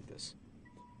defense like this.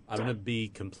 I'm going to be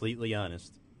completely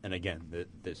honest, and again,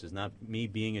 this is not me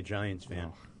being a Giants fan.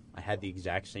 No. I had the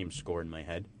exact same score in my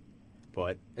head,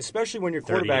 but especially when your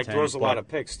quarterback throws a lot of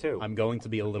picks too. I'm going to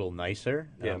be a little nicer,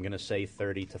 and I'm going to say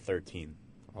 30-13.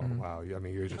 Oh wow! I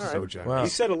mean, you're just so generous. Wow. You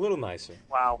said a little nicer.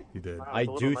 Wow, you did. I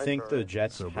do think the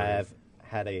Jets have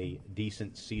had a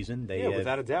decent season.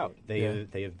 Without a doubt. They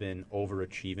have been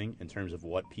overachieving in terms of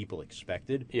what people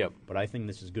expected. Yep. But I think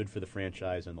this is good for the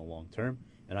franchise in the long term.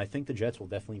 And I think the Jets will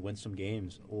definitely win some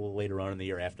games a little later on in the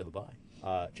year after the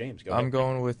bye. James, go ahead. I'm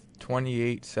going with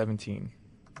 28-17.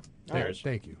 Bears.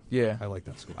 Thank you. Yeah. I like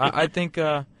that score. I think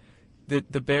the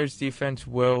Bears defense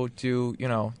will do,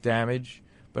 damage,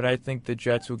 but I think the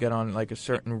Jets will get on a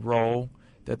certain roll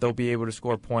that they'll be able to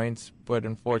score points, but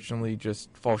unfortunately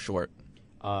just fall short.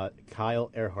 Kyle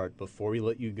Earhart, before we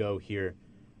let you go here,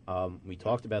 we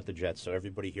talked about the Jets, so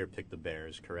everybody here picked the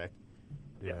Bears, correct?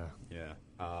 Yeah.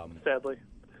 Sadly.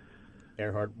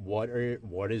 Earhart,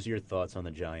 what is your thoughts on the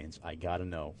Giants? I gotta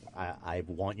know. I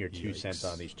want your 2 cents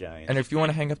on these Giants. And if you want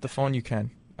to hang up the phone, you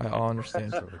can. I'll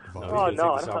understand. I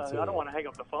don't want to hang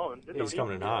up the phone. He's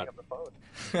coming in hot.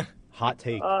 Hot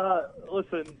take.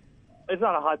 Listen, it's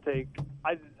not a hot take.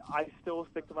 I still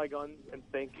stick to my guns and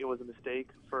think it was a mistake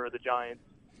for the Giants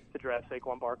to draft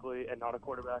Saquon Barkley and not a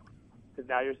quarterback. Because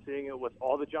now you're seeing it with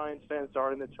all the Giants fans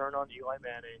starting to turn on Eli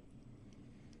Manning.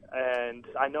 And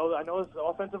I know it's the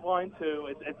offensive line too.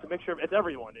 It's a mixture of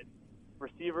everyone. It's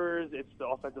receivers, it's the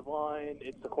offensive line,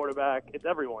 it's the quarterback, it's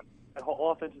everyone. And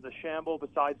whole offense is a shamble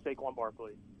besides Saquon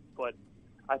Barkley. But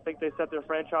I think they set their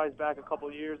franchise back a couple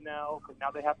of years now because now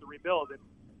they have to rebuild. And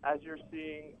as you're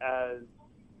seeing, as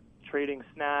trading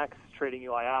Snacks, trading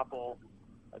Eli Apple,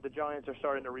 the Giants are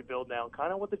starting to rebuild now,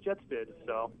 kind of what the Jets did.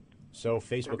 So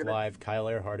Facebook Live, Kyle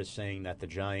Earhart is saying that the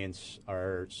Giants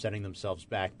are setting themselves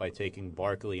back by taking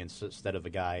Barkley instead of a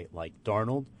guy like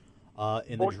Darnold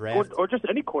in the draft. Or just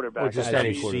any quarterback. Or just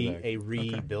any quarterback. See a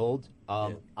rebuild.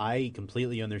 Okay. I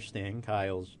completely understand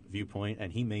Kyle's viewpoint, and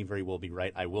he may very well be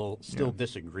right. I will still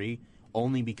disagree,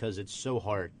 only because it's so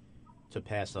hard to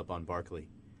pass up on Barkley.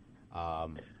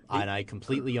 And I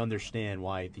completely understand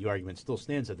why the argument still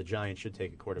stands that the Giants should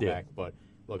take a quarterback. Yeah. But,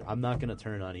 look, I'm not going to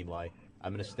turn on Eli.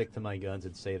 I'm going to stick to my guns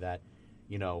and say that,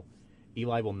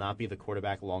 Eli will not be the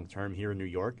quarterback long-term here in New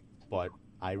York, but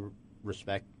I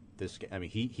respect this. I mean,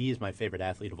 he is my favorite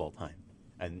athlete of all time,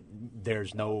 and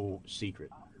there's no secret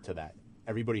to that.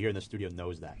 Everybody here in the studio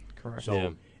knows that. Correct.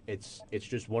 So it's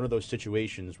just one of those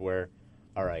situations where,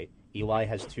 all right, Eli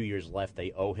has 2 years left.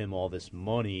 They owe him all this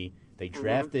money. They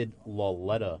drafted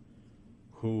Lauletta,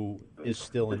 who is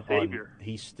still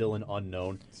he's still an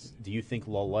unknown. Do you think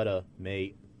Lauletta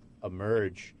may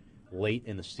emerge late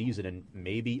in the season and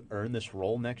maybe earn this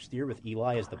role next year with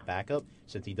Eli as the backup,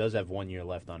 since he does have 1 year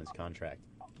left on his contract?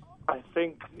 I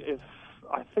think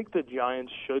the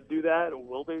Giants should do that.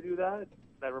 Will they do that?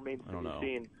 That remains to be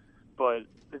seen. But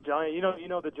the Giants,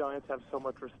 the Giants have so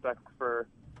much respect for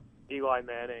Eli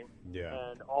Manning,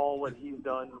 and all what he's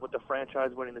done with the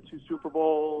franchise, winning the 2 Super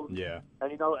Bowls. Yeah.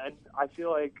 And and I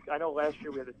feel like I know last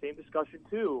year we had the same discussion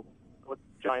too with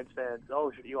Giants fans.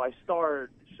 Oh, should Eli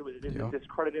start? Should we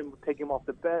discredit him, take him off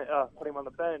the bench, put him on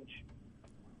the bench?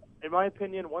 In my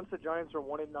opinion, once the Giants are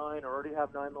 1-9 or already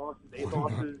have 9 losses, 8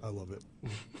 losses, I love it.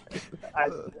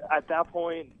 At that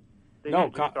point.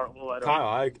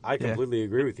 Kyle, I completely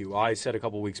agree with you. I said a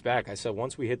couple weeks back, I said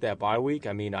once we hit that bye week,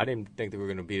 I didn't think that we were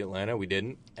going to beat Atlanta. We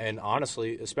didn't. And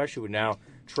honestly, especially with now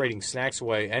trading Snacks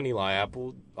away and Eli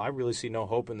Apple, I really see no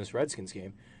hope in this Redskins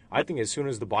game. I think as soon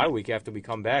as the bye week after we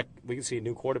come back, we can see a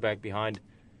new quarterback behind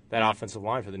that offensive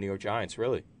line for the New York Giants,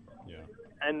 really. Yeah.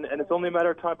 And it's only a matter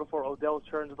of time before Odell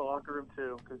turns to the locker room,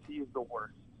 too, because he's the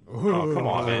worst. Oh, come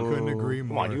on, man. I couldn't agree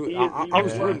more. Come on, I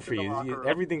was rooting for you.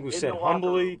 Everything was said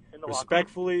humbly,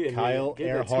 respectfully. And Kyle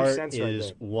Earhart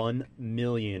is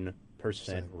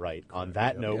 1,000,000% right. On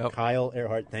that note, Kyle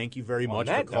Earhart, thank you very much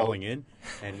for calling in,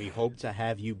 and we hope to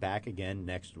have you back again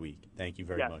next week. Thank you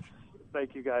very much.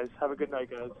 Thank you, guys. Have a good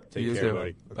night, guys. Take care,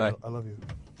 buddy. Bye. I love you.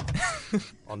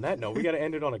 On that note, we got to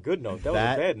end it on a good note. That was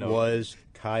a bad note. That was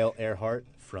Kyle Earhart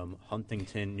from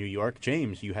Huntington, New York.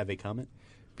 James, you have a comment?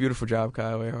 Beautiful job,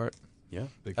 Kyle Earhart. Yeah.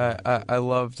 I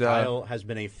loved... Kyle has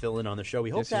been a fill-in on the show. We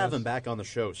hope to have him back on the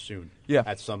show soon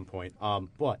at some point.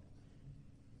 But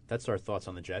that's our thoughts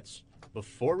on the Jets.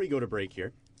 Before we go to break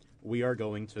here, we are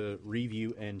going to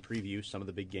review and preview some of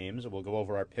the big games. We'll go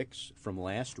over our picks from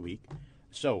last week.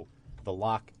 So, the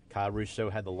lock, Kyle Russo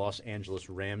had the Los Angeles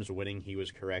Rams winning. He was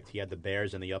correct. He had the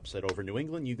Bears and the upset over New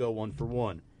England. You go 1 for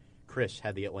 1. Chris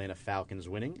had the Atlanta Falcons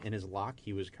winning. In his lock,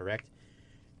 he was correct.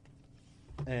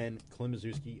 And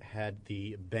Klimaszewski had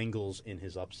the Bengals in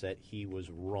his upset. He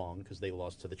was wrong because they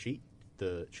lost to the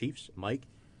Chiefs. Mike,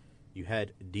 you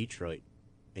had Detroit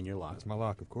in your lock. That's my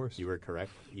lock, of course. You were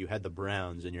correct. You had the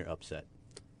Browns in your upset.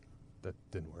 That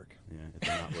didn't work. Yeah, it did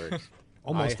not work.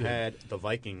 Almost I had the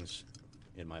Vikings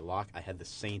in my lock. I had the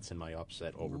Saints in my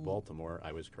upset over Baltimore.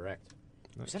 I was correct.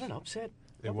 Was that an upset?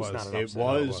 It was. Not an upset. It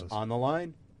was on the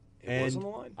line. It was on the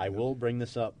line? I will bring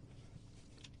this up.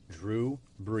 Drew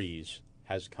Brees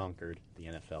has conquered the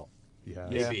NFL. Yeah.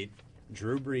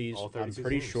 Drew Brees, I'm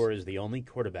pretty sure, is the only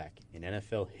quarterback in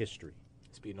NFL history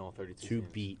beaten all 32 to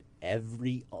teams. beat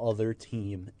every other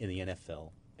team in the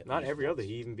NFL. Not every other.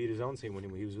 He even beat his own team when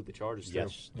he was with the Chargers, too.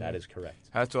 Yes, that is correct.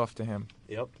 Hats off to him.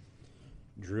 Yep.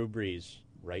 Drew Brees,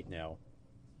 right now,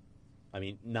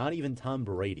 not even Tom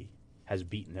Brady has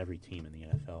beaten every team in the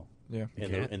NFL. Yeah.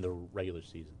 In the regular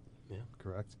season. Yeah.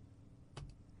 Correct.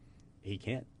 He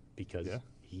can't because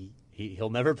he'll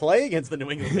never play against the New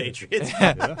England Patriots.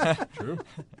 True.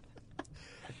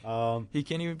 He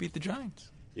can't even beat the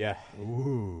Giants. Yeah.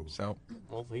 Ooh. So.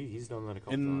 Well, he's done that a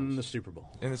couple times. In the Super Bowl.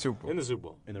 In the Super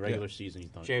Bowl. In the regular season, he's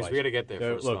done it James, twice. we got to get there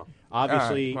first. Look,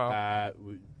 obviously,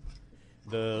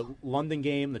 the London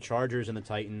game, the Chargers and the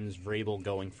Titans, Vrabel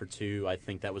going for 2. I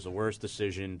think that was a worse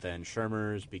decision than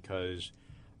Shermer's because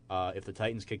if the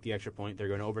Titans kick the extra point, they're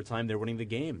going to overtime. They're winning the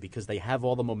game because they have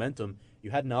all the momentum. You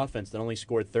had an offense that only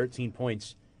scored 13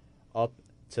 points up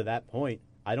to that point.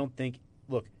 I don't think –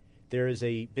 look, there is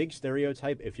a big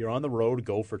stereotype. If you're on the road,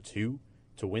 go for 2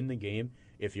 to win the game.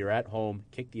 If you're at home,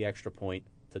 kick the extra point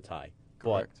to tie.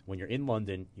 Correct. But when you're in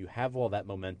London, you have all that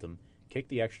momentum. Kick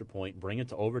the extra point, bring it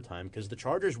to overtime because the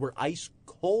Chargers were ice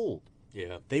cold.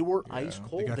 Yeah. They were ice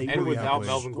cold. And without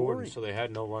Melvin Gordon, so they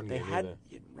had no run game either.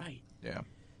 Right. Yeah.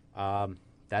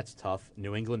 That's tough.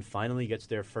 New England finally gets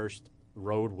their first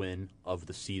road win of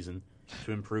the season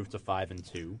to improve to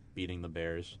 5-2, beating the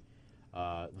Bears.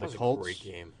 That was a great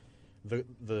game.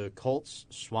 The Colts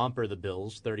swamper the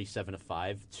Bills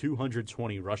 37-5,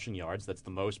 220 rushing yards. That's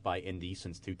the most by Indy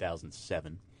since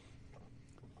 2007.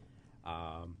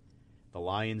 The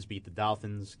Lions beat the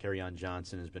Dolphins. Kerryon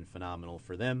Johnson has been phenomenal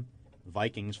for them.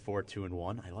 Vikings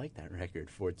 4-2-1. I like that record,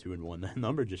 4-2-1. That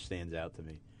number just stands out to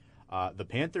me. The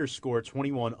Panthers scored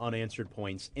 21 unanswered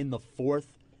points in the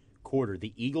fourth quarter.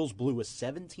 The Eagles blew a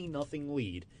 17-0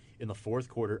 lead in the fourth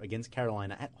quarter against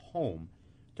Carolina at home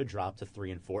to drop to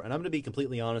 3-4. And I'm going to be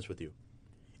completely honest with you.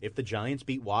 If the Giants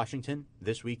beat Washington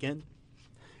this weekend,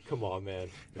 come on, man.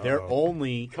 They're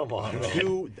only come on,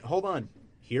 two. Man. Hold on,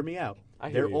 hear me out.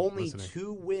 They're only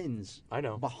 2 wins. I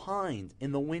know. Behind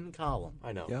in the win column.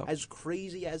 I know. Yep. As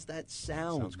crazy as that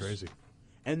sounds crazy.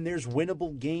 And there's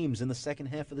winnable games in the second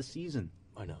half of the season.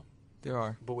 I know. There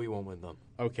are. But we won't win them.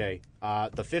 Okay.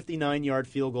 The 59-yard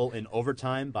field goal in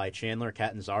overtime by Chandler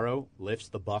Catanzaro lifts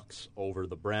the Bucs over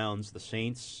the Browns. The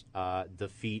Saints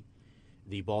defeat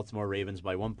the Baltimore Ravens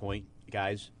by 1 point.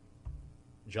 Guys,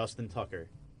 Justin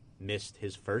Tucker missed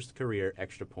his first career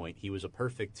extra point. He was a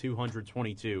perfect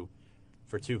 222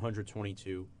 for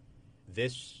 222.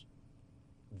 These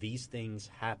things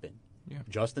happen. Yeah.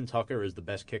 Justin Tucker is the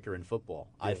best kicker in football,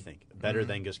 I think. Better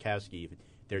than Gostkowski even.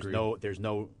 There's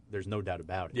no doubt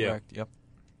about it. Yeah. Correct. Yep.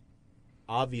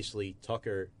 Obviously,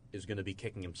 Tucker is going to be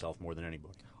kicking himself more than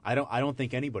anybody. I don't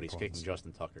think anybody's kicking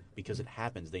Justin Tucker because it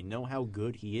happens. They know how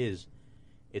good he is.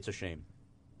 It's a shame.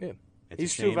 Yeah.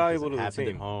 He's too valuable to the happened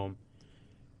team. At home.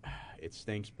 It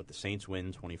stinks, but the Saints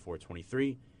win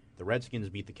 24-23. The Redskins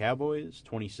beat the Cowboys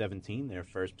 2017. They're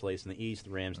first place in the East.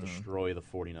 The Rams destroy the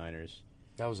 49ers.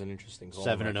 That was an interesting goal.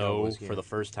 7-0 for the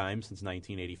first time since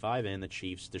 1985, and the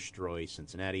Chiefs destroy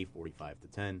Cincinnati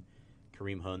 45-10.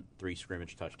 Kareem Hunt 3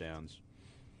 scrimmage touchdowns.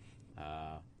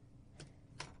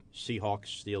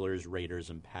 Seahawks, Steelers, Raiders,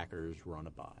 and Packers run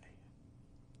a bye.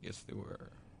 Yes, they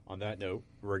were. On that note,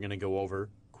 we're going to go over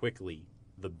quickly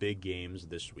the big games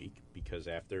this week because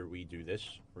after we do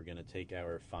this, we're going to take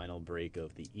our final break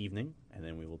of the evening, and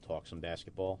then we will talk some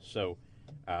basketball. So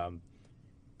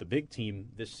the big team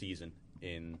this season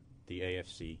in the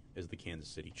AFC is the Kansas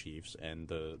City Chiefs, and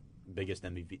the biggest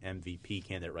MVP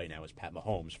candidate right now is Pat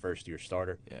Mahomes, first-year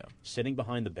starter. Yeah. Sitting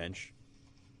on the bench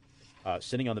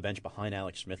behind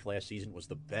Alex Smith last season was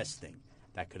the best thing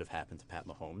that could have happened to Pat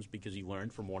Mahomes because he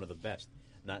learned from one of the best,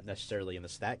 not necessarily in the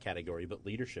stat category, but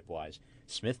leadership-wise.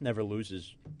 Smith never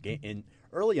loses.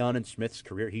 Early on in Smith's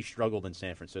career, he struggled in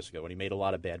San Francisco, and he made a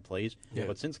lot of bad plays. Yeah.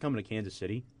 But since coming to Kansas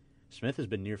City, Smith has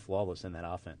been near flawless in that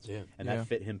offense, and that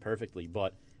fit him perfectly.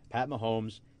 But Pat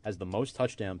Mahomes has the most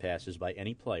touchdown passes by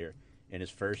any player in his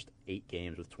first 8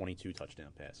 games with 22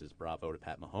 touchdown passes. Bravo to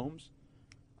Pat Mahomes.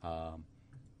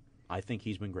 I think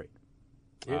he's been great.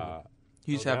 Yeah.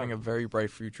 He's having a very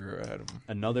bright future ahead of him.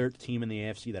 Another team in the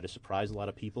AFC that has surprised a lot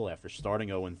of people after starting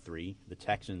 0-3. The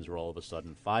Texans are all of a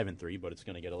sudden 5-3, but it's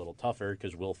going to get a little tougher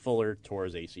because Will Fuller tore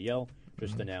his ACL.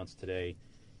 Just announced today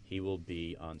he will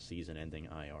be on season-ending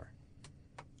IR.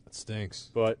 That stinks.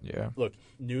 But look,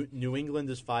 New England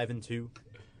is 5-2.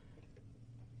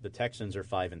 The Texans are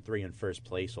 5-3 in first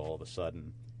place all of a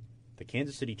sudden. The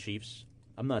Kansas City Chiefs,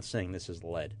 I'm not saying this has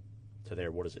led to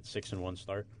their, 6-1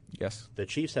 start? Yes. The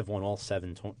Chiefs have won all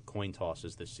 7 coin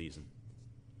tosses this season.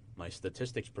 My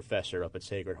statistics professor up at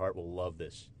Sacred Heart will love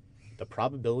this. The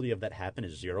probability of that happen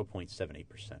is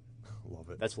 0.78%. Love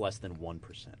it. That's less than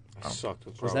 1%. I sucked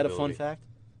with Was that a fun fact?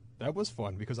 That was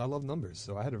fun because I love numbers,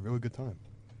 so I had a really good time.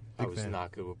 I was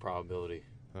not good with probability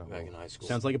back in high school.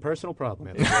 Sounds like a personal problem.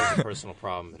 It was a personal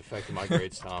problem. It affected my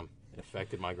grades, Tom. It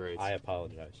affected my grades. I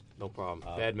apologize. No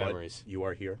problem. Bad memories. You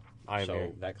are here. I am so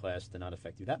here. That class did not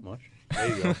affect you that much.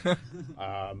 There you go.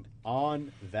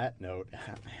 On that note,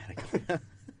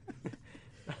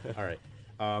 all right.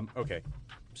 Okay.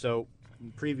 So,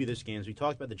 preview this game. We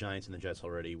talked about the Giants and the Jets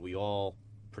already. We all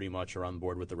pretty much are on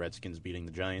board with the Redskins beating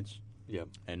the Giants. Yep.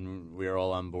 And we're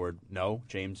all on board. No,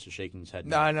 James is shaking his head.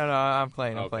 No. I'm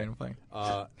playing. I'm Okay. playing.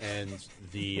 And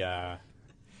the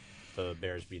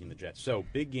Bears beating the Jets. So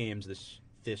big games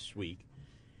this week.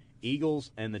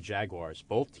 Eagles and the Jaguars.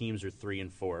 Both teams are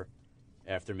 3-4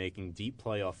 after making deep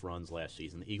playoff runs last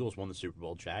season. The Eagles won the Super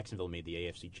Bowl. Jacksonville made the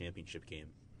AFC Championship game.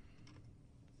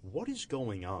 What is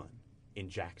going on in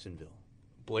Jacksonville?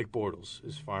 Blake Bortles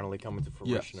is finally coming to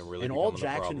fruition and really and all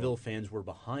becoming a Jacksonville problem. fans were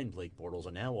behind Blake Bortles,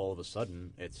 and now all of a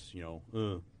sudden it's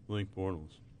Blake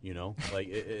Bortles. Like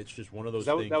it's just one of those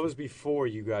things. That was before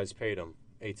you guys paid him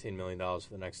 $18 million for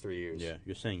the next 3 years. Yeah,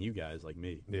 you're saying you guys like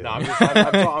me. Yeah. No,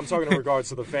 I'm talking in regards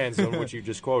to the fans on what you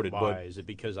just quoted. Why? But Is it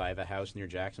because I have a house near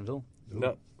Jacksonville?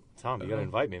 no, Tom, you got to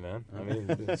invite me, man. I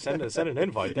mean, send an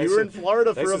invite. You were in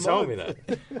Florida for a Thanks for telling month.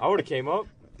 me that. I would have came up.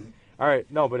 All right,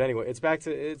 no, but anyway, it's back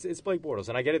to it's Blake Bortles,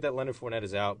 and I get it that Leonard Fournette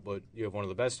is out, but you have one of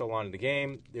the best O-line in the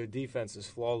game. Their defense is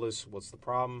flawless. What's the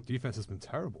problem? Defense has been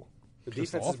terrible. The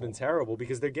defense has been terrible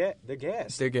because they're gassed.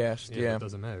 They're gassed. Yeah. It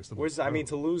doesn't matter.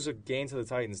 To lose a game to the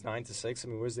Titans 9-6. I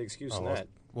mean, where's the excuse in that?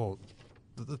 Well,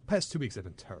 the past 2 weeks have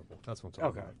been terrible. That's what I'm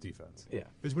talking about. Defense. Yeah.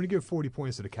 Because when you give 40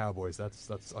 points to the Cowboys, that's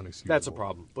unexcusable. That's a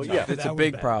problem. But yeah, it's a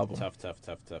big problem. Tough. That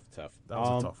was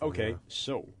a tough one. Okay, yeah.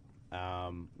 so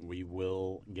we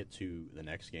will get to the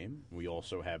next game. We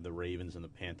also have the Ravens and the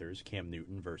Panthers. Cam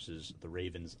Newton versus the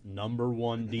Ravens'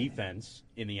 #1 defense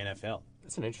in the NFL.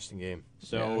 That's an interesting game.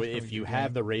 So if you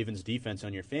have the Ravens defense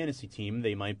on your fantasy team,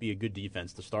 they might be a good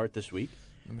defense to start this week.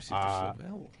 Let me see if they're still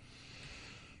available.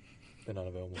 They're not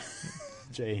available.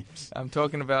 James. I'm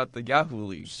talking about the Yahoo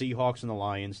League. Seahawks and the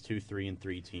Lions, 2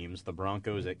 3-3 teams. The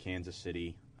Broncos at Kansas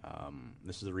City.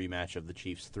 This is a rematch of the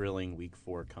Chiefs' thrilling Week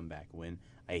 4 comeback win.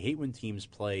 I hate when teams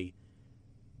play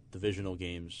divisional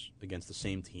games against the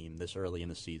same team this early in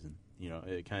the season. You know,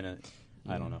 it kind of,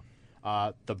 I don't know.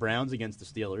 The Browns against the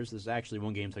Steelers. This is actually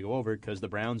one game to go over because the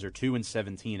Browns are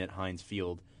 2-17 at Heinz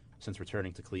Field since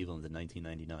returning to Cleveland in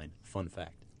 1999. Fun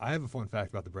fact. I have a fun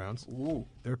fact about the Browns. Ooh.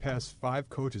 Their past 5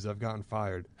 coaches have gotten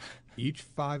fired. Each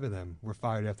 5 of them were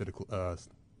fired after the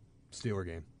Steeler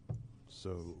game.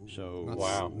 So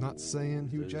wow. Not saying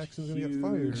Hugh Jackson's going to get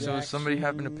fired. So is somebody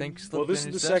having a pink slip? Well, this in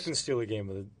is his the desk? second Steeler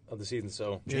game of the season,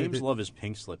 so James love his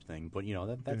pink slip thing, but you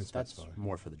know that's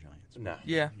more for the Giants. nah.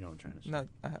 Yeah. You know what I'm trying to say. No,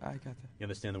 I got that. You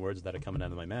understand the words that are coming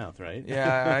out of my mouth, right?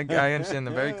 Yeah, I understand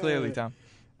them very clearly, Tom.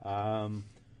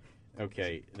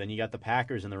 Okay, then you got the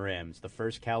Packers and the Rams, the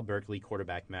first Cal Berkeley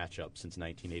quarterback matchup since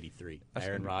 1983.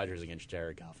 Aaron Rodgers against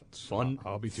Jared Goff. Fun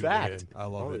I'll be tuning fact. in. I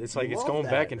love it. It's like it's going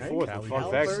back and forth. The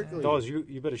fun facts. Dawes,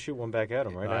 you better shoot one back at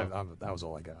him right now. That was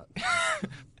all I got.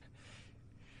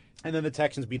 And then the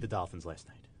Texans beat the Dolphins last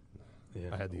night. Yeah.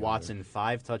 I had the Watson,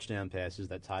 5 touchdown passes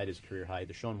that tied his career high.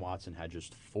 Deshaun Watson had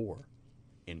just 4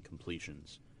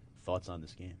 incompletions. Thoughts on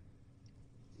this game?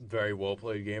 Very well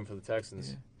played game for the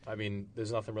Texans. Yeah. I mean,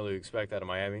 there's nothing really to expect out of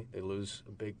Miami. They lose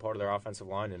a big part of their offensive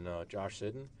line in Josh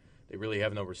Sidden. They really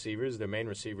have no receivers. Their main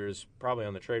receiver is probably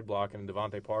on the trade block, and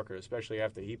Devontae Parker, especially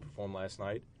after he performed last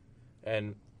night.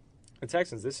 And the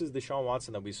Texans, this is Deshaun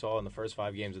Watson that we saw in the first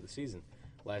 5 games of the season,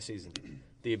 last season.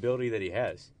 The ability that he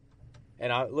has.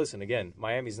 And listen, again,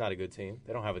 Miami's not a good team.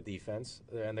 They don't have a defense,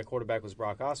 and their quarterback was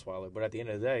Brock Osweiler. But at the end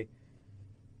of the day,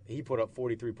 he put up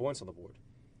 43 points on the board.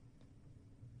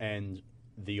 And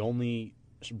the only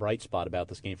bright spot about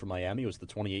this game for Miami was the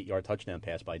 28-yard touchdown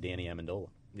pass by Danny Amendola.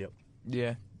 Yep.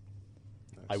 Yeah.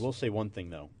 Nice. I will say one thing,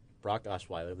 though. Brock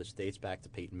Osweiler, this dates back to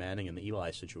Peyton Manning and the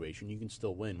Eli situation. You can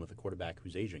still win with a quarterback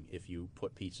who's aging if you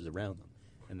put pieces around them.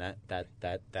 And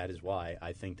that is why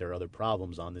I think there are other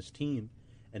problems on this team.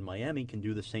 And Miami can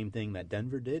do the same thing that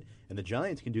Denver did, and the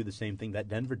Giants can do the same thing that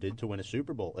Denver did to win a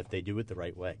Super Bowl if they do it the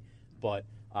right way. But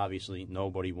obviously,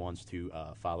 nobody wants to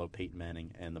follow Peyton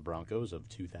Manning and the Broncos of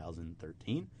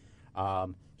 2013.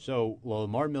 So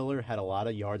Lamar Miller had a lot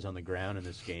of yards on the ground in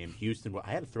this game. Houston,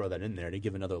 I had to throw that in there to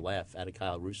give another laugh out of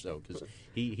Kyle Russo because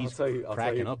he's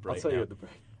cracking up right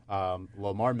now.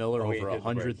 Lamar Miller over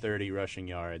 130 rushing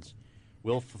yards.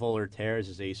 Will Fuller tears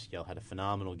his ACL, had a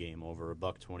phenomenal game, over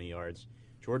 $120 yards.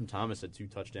 Jordan Thomas had 2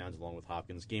 touchdowns along with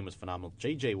Hopkins. Game was phenomenal.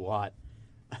 J.J. Watt,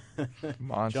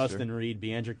 Justin Reed,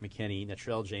 Beandrick McKinney,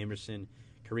 Natrell Jamerson,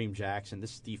 Kareem Jackson.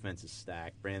 This defense is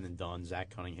stacked. Brandon Dunn, Zach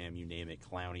Cunningham, you name it.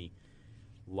 Clowney,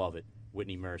 love it.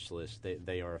 Whitney Merciless,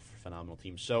 they are a phenomenal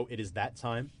team. So it is that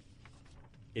time.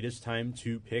 It is time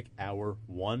to pick our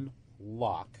one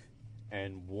lock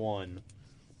and one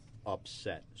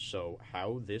upset. So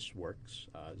how this works,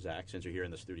 Zach, since you're here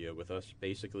in the studio with us,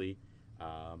 basically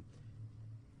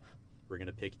we're going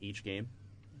to pick each game,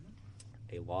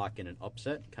 a lock and an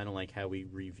upset, kind of like how we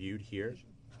reviewed here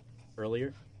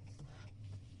earlier.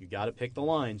 You got to pick the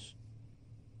lines,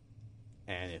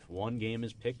 and if one game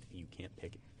is picked, you can't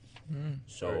pick it.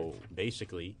 So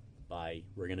basically,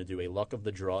 we're going to do a luck of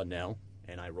the draw now,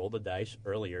 and I rolled the dice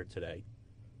earlier today.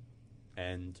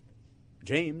 And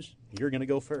James, you're going to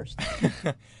go first.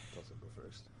 All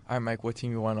right, Mike, what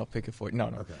team you want? I'll pick it for you. No.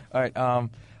 Okay. All right,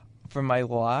 for my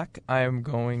lock, I'm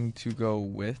going to go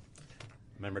with...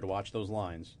 Remember to watch those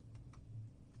lines.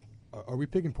 Are we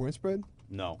picking point spread?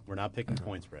 No, we're not picking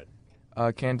point spread.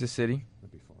 Kansas City.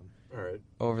 That'd be fun. All right.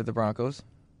 Over the Broncos.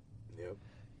 Yep.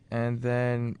 And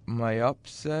then my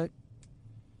upset,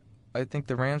 I think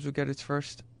the Rams will get its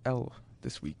first L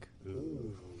this week.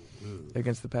 Ooh.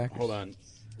 Against the Packers. Hold on.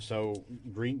 So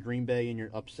Green Bay in your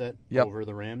upset over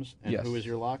the Rams, and who is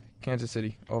your lock? Kansas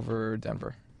City over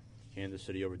Denver. Kansas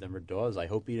City over Denver. Dawes, I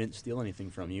hope he didn't steal anything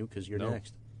from you because you're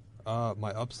next.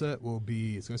 My upset will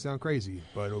be, it's going to sound crazy,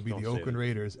 but it'll be the Oakland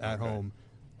Raiders at home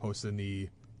hosting the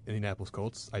Indianapolis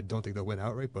Colts. I don't think they'll win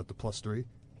outright, but the +3,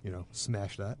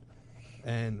 smash that.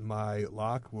 And my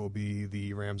lock will be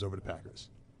the Rams over the Packers.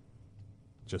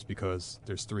 Just because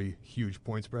there's 3 huge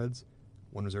point spreads.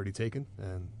 One was already taken,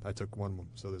 and I took one of them,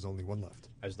 so there's only one left.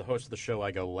 As the host of the show,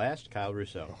 I go last. Kyle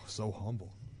Russo. Oh, so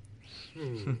humble.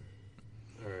 All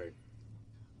right.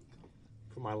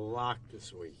 For my lock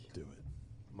this week. Do it.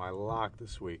 My lock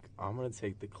this week, I'm going to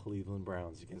take the Cleveland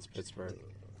Browns against Pittsburgh.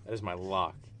 That is my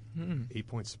lock.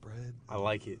 8-point spread. I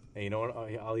like it. And you know what?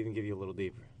 I'll even give you a little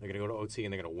deeper. They're going to go to OT,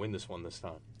 and they're going to win this one this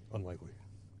time. Unlikely.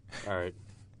 All right.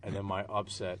 And then my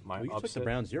upset. You took the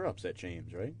Browns. Your upset,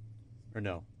 James, right? Or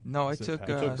no? No, I took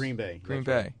Green Bay. Green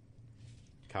Bay. Right.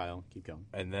 Kyle, keep going.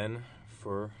 And then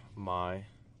for my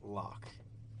lock.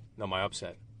 No, my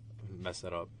upset. Messed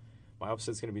that up. My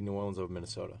upset's going to be New Orleans over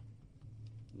Minnesota.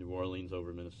 New Orleans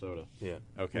over Minnesota. Yeah.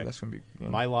 Okay. That's going to be. Yeah.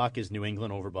 My lock is New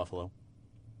England over Buffalo.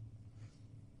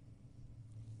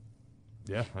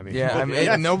 Yeah, I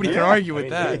mean, nobody can argue with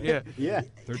that. Yeah. Yeah.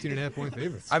 13.5-point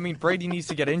favorites. I mean, Brady needs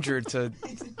to get injured to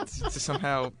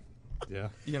somehow. Yeah.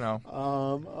 You know.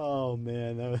 Oh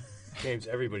man. That was... James,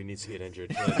 everybody needs to get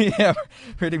injured. Yeah,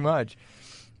 pretty much.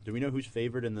 Do we know who's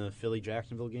favored in the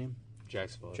Philly-Jacksonville game?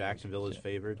 Jacksonville. Jacksonville is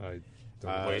favored. I don't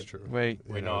know if that's true. Wait,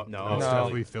 no. It's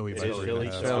definitely Philly. It is Philly.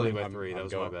 It's So Philly by 3. That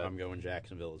was my bad. I'm going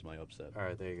Jacksonville as my upset. All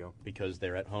right, there you go. Because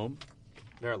they're at home.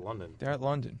 They're at London. They're at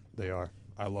London. They are.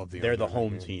 I love the. They're the under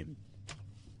home game. team.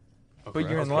 But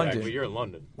you're in London. But you're in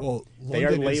London. Well, They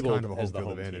are London is labeled kind of a home as the field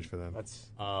home advantage team. for them. That's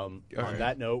On right.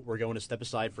 that note, we're going to step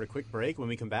aside for a quick break. When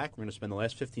we come back, we're going to spend the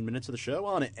last 15 minutes of the show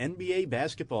on NBA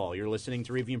basketball. You're listening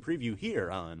to Review and Preview here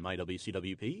on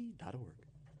mywcwp.org.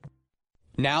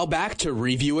 Now back to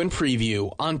Review and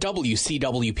Preview on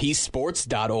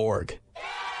WCWPSports.org.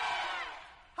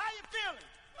 How you feeling?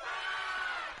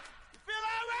 You feel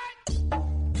all right?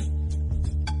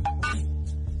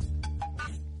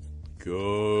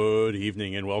 Good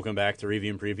evening and welcome back to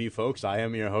Review and Preview, folks. I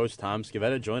am your host, Tom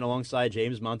Scavetta, joined alongside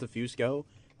James Montefusco,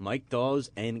 Mike Dawes,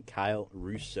 and Kyle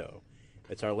Russo.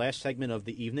 It's our last segment of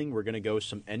the evening. We're going to go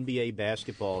some NBA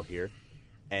basketball here,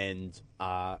 and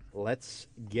let's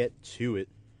get to it.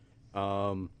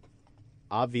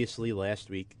 Obviously, last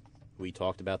week we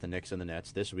talked about the Knicks and the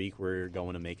Nets. This week we're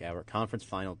going to make our conference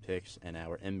final picks and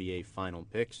our NBA final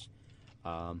picks.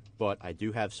 But I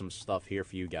do have some stuff here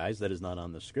for you guys that is not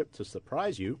on the script to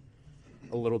surprise you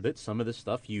a little bit. Some of this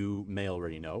stuff you may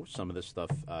already know. Some of this stuff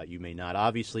you may not.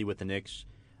 Obviously, with the Knicks,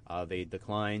 they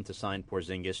declined to sign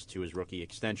Porzingis to his rookie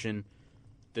extension.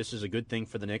 This is a good thing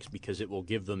for the Knicks because it will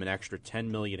give them an extra $10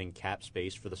 million in cap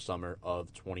space for the summer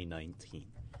of 2019.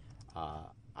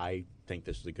 I think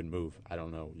this is a good move. I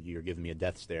don't know. You're giving me a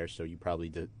death stare, so you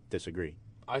probably disagree.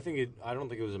 I don't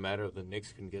think it was a matter of the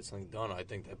Knicks couldn't get something done. I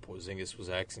think that Porzingis was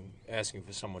asking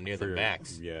for someone near the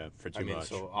max. Yeah, for too much.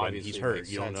 So when obviously he's hurt,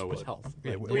 makes you don't sense, know his but- health.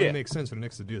 Yeah, it Like, wouldn't make sense for the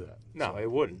Knicks to do that. No,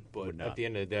 it wouldn't. But Would not. at the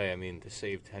end of the day, I mean, to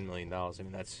save $10 million, I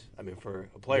mean, for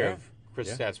a player Yeah. of Chris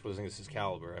Yeah. Stats Porzingis'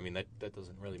 caliber, I mean, that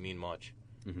doesn't really mean much.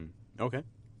 Mm-hmm. Okay,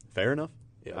 fair enough.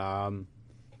 Yeah.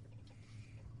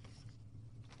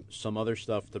 Some other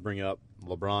stuff to bring up.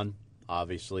 LeBron,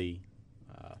 obviously,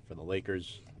 for the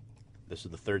Lakers, this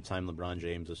is the third time LeBron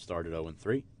James has started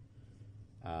 0-3.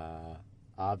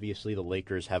 Obviously, the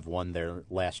Lakers have won their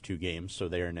last 2 games, so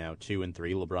they are now 2-3.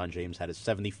 LeBron James had his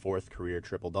 74th career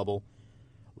triple-double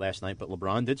last night, but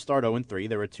LeBron did start 0-3.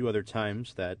 There were 2 other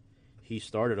times that he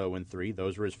started 0-3.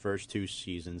 Those were his first 2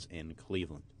 seasons in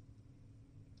Cleveland.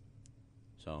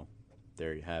 So,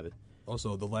 there you have it.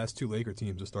 Also, the last 2 Laker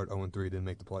teams to start 0-3 didn't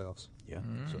make the playoffs. Yeah.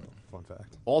 So, fun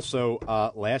fact. Also,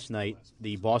 last night,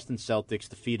 the Boston Celtics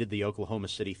defeated the Oklahoma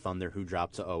City Thunder, who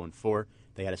dropped to 0-4.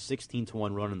 They had a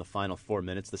 16-1 run in the final 4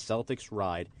 minutes. The Celtics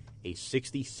ride a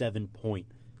 67-point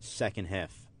second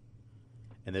half.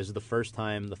 And this is the first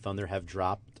time the Thunder have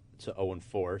dropped to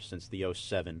 0-4 since the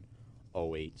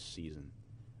 07-08 season.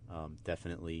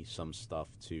 Definitely some stuff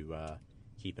to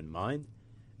keep in mind.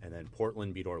 And then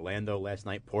Portland beat Orlando last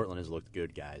night. Portland has looked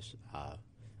good, guys.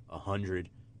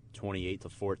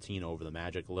 128-14 over the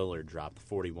Magic. Lillard dropped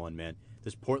 41, man.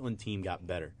 This Portland team got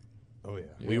better. Oh, yeah.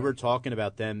 We were talking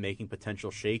about them making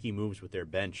potential shaky moves with their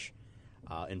bench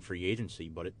in free agency,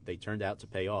 but they turned out to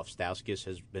pay off. Stauskas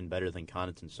has been better than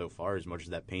Connaughton so far, as much as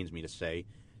that pains me to say.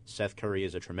 Seth Curry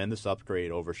is a tremendous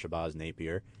upgrade over Shabazz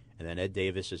Napier, and then Ed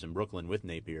Davis is in Brooklyn with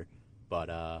Napier.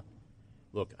 But,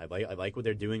 look, I like what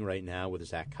they're doing right now with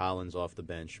Zach Collins off the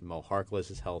bench. Mo Harkless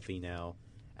is healthy now.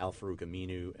 Al-Farouq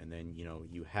Aminu, and then,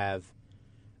 you have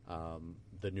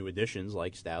the new additions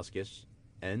like Stauskas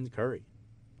and Curry.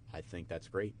 I think that's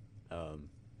great.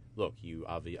 Look, you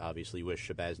obviously wish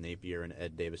Shabazz Napier and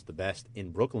Ed Davis the best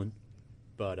in Brooklyn,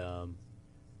 but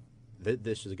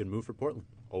this is a good move for Portland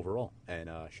overall. And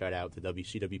shout out to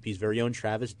WCWP's very own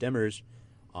Travis Demers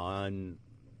on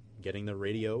getting the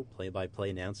radio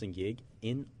play-by-play announcing gig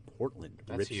in Portland.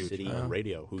 That's Rip huge. City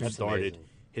Radio, who That's started amazing.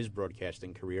 his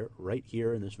broadcasting career right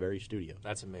here in this very studio.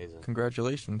 That's amazing.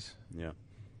 Congratulations. Yeah.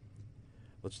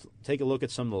 Let's take a look at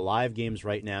some of the live games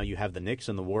right now. You have the Knicks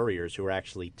and the Warriors, who are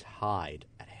actually tied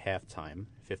at halftime,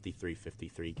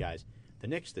 53-53, guys. The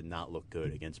Knicks did not look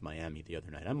good against Miami the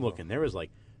other night. I'm looking. There was like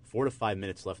 4 to 5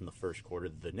 minutes left in the first quarter.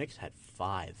 The Knicks had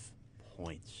 5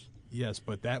 points. Yes,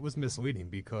 but that was misleading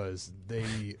because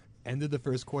they ended the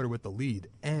first quarter with the lead,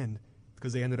 and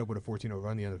because they ended up with a 14-0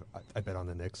 run. The end of, I bet on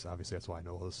the Knicks. Obviously, that's why I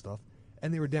know all this stuff.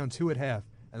 And they were down 2 at half,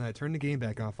 and I turned the game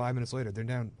back on 5 minutes later. They're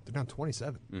down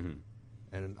 27. Mm-hmm.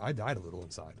 And I died a little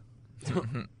inside.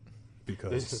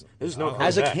 Because there's no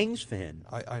as a Kings fan.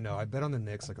 I know. I bet on the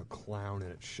Knicks like a clown,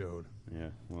 and it showed. Yeah,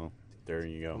 well, there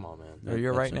you go. Come on, man. Are you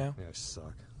all right now? Yeah, I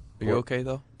suck. Are you okay,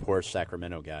 though? Poor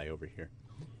Sacramento guy over here.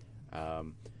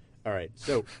 All right,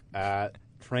 so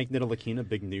Frank Ntilikina,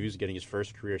 big news, getting his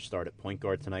first career start at point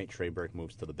guard tonight. Trey Burke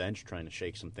moves to the bench, trying to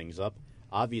shake some things up.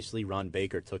 Obviously, Ron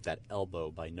Baker took that elbow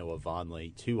by Noah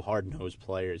Vonleh, 2 hard-nosed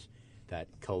players, that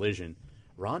collision.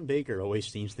 Ron Baker always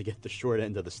seems to get the short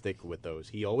end of the stick with those.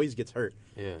 He always gets hurt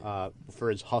for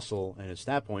his hustle and his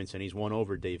stat points, and he's won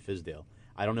over Dave Fizdale.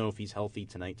 I don't know if he's healthy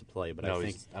tonight to play, but No,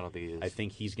 I don't think he is. I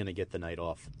think he's going to get the night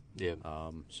off. Yeah.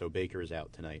 So Baker is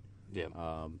out tonight. Yeah.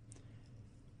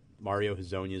 Mario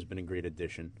Hezonja has been a great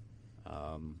addition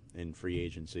in free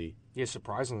agency. Yeah,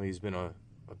 surprisingly, he's been a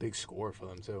big scorer for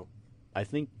them, too. I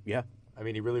think, yeah. I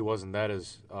mean, he really wasn't that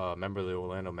as a member of the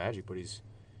Orlando Magic, but he's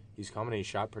coming and he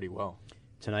shot pretty well.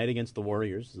 Tonight against the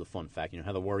Warriors is a fun fact. You know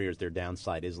how the Warriors, their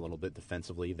downside is a little bit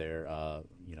defensively. Their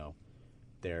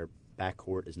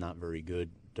backcourt is not very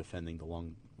good defending the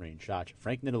long-range shots.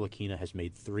 Frank Ntilikina has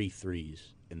made 3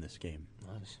 threes in this game.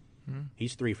 Nice.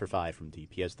 He's 3 for 5 from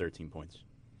deep. He has 13 points.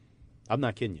 I'm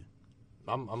not kidding you.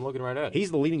 I'm looking right at it. He's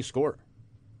the leading scorer.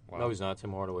 Wow. No, he's not.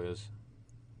 Tim Hardaway is.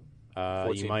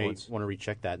 You might points. want to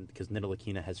recheck that because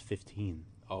Ntilikina has 15.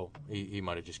 Oh, he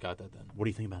might have just got that then. What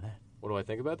do you think about that? What do I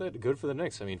think about that? Good for the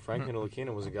Knicks. I mean, Frank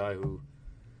Ntilikina was a guy who,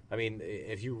 I mean,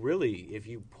 if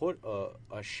you put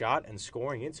a shot and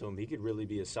scoring into him, he could really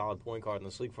be a solid point guard in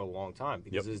this league for a long time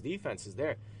because his defense is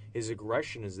there. His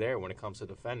aggression is there when it comes to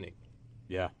defending.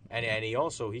 Yeah. And he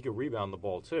could rebound the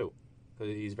ball too because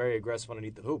he's very aggressive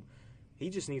underneath the hoop. He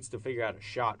just needs to figure out a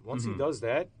shot. Once he does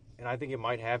that, and I think it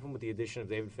might happen with the addition of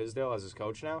David Fizdale as his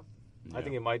coach now, I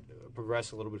think it might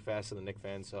progress a little bit faster than Knicks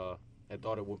fans had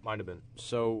thought it might have been.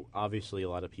 So, obviously, a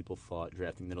lot of people thought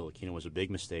drafting Ntilikina was a big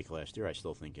mistake last year. I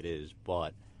still think it is,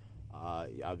 but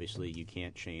obviously you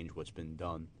can't change what's been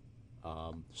done.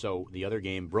 So, the other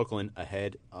game, Brooklyn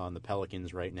ahead on the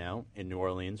Pelicans right now in New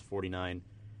Orleans,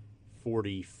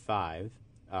 49-45.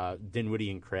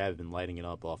 Dinwiddie and Crabbe have been lighting it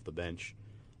up off the bench.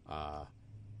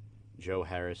 Joe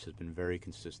Harris has been very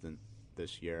consistent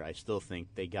this year. I still think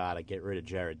they got to get rid of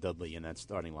Jared Dudley in that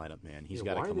starting lineup, man. He's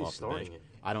got to come off the bench.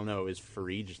 I don't know. Is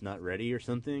Fareed just not ready or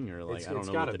something? Or I don't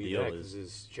know what the deal is.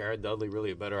 Is Jared Dudley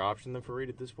really a better option than Fareed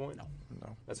at this point?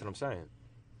 No. That's what I'm saying.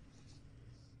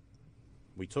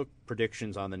 We took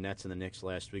predictions on the Nets and the Knicks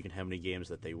last week and how many games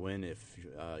that they win. If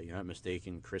you're not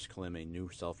mistaken, Chris Klim, a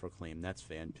new self-proclaimed Nets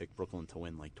fan, picked Brooklyn to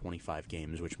win like 25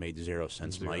 games, which made zero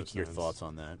sense. Mike, your thoughts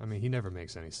on that? I mean, he never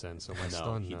makes any sense. So my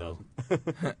son, he doesn't.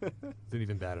 Didn't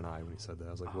even bat an eye when he said that.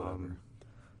 I was like, whatever.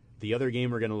 The other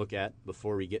game we're going to look at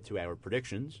before we get to our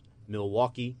predictions,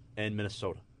 Milwaukee and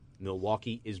Minnesota.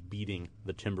 Milwaukee is beating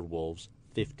the Timberwolves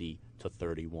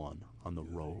 50-31 on the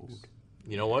road.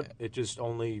 You know what? It just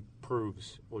only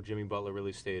proves what Jimmy Butler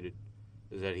really stated,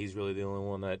 is that he's really the only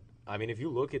one that... I mean, if you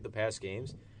look at the past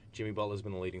games, Jimmy Butler's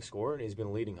been the leading scorer, and he's been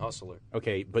a leading hustler.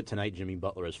 Okay, but tonight Jimmy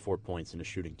Butler has 4 points and is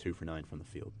shooting 2 for 9 from the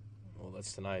field. Well,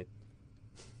 that's tonight.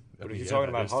 But if you're talking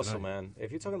about hustle, man,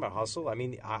 if you're talking about hustle, I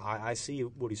mean, I see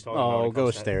what he's talking about. Oh, go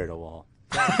stare at a wall.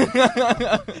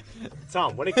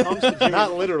 Tom, when it comes to Jimmy,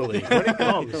 not literally. When it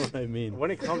comes, you know what I mean. When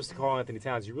it comes to Karl Anthony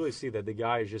Towns, you really see that the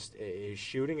guy is just his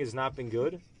shooting has not been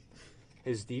good.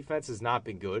 His defense has not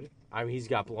been good. I mean, he's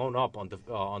got blown up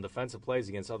on defensive plays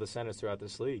against other centers throughout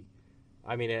this league.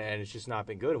 I mean, and it's just not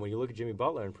been good. And when you look at Jimmy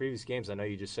Butler in previous games, I know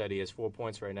you just said he has 4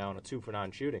 points right now and a 2 for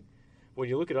 9 shooting. When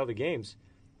you look at other games,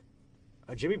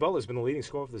 Jimmy Butler's been the leading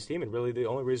scorer for this team, and really the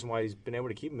only reason why he's been able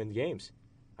to keep him in games.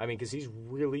 I mean, because he's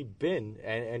really been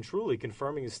and truly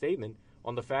confirming his statement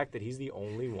on the fact that he's the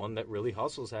only one that really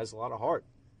hustles, has a lot of heart.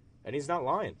 And he's not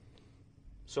lying.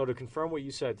 So to confirm what you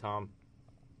said, Tom,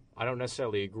 I don't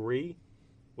necessarily agree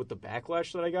with the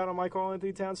backlash that I got on my Karl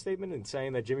Anthony Towns statement and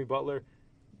saying that Jimmy Butler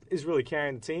is really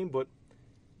carrying the team, but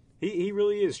He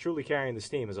really is truly carrying this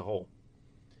team as a whole.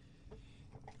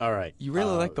 All right. You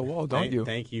really like the Wall, don't you?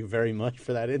 Thank you very much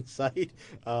for that insight.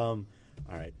 All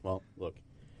right. Well, look.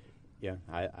 Yeah,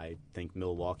 I think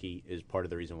Milwaukee is part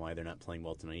of the reason why they're not playing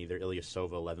well tonight either.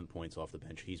 Ilyasova, 11 points off the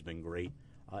bench. He's been great.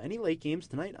 Any late games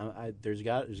tonight? There's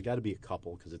got to be a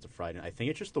couple because it's a Friday. I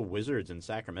think it's just the Wizards in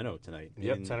Sacramento tonight.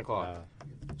 Yep, 10 o'clock.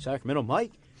 Sacramento.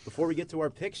 Mike, before we get to our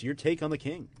picks, your take on the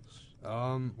Kings.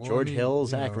 Well, George Hill,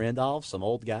 Zach Randolph, some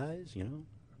old guys,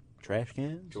 trash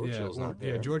cans. George Hill's not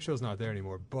there. Yeah, George Hill's not there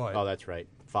anymore. But that's right.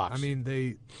 Fox. I mean,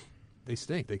 they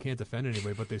stink. They can't defend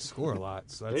anyway, but they score a lot.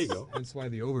 So there you go. That's why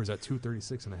the over is at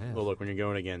 236.5. Well, look, when you're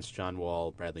going against John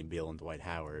Wall, Bradley Beal, and Dwight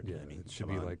Howard, yeah, I mean, it should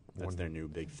be like that's their new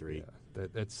big three. Yeah,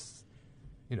 that's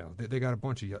they got a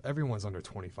bunch of everyone's under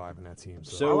 25 in that team.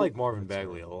 So I like Marvin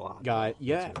Bagley a lot. I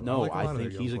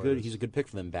think he's a good pick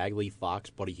for them. Bagley, Fox,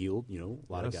 Buddy Hield,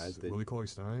 a lot of guys. Willie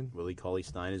Cauley-Stein. Willie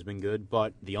Cauley-Stein has been good,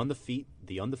 but the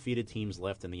undefeated teams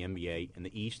left in the NBA in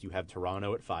the East, you have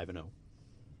Toronto at 5-0.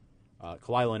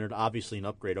 Kawhi Leonard, obviously an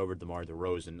upgrade over DeMar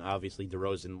DeRozan. Obviously,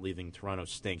 DeRozan leaving Toronto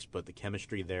stinks, but the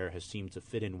chemistry there has seemed to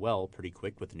fit in well pretty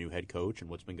quick with the new head coach and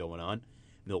what's been going on.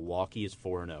 Milwaukee is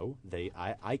 4-0.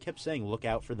 I kept saying look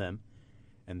out for them,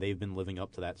 and they've been living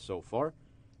up to that so far.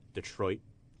 Detroit,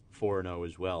 4-0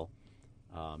 as well.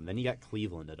 Then you got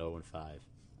Cleveland at 0-5.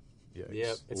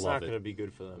 Yeah, it's not going to be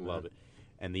good for them. Love it.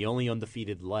 And the only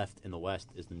undefeated left in the West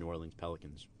is the New Orleans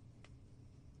Pelicans.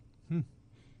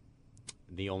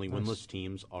 The only winless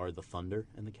teams are the Thunder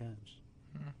and the Cavs.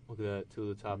 Look at that, two of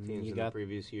the top teams in the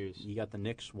previous years. You got the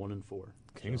Knicks 1-4.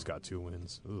 Kings got 2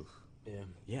 wins. Ugh.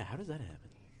 Yeah. How does that happen?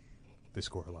 They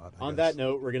score a lot. On that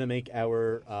note, we're going to make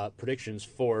our predictions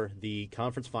for the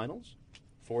conference finals,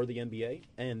 for the NBA,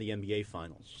 and the NBA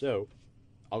finals. So,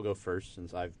 I'll go first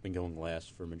since I've been going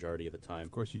last for a majority of the time.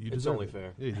 Of course, you deserve it. It's only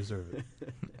fair. Yeah, you deserve it.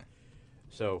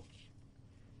 So,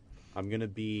 I'm going to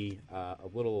be a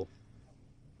little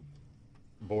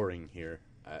boring here.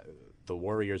 The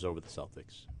Warriors over the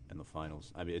Celtics in the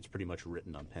finals. I mean, it's pretty much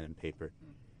written on pen and paper,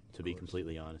 to be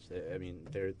completely honest. I mean,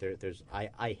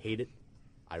 I hate it.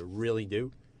 I really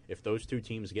do. If those two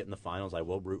teams get in the finals, I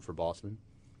will root for Boston.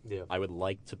 Yeah. I would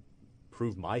like to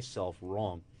prove myself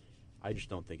wrong. I just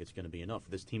don't think it's going to be enough.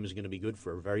 This team is going to be good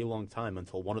for a very long time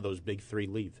until one of those big three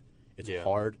leave. It's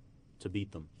hard to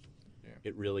beat them. Yeah.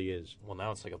 It really is. Well,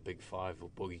 now it's like a big five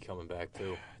with Boogie coming back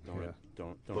too.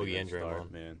 Don't Boogie even and start,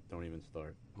 Draymond. man. Don't even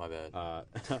start. My bad.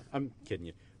 I'm kidding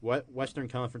you. Western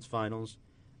Conference Finals.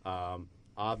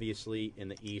 Obviously, in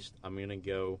the East, I'm going to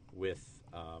go with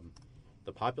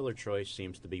the popular choice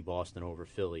seems to be Boston over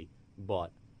Philly,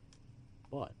 but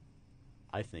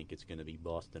I think it's going to be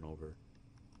Boston over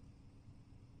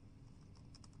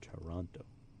Toronto.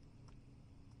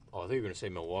 Oh, I thought you were going to say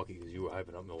Milwaukee because you were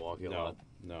hyping up Milwaukee a lot.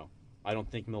 No. I don't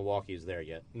think Milwaukee is there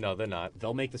yet. No, they're not.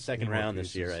 They'll make the second round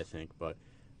this year, I think, but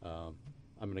I'm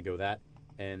going to go that.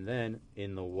 And then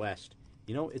in the West,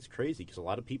 it's crazy because a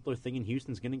lot of people are thinking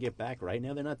Houston's going to get back. Right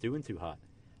now, they're not doing too hot.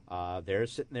 They're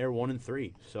sitting there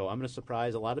 1-3. So I'm going to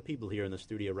surprise a lot of people here in the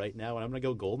studio right now, and I'm going to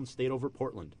go Golden State over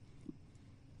Portland.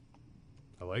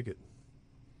 I like it.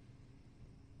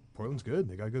 Portland's good.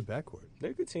 They got a good backcourt.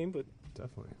 They're a good team, but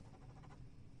definitely.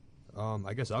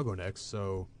 I guess I'll go next.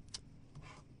 So,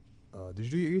 did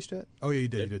you do your East yet? Oh yeah, you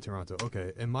did. You did Toronto.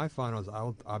 Okay. In my finals,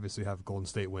 I'll obviously have Golden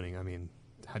State winning. I mean,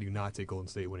 how do you not take Golden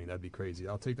State winning? That'd be crazy.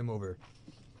 I'll take them over.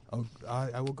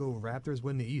 I will go Raptors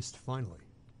win the East finally.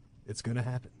 It's gonna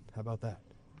happen. How about that?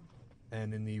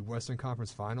 And in the Western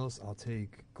Conference Finals, I'll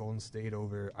take Golden State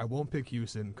over. I won't pick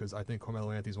Houston because I think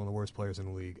Carmelo Anthony's one of the worst players in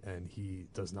the league, and he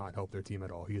does not help their team at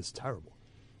all. He is terrible.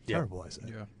 Yeah. Terrible, I say.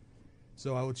 Yeah.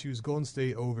 So I would choose Golden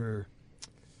State over.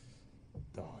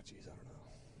 Oh, jeez, I don't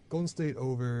know. Golden State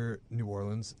over New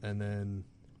Orleans, and then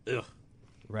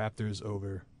Raptors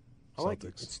over Celtics. I like it.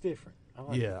 It's different.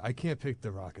 I can't pick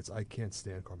the Rockets. I can't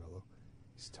stand Carmelo.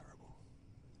 He's terrible.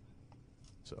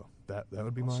 So that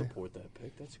would be I'll my support that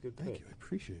pick. That's a good pick. Thank you. I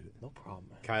appreciate it. No problem,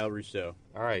 man. Kyle Rousseau.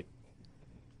 All right.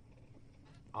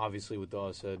 Obviously, with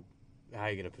Dawes said, how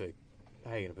are you gonna pick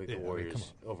the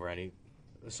Warriors over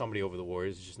somebody over the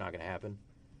Warriors? It's just not gonna happen.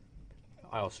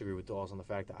 I also agree with Dawes on the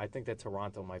fact that I think that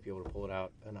Toronto might be able to pull it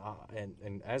out.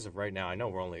 And as of right now, I know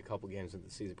we're only a couple games into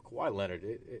the season, but Kawhi Leonard,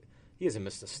 he hasn't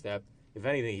missed a step. If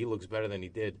anything, he looks better than he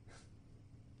did,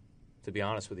 to be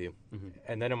honest with you. Mm-hmm.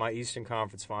 And then in my Eastern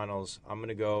Conference Finals, I'm going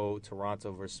to go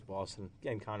Toronto versus Boston.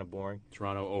 Again, kind of boring.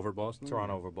 Toronto over Boston?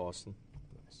 Toronto over Boston.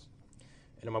 Nice.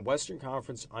 And in my Western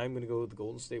Conference, I'm going to go with the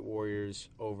Golden State Warriors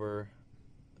over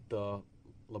the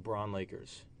LeBron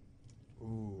Lakers.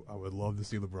 Ooh, I would love to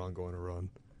see LeBron go on a run.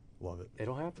 Love it.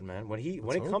 It'll happen, man. When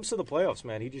it comes to the playoffs,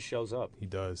 man, he just shows up. He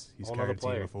does. He's Whole carried nother a team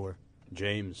player. before.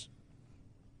 James.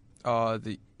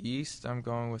 The East, I'm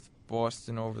going with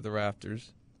Boston over the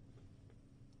Raptors.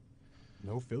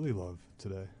 No Philly love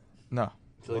today. No.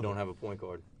 Philly don't have a point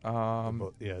guard.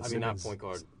 Um, Yeah, I mean, not point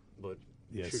guard, but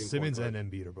Yeah, shooting Simmons point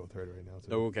and guard. Embiid are both hurt right now,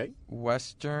 too. Okay.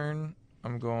 Western,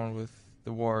 I'm going with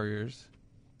the Warriors.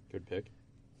 Good pick.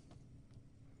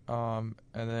 And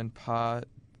then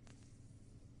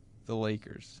the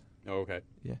Lakers. Okay.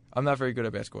 Yeah, I'm not very good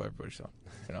at basketball, everybody. So,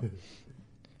 you know.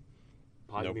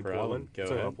 Pod, No you mean problem. Portland? Go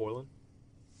Talking ahead. about Portland?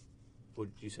 What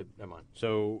you said? Never mind.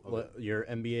 So Okay. your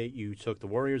NBA, you took the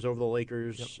Warriors over the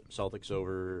Lakers, Celtics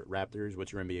over Raptors.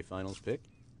 What's your NBA Finals pick?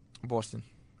 Boston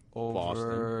over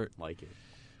Boston. Like it.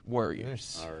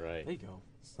 Warriors. All right. There you go.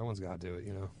 Someone's got to do it,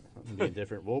 you know. Be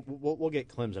different. We'll get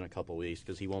Clems in a couple weeks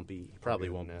because he won't be. He probably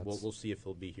won't. Nets. We'll see if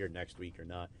he'll be here next week or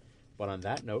not. But on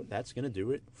that note, that's going to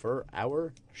do it for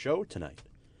our show tonight.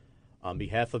 On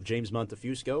behalf of James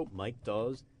Montefusco, Mike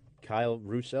Dawes, Kyle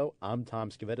Russo, I'm Tom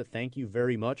Scavetta. Thank you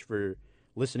very much for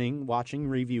listening, watching,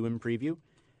 review, and preview.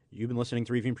 You've been listening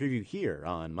to Review and Preview here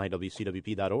on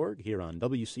mywcwp.org, here on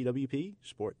WCWP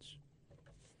Sports.